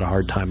Freddy had a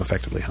hard time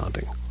effectively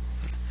haunting.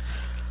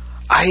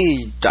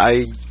 I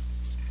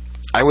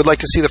would like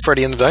to see the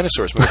Freddy and the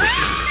Dinosaurs movie.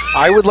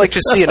 I would like to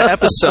see an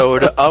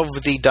episode of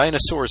the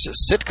Dinosaurs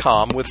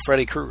sitcom with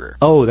Freddy Krueger.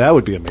 Oh, that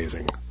would be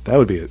amazing.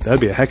 That'd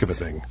be a heck of a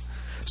thing.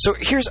 So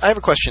I have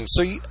a question.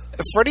 So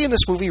Freddy in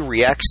this movie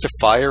reacts to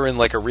fire in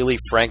like a really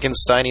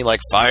Frankenstein-y,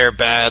 like fire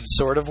bad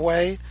sort of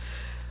way.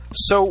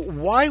 So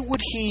why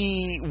would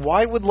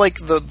like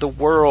the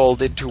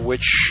world into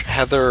which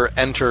Heather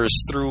enters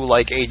through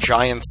like a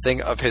giant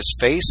thing of his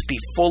face be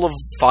full of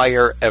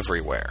fire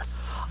everywhere?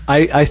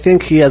 I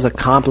think he has a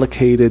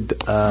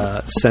complicated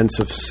sense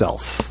of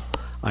self.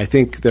 I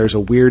think there's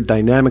a weird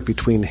dynamic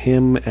between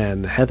him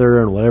and Heather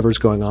and whatever's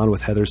going on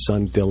with Heather's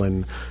son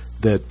Dylan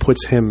that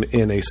puts him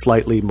in a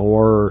slightly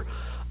more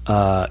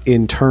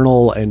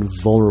internal and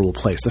vulnerable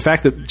place. The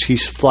fact that she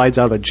slides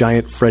out a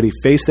giant Freddy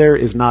face there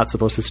is not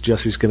supposed to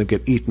suggest she's going to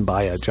get eaten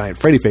by a giant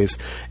Freddy face.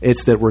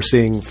 It's that we're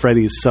seeing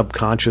Freddy's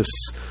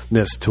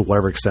subconsciousness, to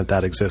whatever extent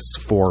that exists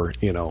for,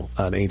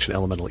 an ancient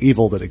elemental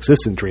evil that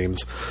exists in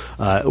dreams.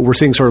 We're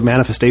seeing sort of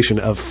manifestation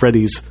of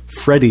Freddy's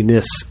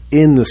Freddiness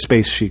in the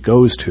space she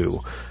goes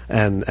to.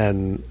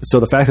 And so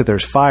the fact that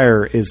there's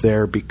fire is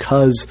there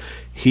because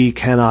he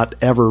cannot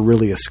ever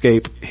really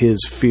escape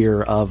his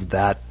fear of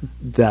that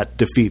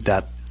defeat,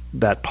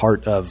 that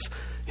part of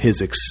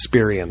his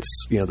experience.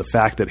 The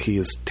fact that he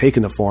has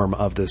taken the form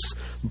of this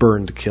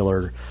burned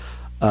killer,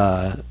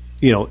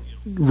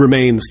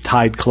 remains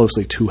tied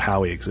closely to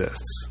how he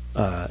exists.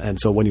 And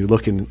so when you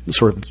look in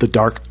sort of the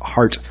dark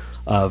heart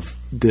of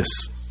this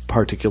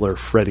particular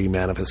Freddy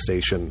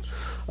manifestation,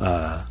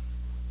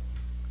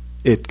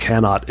 it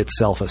cannot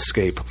itself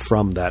escape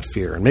from that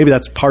fear. And maybe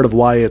that's part of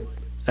why it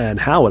and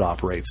how it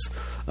operates.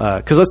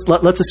 Because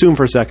let's assume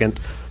for a second,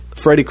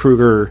 Freddy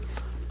Krueger,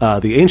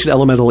 the ancient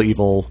elemental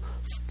evil,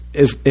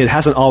 it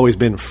hasn't always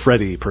been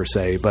Freddy per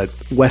se, but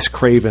Wes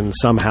Craven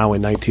somehow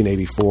in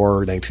 1984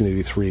 or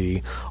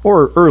 1983,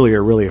 or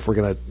earlier really, if we're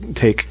going to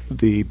take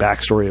the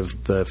backstory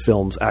of the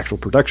film's actual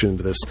production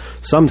into this,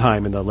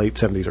 sometime in the late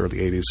 70s, early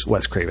 80s,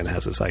 Wes Craven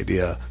has this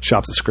idea,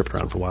 shops the script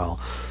around for a while.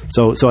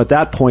 So at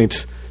that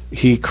point,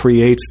 he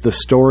creates the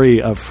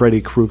story of Freddy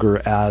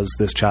Krueger as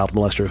this child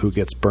molester who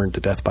gets burned to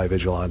death by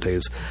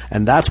vigilantes.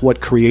 And that's what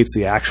creates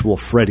the actual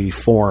Freddy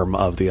form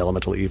of the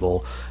elemental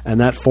evil. And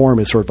that form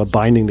is sort of a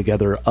binding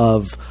together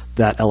of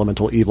that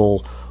elemental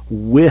evil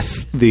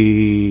with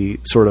the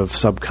sort of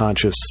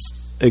subconscious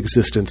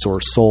existence or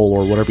soul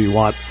or whatever you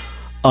want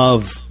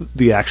of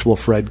the actual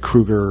Fred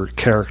Krueger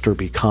character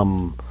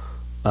become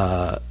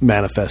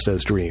manifest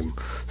as dream.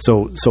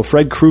 So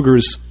Fred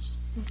Krueger's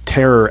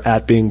terror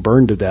at being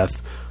burned to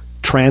death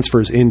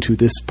transfers into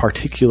this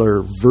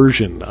particular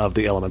version of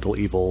the elemental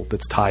evil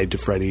that's tied to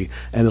Freddy,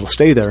 and it'll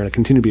stay there and it'll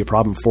continue to be a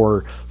problem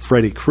for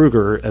Freddy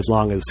Krueger as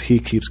long as he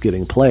keeps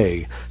getting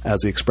play as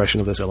the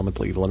expression of this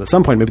elemental evil. And at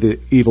some point, maybe the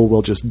evil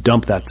will just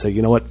dump that and say,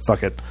 you know what,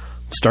 fuck it,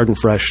 starting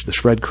fresh, this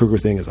Fred Krueger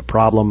thing is a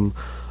problem.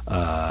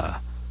 I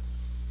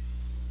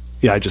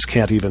just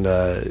can't even,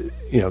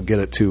 get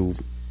it to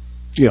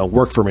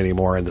work for me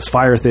anymore. And this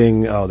fire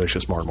thing, there's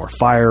just more and more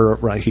fire.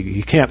 Right?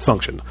 He can't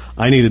function.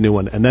 I need a new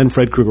one. And then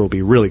Fred Krueger will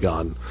be really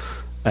gone,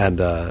 and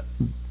the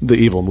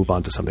evil will move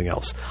on to something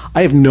else.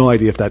 I have no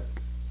idea if that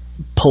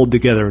pulled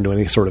together into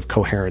any sort of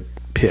coherent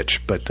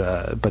pitch, but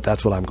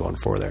that's what I'm going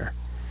for there.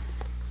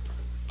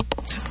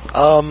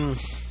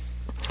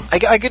 I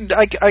could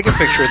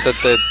picture it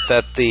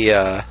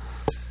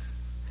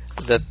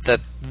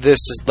that this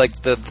is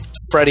like the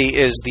Freddy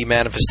is the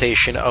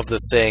manifestation of the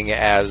thing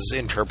as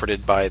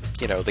interpreted by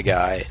the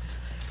guy,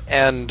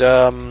 and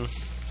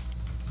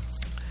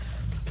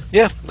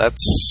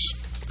that's.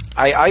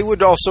 I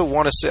would also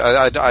want to see.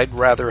 I'd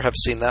rather have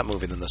seen that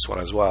movie than this one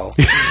as well.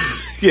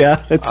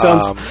 Yeah, it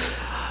sounds.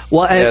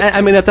 I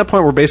mean, at that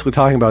point, we're basically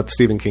talking about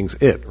Stephen King's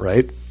It,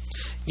 right?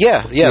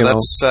 Yeah,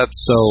 that's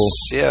so.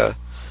 Yeah.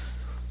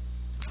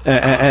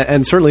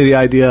 And certainly the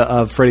idea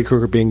of Freddy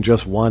Krueger being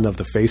just one of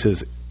the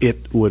faces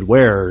it would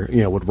wear,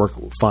 would work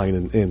fine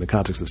in the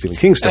context of the Stephen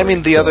King story. I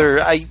mean,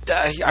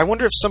 I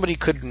wonder if somebody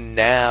could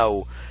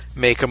now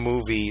make a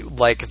movie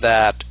like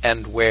that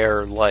and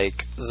where,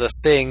 like, the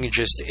thing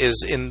just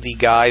is in the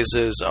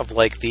guises of,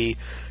 like, the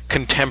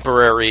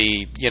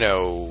contemporary,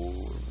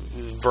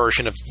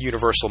 version of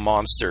Universal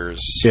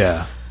Monsters.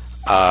 Yeah.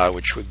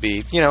 Which would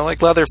be,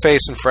 like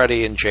Leatherface and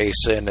Freddy and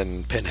Jason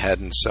and Pinhead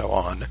and so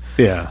on.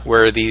 Yeah.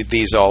 Where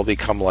these all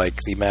become like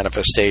the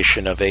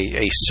manifestation of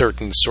a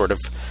certain sort of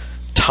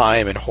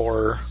time in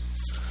horror.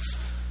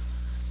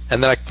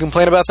 And then I can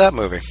complain about that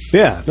movie.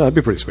 Yeah, no, that'd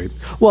be pretty sweet.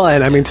 Well,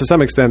 and I mean, to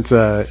some extent,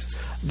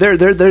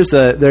 there's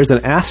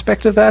an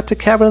aspect of that to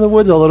Cabin in the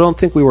Woods, although I don't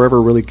think we were ever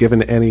really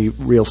given any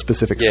real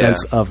specific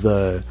sense of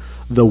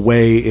the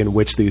way in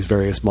which these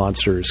various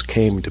monsters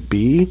came to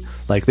be.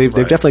 Like they've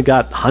definitely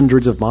got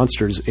hundreds of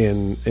monsters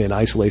in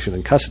isolation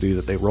and custody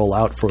that they roll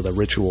out for the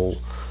ritual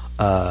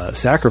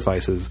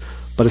sacrifices,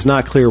 but it's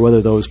not clear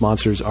whether those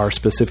monsters are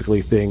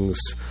specifically things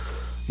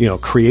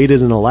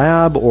created in a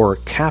lab or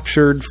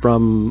captured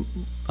from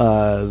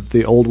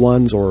the old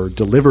ones or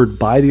delivered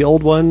by the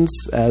old ones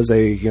as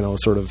a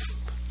sort of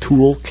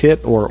tool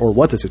kit or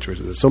what the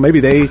situation is. So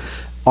maybe they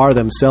are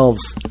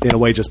themselves, in a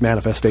way, just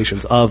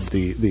manifestations of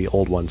the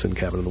old ones in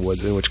Cabin in the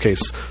Woods, in which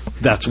case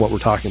that's what we're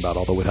talking about,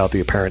 although without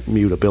the apparent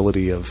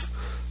mutability of,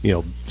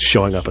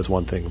 showing up as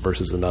one thing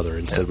versus another.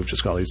 Instead, we've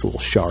just got all these little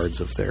shards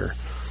of their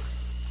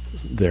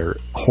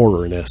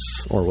horrorness,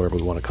 or whatever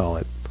we want to call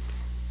it.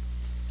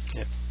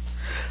 Yeah.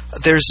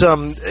 There's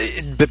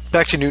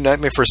back to New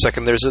Nightmare for a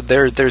second. There's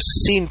a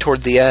scene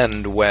toward the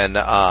end when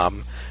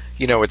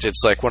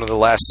it's like one of the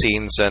last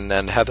scenes,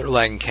 and Heather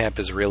Langenkamp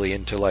is really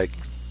into like.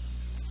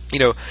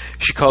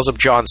 She calls up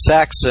John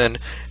Saxon,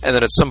 and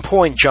then at some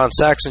point, John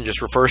Saxon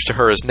just refers to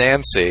her as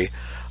Nancy,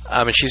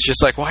 And she's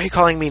just like, why are you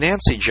calling me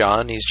Nancy,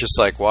 John? He's just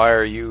like, why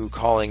are you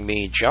calling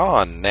me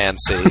John,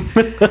 Nancy? And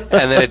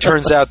then it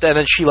turns out, and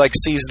then she like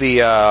sees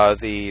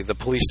the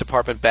police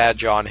department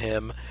badge on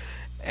him,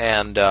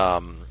 and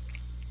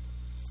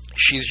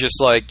she's just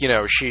like, you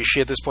know, she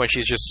at this point,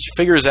 she just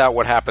figures out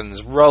what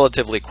happens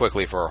relatively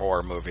quickly for a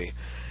horror movie.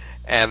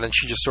 And then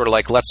she just sort of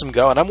like lets him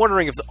go. And I'm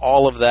wondering if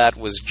all of that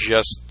was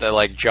just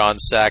like John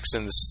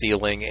Saxon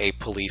stealing a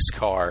police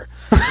car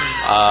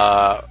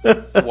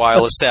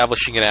while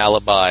establishing an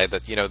alibi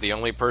that, you know, the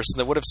only person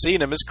that would have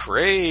seen him is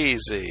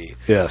crazy.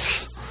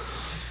 Yes.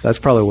 That's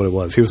probably what it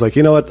was. He was like,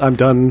 you know what? I'm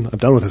done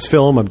with this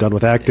film. I'm done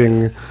with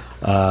acting.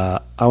 I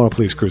want a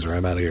police cruiser.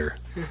 I'm out of here.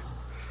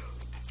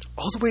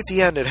 All the way at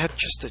the end, it had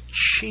just the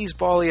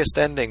cheeseballiest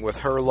ending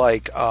with her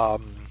like...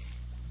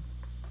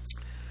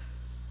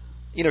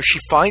 you know, she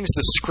finds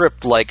the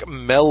script like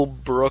Mel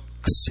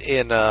Brooks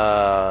in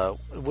where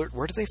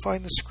do they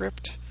find the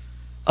script?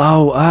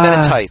 Oh, Men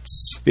in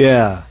Tights.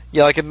 Yeah,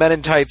 like in Men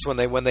in Tights when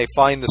they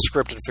find the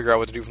script and figure out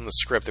what to do from the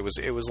script.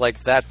 It was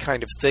like that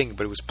kind of thing,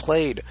 but it was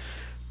played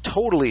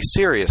totally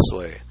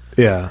seriously.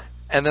 Yeah.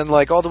 And then,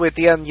 like, all the way at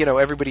the end, you know,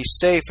 everybody's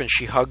safe, and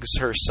she hugs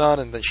her son,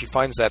 and then she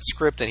finds that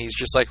script, and he's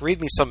just like, read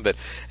me some of it.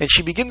 And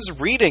she begins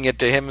reading it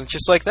to him, and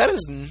just like, that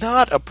is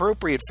not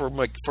appropriate for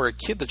a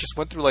kid that just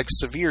went through, like,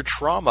 severe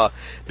trauma,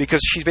 because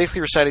she's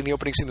basically reciting the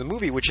opening scene of the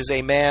movie, which is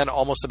a man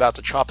almost about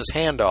to chop his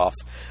hand off.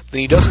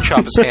 Then he doesn't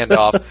chop his hand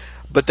off,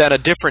 but then a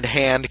different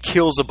hand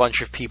kills a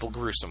bunch of people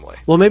gruesomely.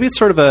 Well, maybe it's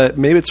sort of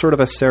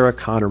a Sarah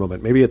Connor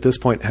moment. Maybe at this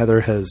point,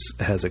 Heather has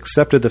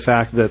accepted the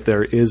fact that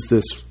there is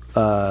this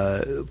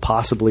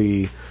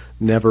possibly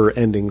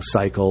never-ending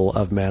cycle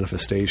of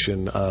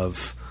manifestation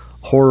of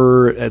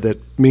horror that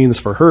means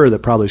for her that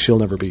probably she'll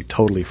never be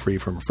totally free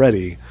from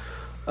Freddy.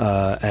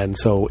 And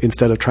so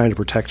instead of trying to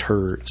protect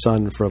her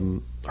son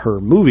from her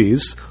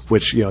movies,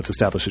 which, you know, it's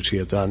established that she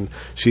had done,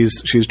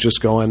 she's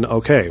just going,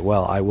 okay,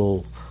 well, I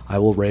will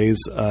raise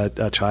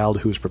a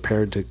child who's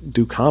prepared to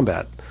do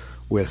combat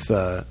with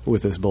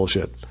this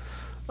bullshit.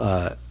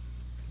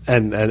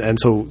 And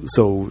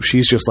so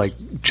she's just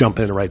like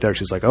jumping in right there.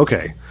 She's like,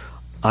 okay,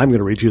 I'm going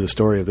to read you the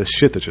story of this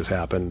shit that just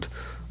happened,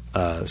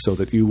 so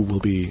that you will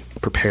be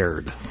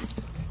prepared.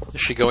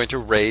 Is she going to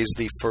raise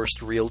the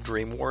first real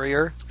Dream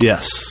Warrior?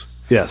 Yes.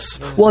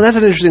 Well, that's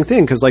an interesting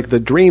thing because like the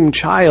Dream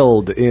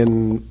Child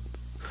in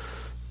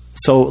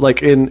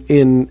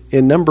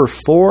number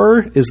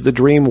 4 is the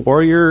Dream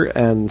Warrior,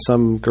 and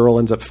some girl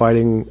ends up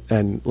fighting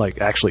and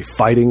like actually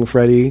fighting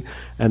Freddy,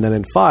 and then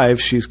in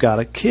 5 she's got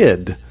a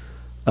kid.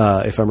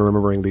 If I'm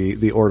remembering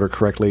the order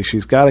correctly,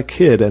 she's got a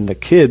kid, and the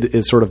kid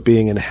is sort of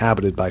being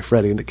inhabited by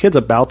Freddy. And the kid's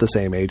about the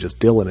same age as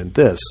Dylan in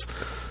this.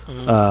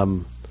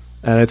 Mm-hmm.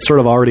 And it's sort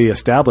of already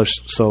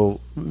established,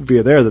 so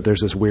via there, that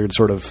there's this weird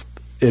sort of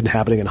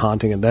inhabiting and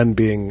haunting and then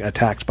being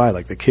attacked by,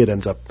 like the kid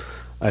ends up,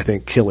 I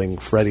think, killing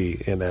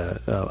Freddy in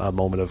a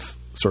moment of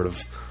sort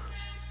of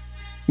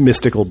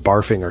mystical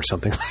barfing or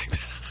something like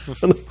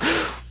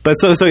that. But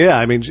so yeah,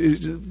 I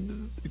mean...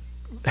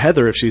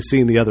 Heather, if she's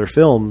seen the other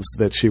films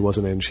that she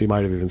wasn't in, she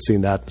might have even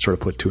seen that, sort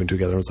of put two and two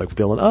together. And was like, with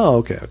Dylan, oh,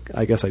 okay,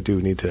 I guess I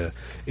do need to,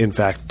 in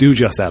fact, do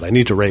just that. I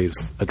need to raise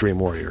a Dream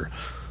Warrior,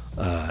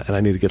 and I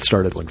need to get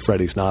started when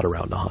Freddy's not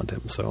around to haunt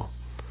him. So,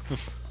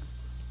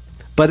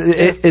 but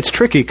it's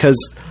tricky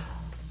because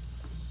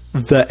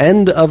the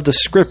end of the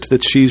script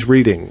that she's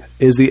reading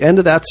is the end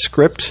of that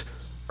script.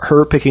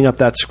 Her picking up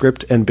that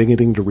script and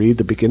beginning to read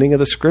the beginning of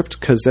the script,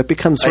 because that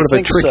becomes sort of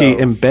a tricky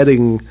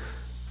embedding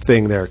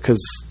thing there.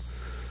 Because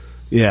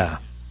yeah,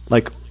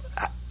 like,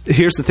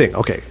 here's the thing.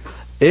 Okay,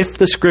 if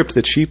the script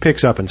that she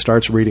picks up and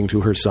starts reading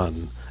to her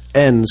son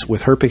ends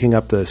with her picking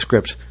up the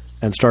script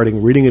and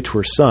starting reading it to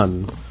her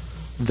son,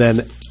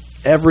 then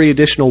every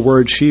additional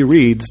word she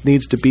reads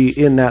needs to be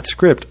in that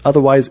script.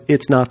 Otherwise,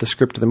 it's not the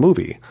script of the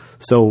movie.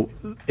 So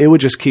it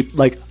would just keep,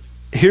 like,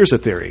 here's a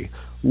theory.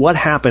 What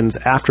happens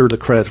after the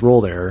credits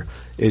roll there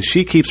is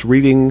Heather keeps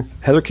reading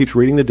to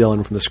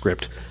Dylan from the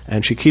script,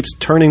 and she keeps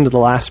turning to the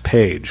last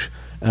page.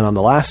 And on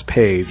the last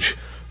page,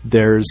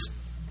 there's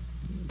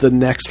the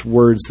next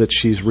words that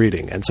she's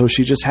reading. And so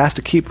she just has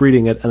to keep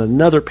reading it, and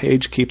another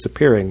page keeps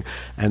appearing,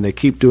 and they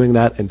keep doing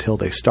that until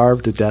they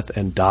starve to death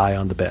and die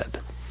on the bed.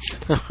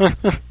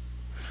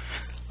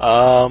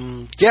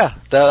 Yeah,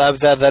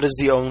 that is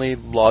the only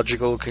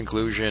logical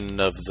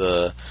conclusion of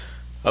the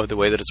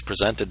way that it's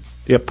presented.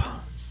 Yep.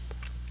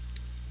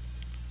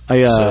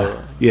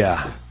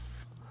 Yeah.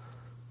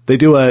 They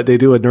do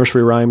a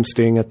nursery rhyme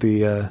sting at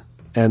the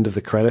end of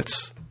the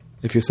credits.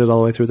 If you sit all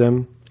the way through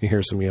them, you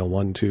hear some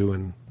 1, 2,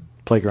 and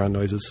playground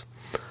noises.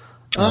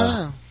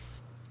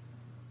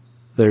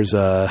 There's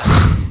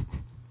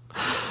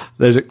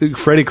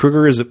Freddy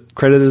Krueger is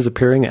credited as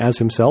appearing as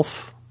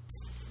himself.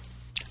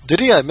 Did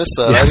he? I missed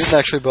that. Yes. I didn't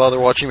actually bother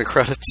watching the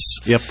credits.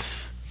 Yep.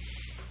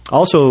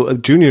 Also, a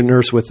junior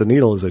nurse with the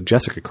needle is a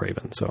Jessica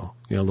Craven, so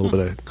a little bit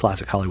of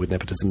classic Hollywood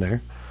nepotism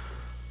there.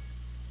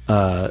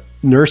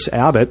 Nurse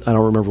Abbott, I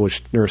don't remember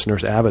which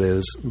Nurse Abbott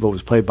is, but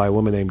was played by a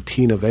woman named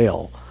Tina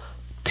Vale.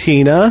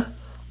 Tina,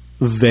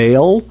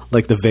 veil,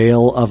 like the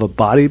veil of a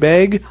body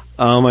bag.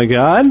 Oh my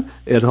God,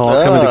 it's all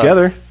coming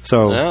together.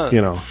 So,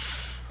 you know,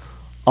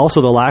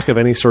 also the lack of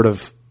any sort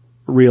of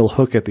real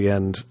hook at the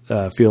end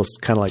feels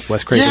kind of like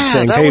Wes Craven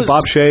saying, hey,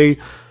 Bob Shaye,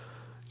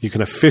 you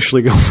can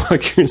officially go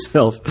fuck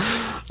yourself.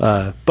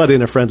 But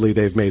in a friendly,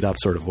 they've made up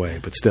sort of way,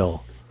 but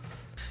still.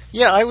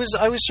 Yeah, I was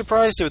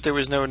surprised that there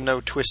was no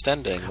twist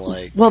ending.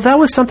 Like, well, that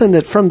was something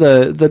that from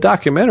the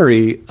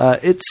documentary,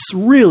 it's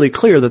really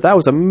clear that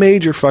was a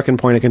major fucking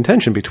point of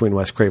contention between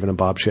Wes Craven and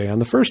Bob Shaye on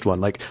the first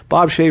one. Like,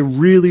 Bob Shaye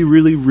really,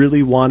 really,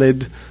 really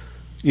wanted,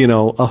 you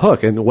know, a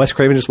hook, and Wes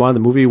Craven just wanted the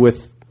movie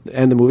with,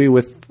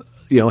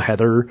 you know,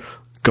 Heather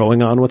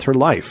going on with her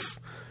life.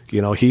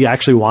 You know, he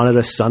actually wanted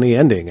a sunny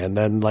ending, and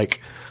then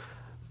like.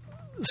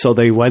 So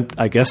they went,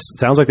 I guess, it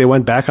sounds like they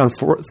went back and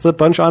forth a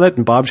bunch on it,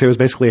 and Bob Shaye was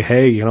basically,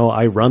 hey, you know,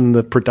 I run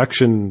the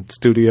production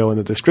studio and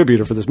the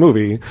distributor for this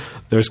movie.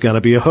 There's going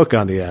to be a hook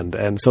on the end.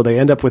 And so they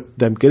end up with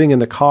them getting in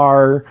the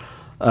car,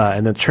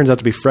 and then it turns out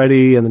to be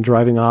Freddie, and then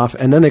driving off.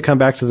 And then they come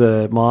back to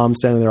the mom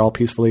standing there all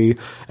peacefully,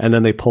 and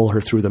then they pull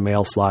her through the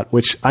mail slot,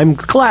 which I'm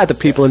glad the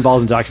people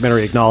involved in the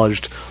documentary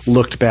acknowledged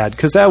looked bad,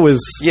 because that was...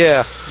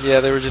 Yeah,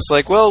 they were just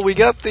like, well, we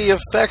got the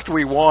effect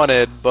we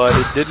wanted, but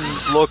it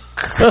didn't look...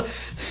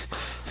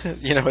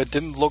 You know, it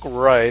didn't look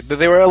right.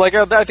 They were like,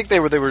 I think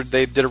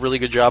they did a really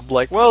good job.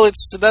 Like, well,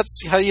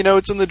 that's how you know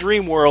it's in the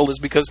dream world, is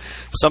because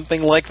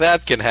something like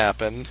that can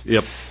happen.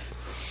 Yep.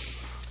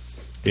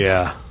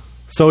 Yeah.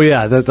 So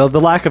yeah,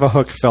 the lack of a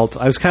hook felt.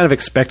 I was kind of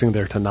expecting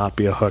there to not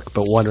be a hook,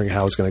 but wondering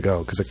how it was going to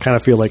go, because I kind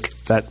of feel like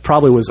that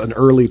probably was an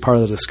early part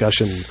of the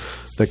discussion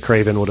that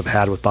Craven would have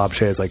had with Bob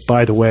Shaye. It's like,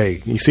 by the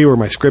way, you see where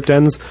my script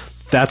ends?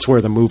 That's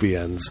where the movie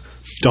ends.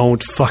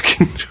 Don't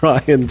fucking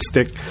try and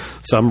stick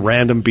some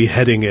random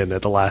beheading in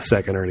at the last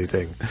second or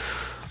anything.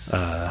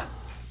 But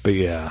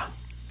yeah.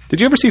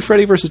 Did you ever see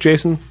Freddy vs.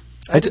 Jason?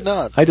 I did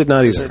not. I did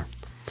not either.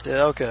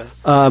 Okay.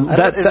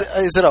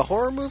 Is it a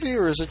horror movie,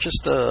 or is it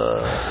just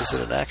is it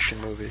an action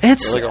movie?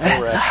 It's like a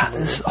horror action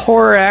movie?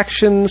 Horror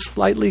action,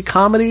 slightly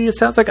comedy. It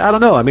sounds like, I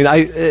don't know. I mean,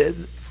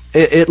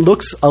 it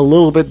looks a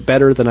little bit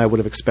better than I would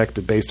have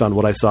expected based on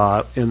what I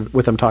saw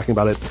with them talking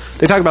about it.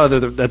 They talk about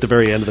it at the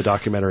very end of the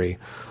documentary.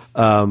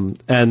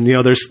 And you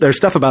know, there's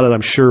stuff about it I'm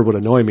sure would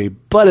annoy me,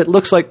 but it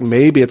looks like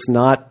maybe it's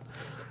not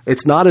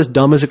as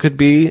dumb as it could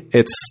be.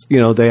 It's, you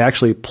know, they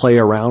actually play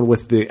around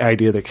with the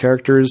idea of the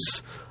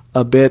characters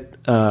a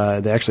bit.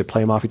 They actually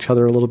play them off each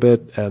other a little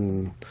bit,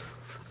 and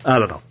I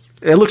don't know.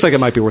 It looks like it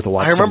might be worth a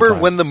watch. I remember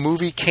sometime. When the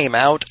movie came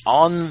out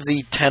on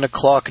the 10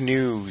 o'clock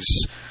news,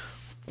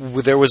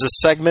 there was a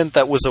segment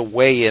that was a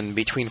weigh-in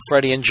between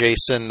Freddy and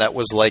Jason that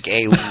was like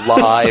a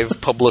live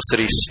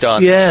publicity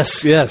stunt.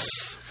 Yes.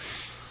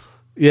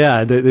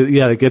 Yeah, they're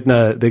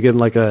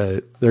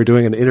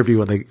doing an interview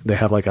when they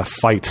have like a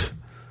fight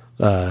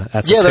at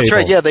the table. Yeah, that's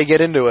right. Yeah, they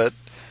get into it.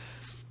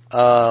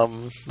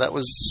 That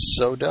was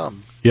so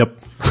dumb. Yep.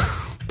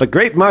 But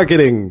great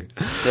marketing.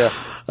 Yeah.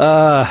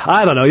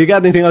 I don't know. You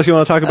got anything else you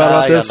want to talk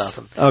about this? I got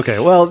nothing. Okay.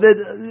 Well,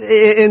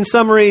 in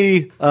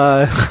summary,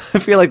 I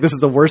feel like this is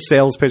the worst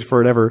sales pitch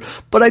for it ever.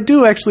 But I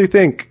do actually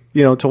think,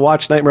 you know, to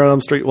watch Nightmare on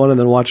Elm Street 1 and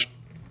then watch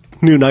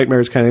New Nightmare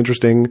is kind of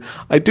interesting.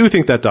 I do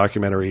think that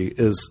documentary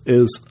is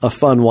a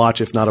fun watch,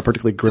 if not a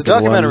particularly gripping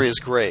one. The documentary is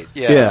great.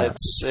 Yeah.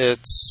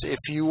 It's if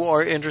you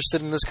are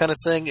interested in this kind of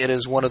thing, it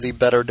is one of the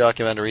better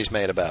documentaries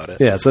made about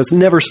it. Yeah, so it's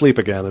Never Sleep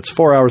Again. It's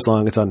 4 hours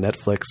long. It's on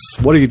Netflix.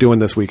 What are you doing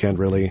this weekend,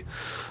 really?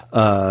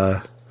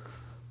 But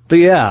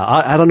yeah,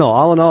 I don't know.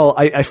 All in all,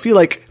 I feel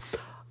like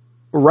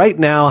right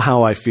now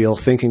how I feel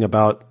thinking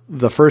about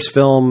the first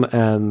film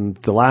and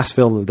the last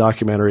film of the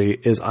documentary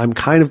is I'm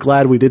kind of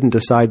glad we didn't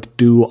decide to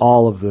do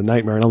all of the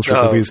Nightmare on Elm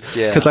Street movies,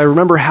 because I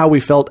remember how we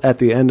felt at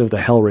the end of the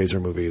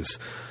Hellraiser movies,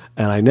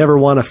 and I never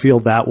want to feel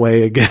that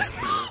way again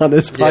on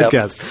this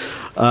podcast.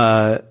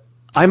 Yep.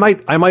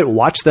 I might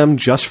watch them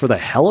just for the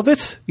hell of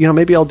it. You know,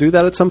 maybe I'll do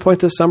that at some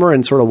point this summer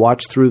and sort of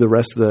watch through the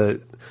rest of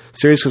the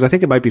series, because I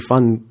think it might be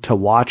fun to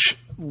watch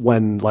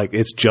when like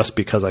it's just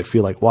because I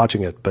feel like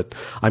watching it. But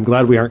I'm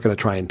glad we aren't going to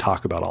try and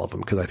talk about all of them,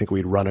 because I think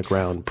we'd run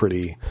aground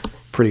pretty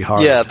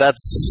hard. Yeah,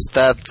 that's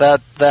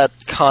that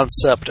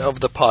concept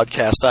of the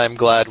podcast. I'm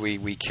glad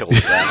we killed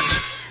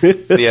that.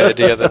 The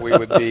idea that we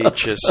would be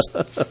just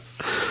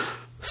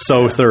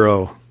so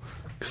thorough.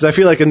 Because I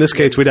feel like in this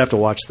case we'd have to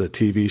watch the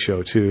TV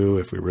show too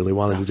if we really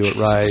wanted to do it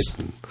right.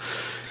 And,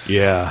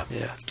 yeah.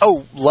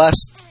 Oh,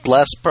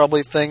 last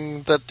probably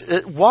thing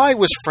why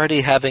was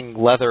Freddy having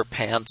leather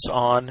pants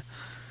on?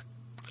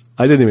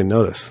 I didn't even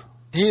notice.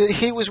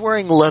 He was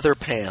wearing leather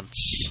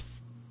pants.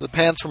 The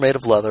pants were made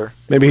of leather.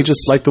 Maybe he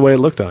just liked the way it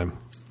looked on him.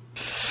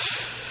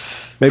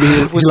 Maybe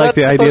he liked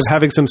the idea of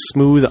having some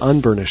smooth,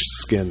 unburnished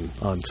skin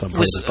on some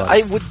part of the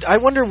body. I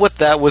wonder what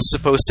that was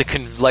supposed to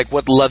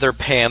what leather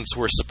pants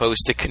were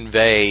supposed to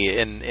convey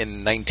in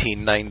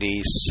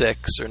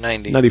 1996 or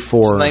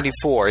 94.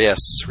 94, yes.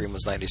 Scream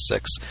was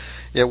 96.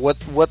 Yeah,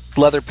 what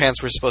leather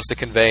pants were supposed to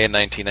convey in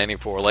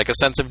 1994? Like a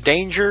sense of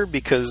danger,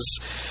 because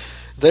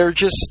they're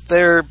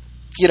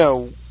you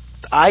know,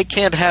 I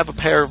can't have a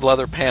pair of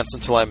leather pants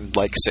until I'm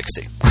like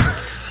 60.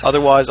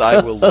 Otherwise,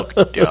 I will look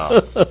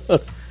dumb.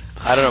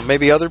 I don't know.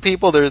 Maybe other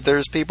people.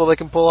 There's people that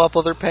can pull off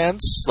leather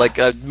pants, like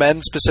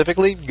men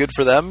specifically. Good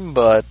for them,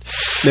 but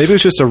maybe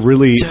it's just a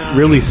really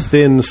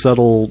thin,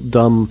 subtle,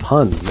 dumb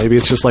pun. Maybe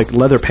it's just like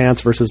leather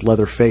pants versus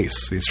leather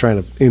face. He's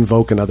trying to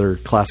invoke another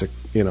classic,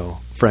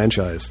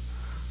 franchise.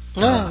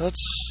 No,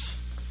 that's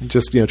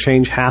just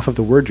change half of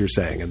the word you're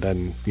saying, and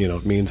then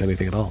it means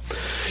anything at all.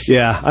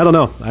 Yeah, I don't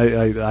know.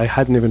 I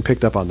hadn't even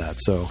picked up on that,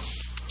 so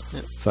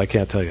I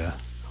can't tell you.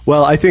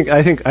 Well, I think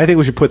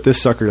we should put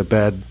this sucker to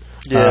bed.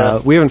 Yeah.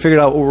 We haven't figured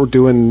out what we're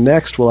doing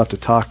next. We'll have to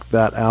talk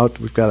that out.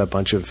 We've got a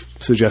bunch of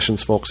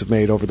suggestions folks have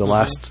made over the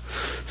last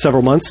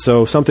several months.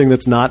 So something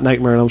that's not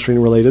Nightmare on Elm Street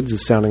related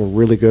is sounding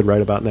really good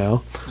right about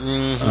now.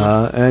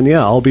 Mm-hmm. And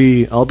yeah, I'll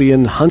be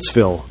in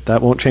Huntsville.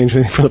 That won't change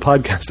anything for the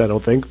podcast, I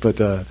don't think. But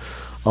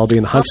I'll be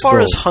in Huntsville. How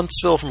far is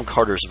Huntsville from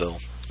Cartersville?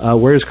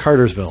 Where's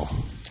Cartersville?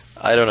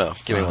 I don't know.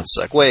 Give me one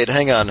sec. Wait,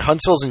 hang on.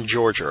 Huntsville's in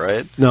Georgia,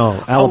 right?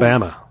 No,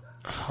 Alabama.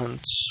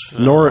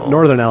 Huntsville.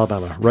 Northern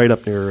Alabama, right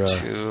up near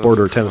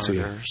border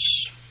Tennessee.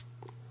 Let's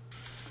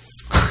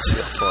see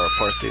how far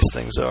apart these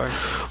things are.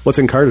 What's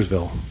in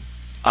Cartersville?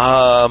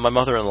 My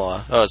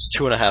mother-in-law. Oh, it's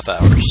 2.5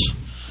 hours.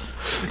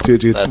 Do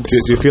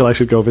you feel I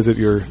should go visit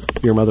your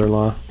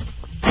mother-in-law?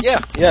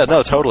 Yeah,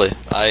 no, totally.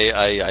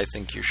 I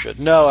think you should.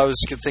 No, I was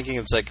thinking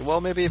it's like, well,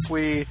 maybe if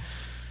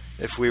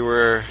we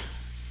were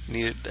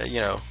needed,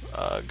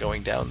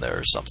 going down there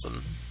or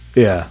something.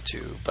 Yeah.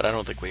 But I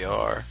don't think we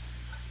are.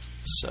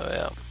 So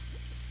yeah,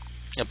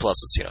 and plus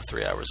it's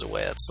 3 hours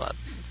away. It's not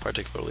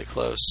particularly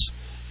close.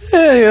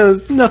 Yeah,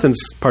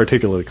 nothing's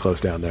particularly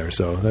close down there.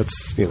 So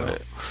that's Right.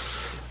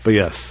 But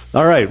yes,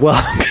 all right. Well,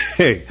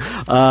 okay.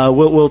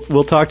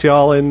 We'll talk to you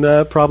all in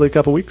probably a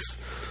couple weeks.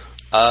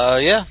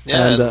 Yeah,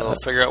 and we'll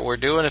figure out what we're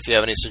doing. If you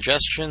have any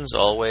suggestions,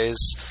 always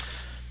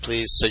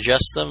please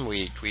suggest them.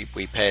 We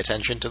pay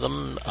attention to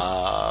them.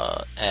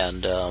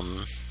 And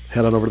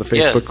head on over to the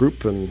Facebook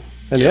group and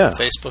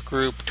Facebook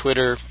group,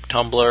 Twitter,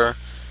 Tumblr.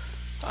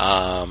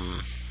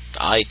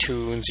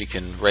 iTunes, you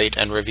can rate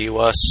and review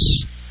us,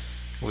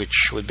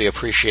 which would be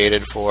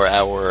appreciated for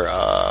our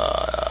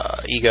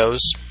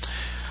egos.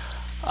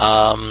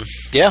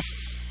 Yeah.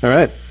 All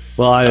right.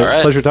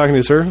 Well, pleasure talking to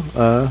you, sir.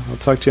 I'll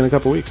talk to you in a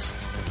couple weeks.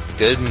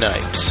 Good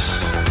night.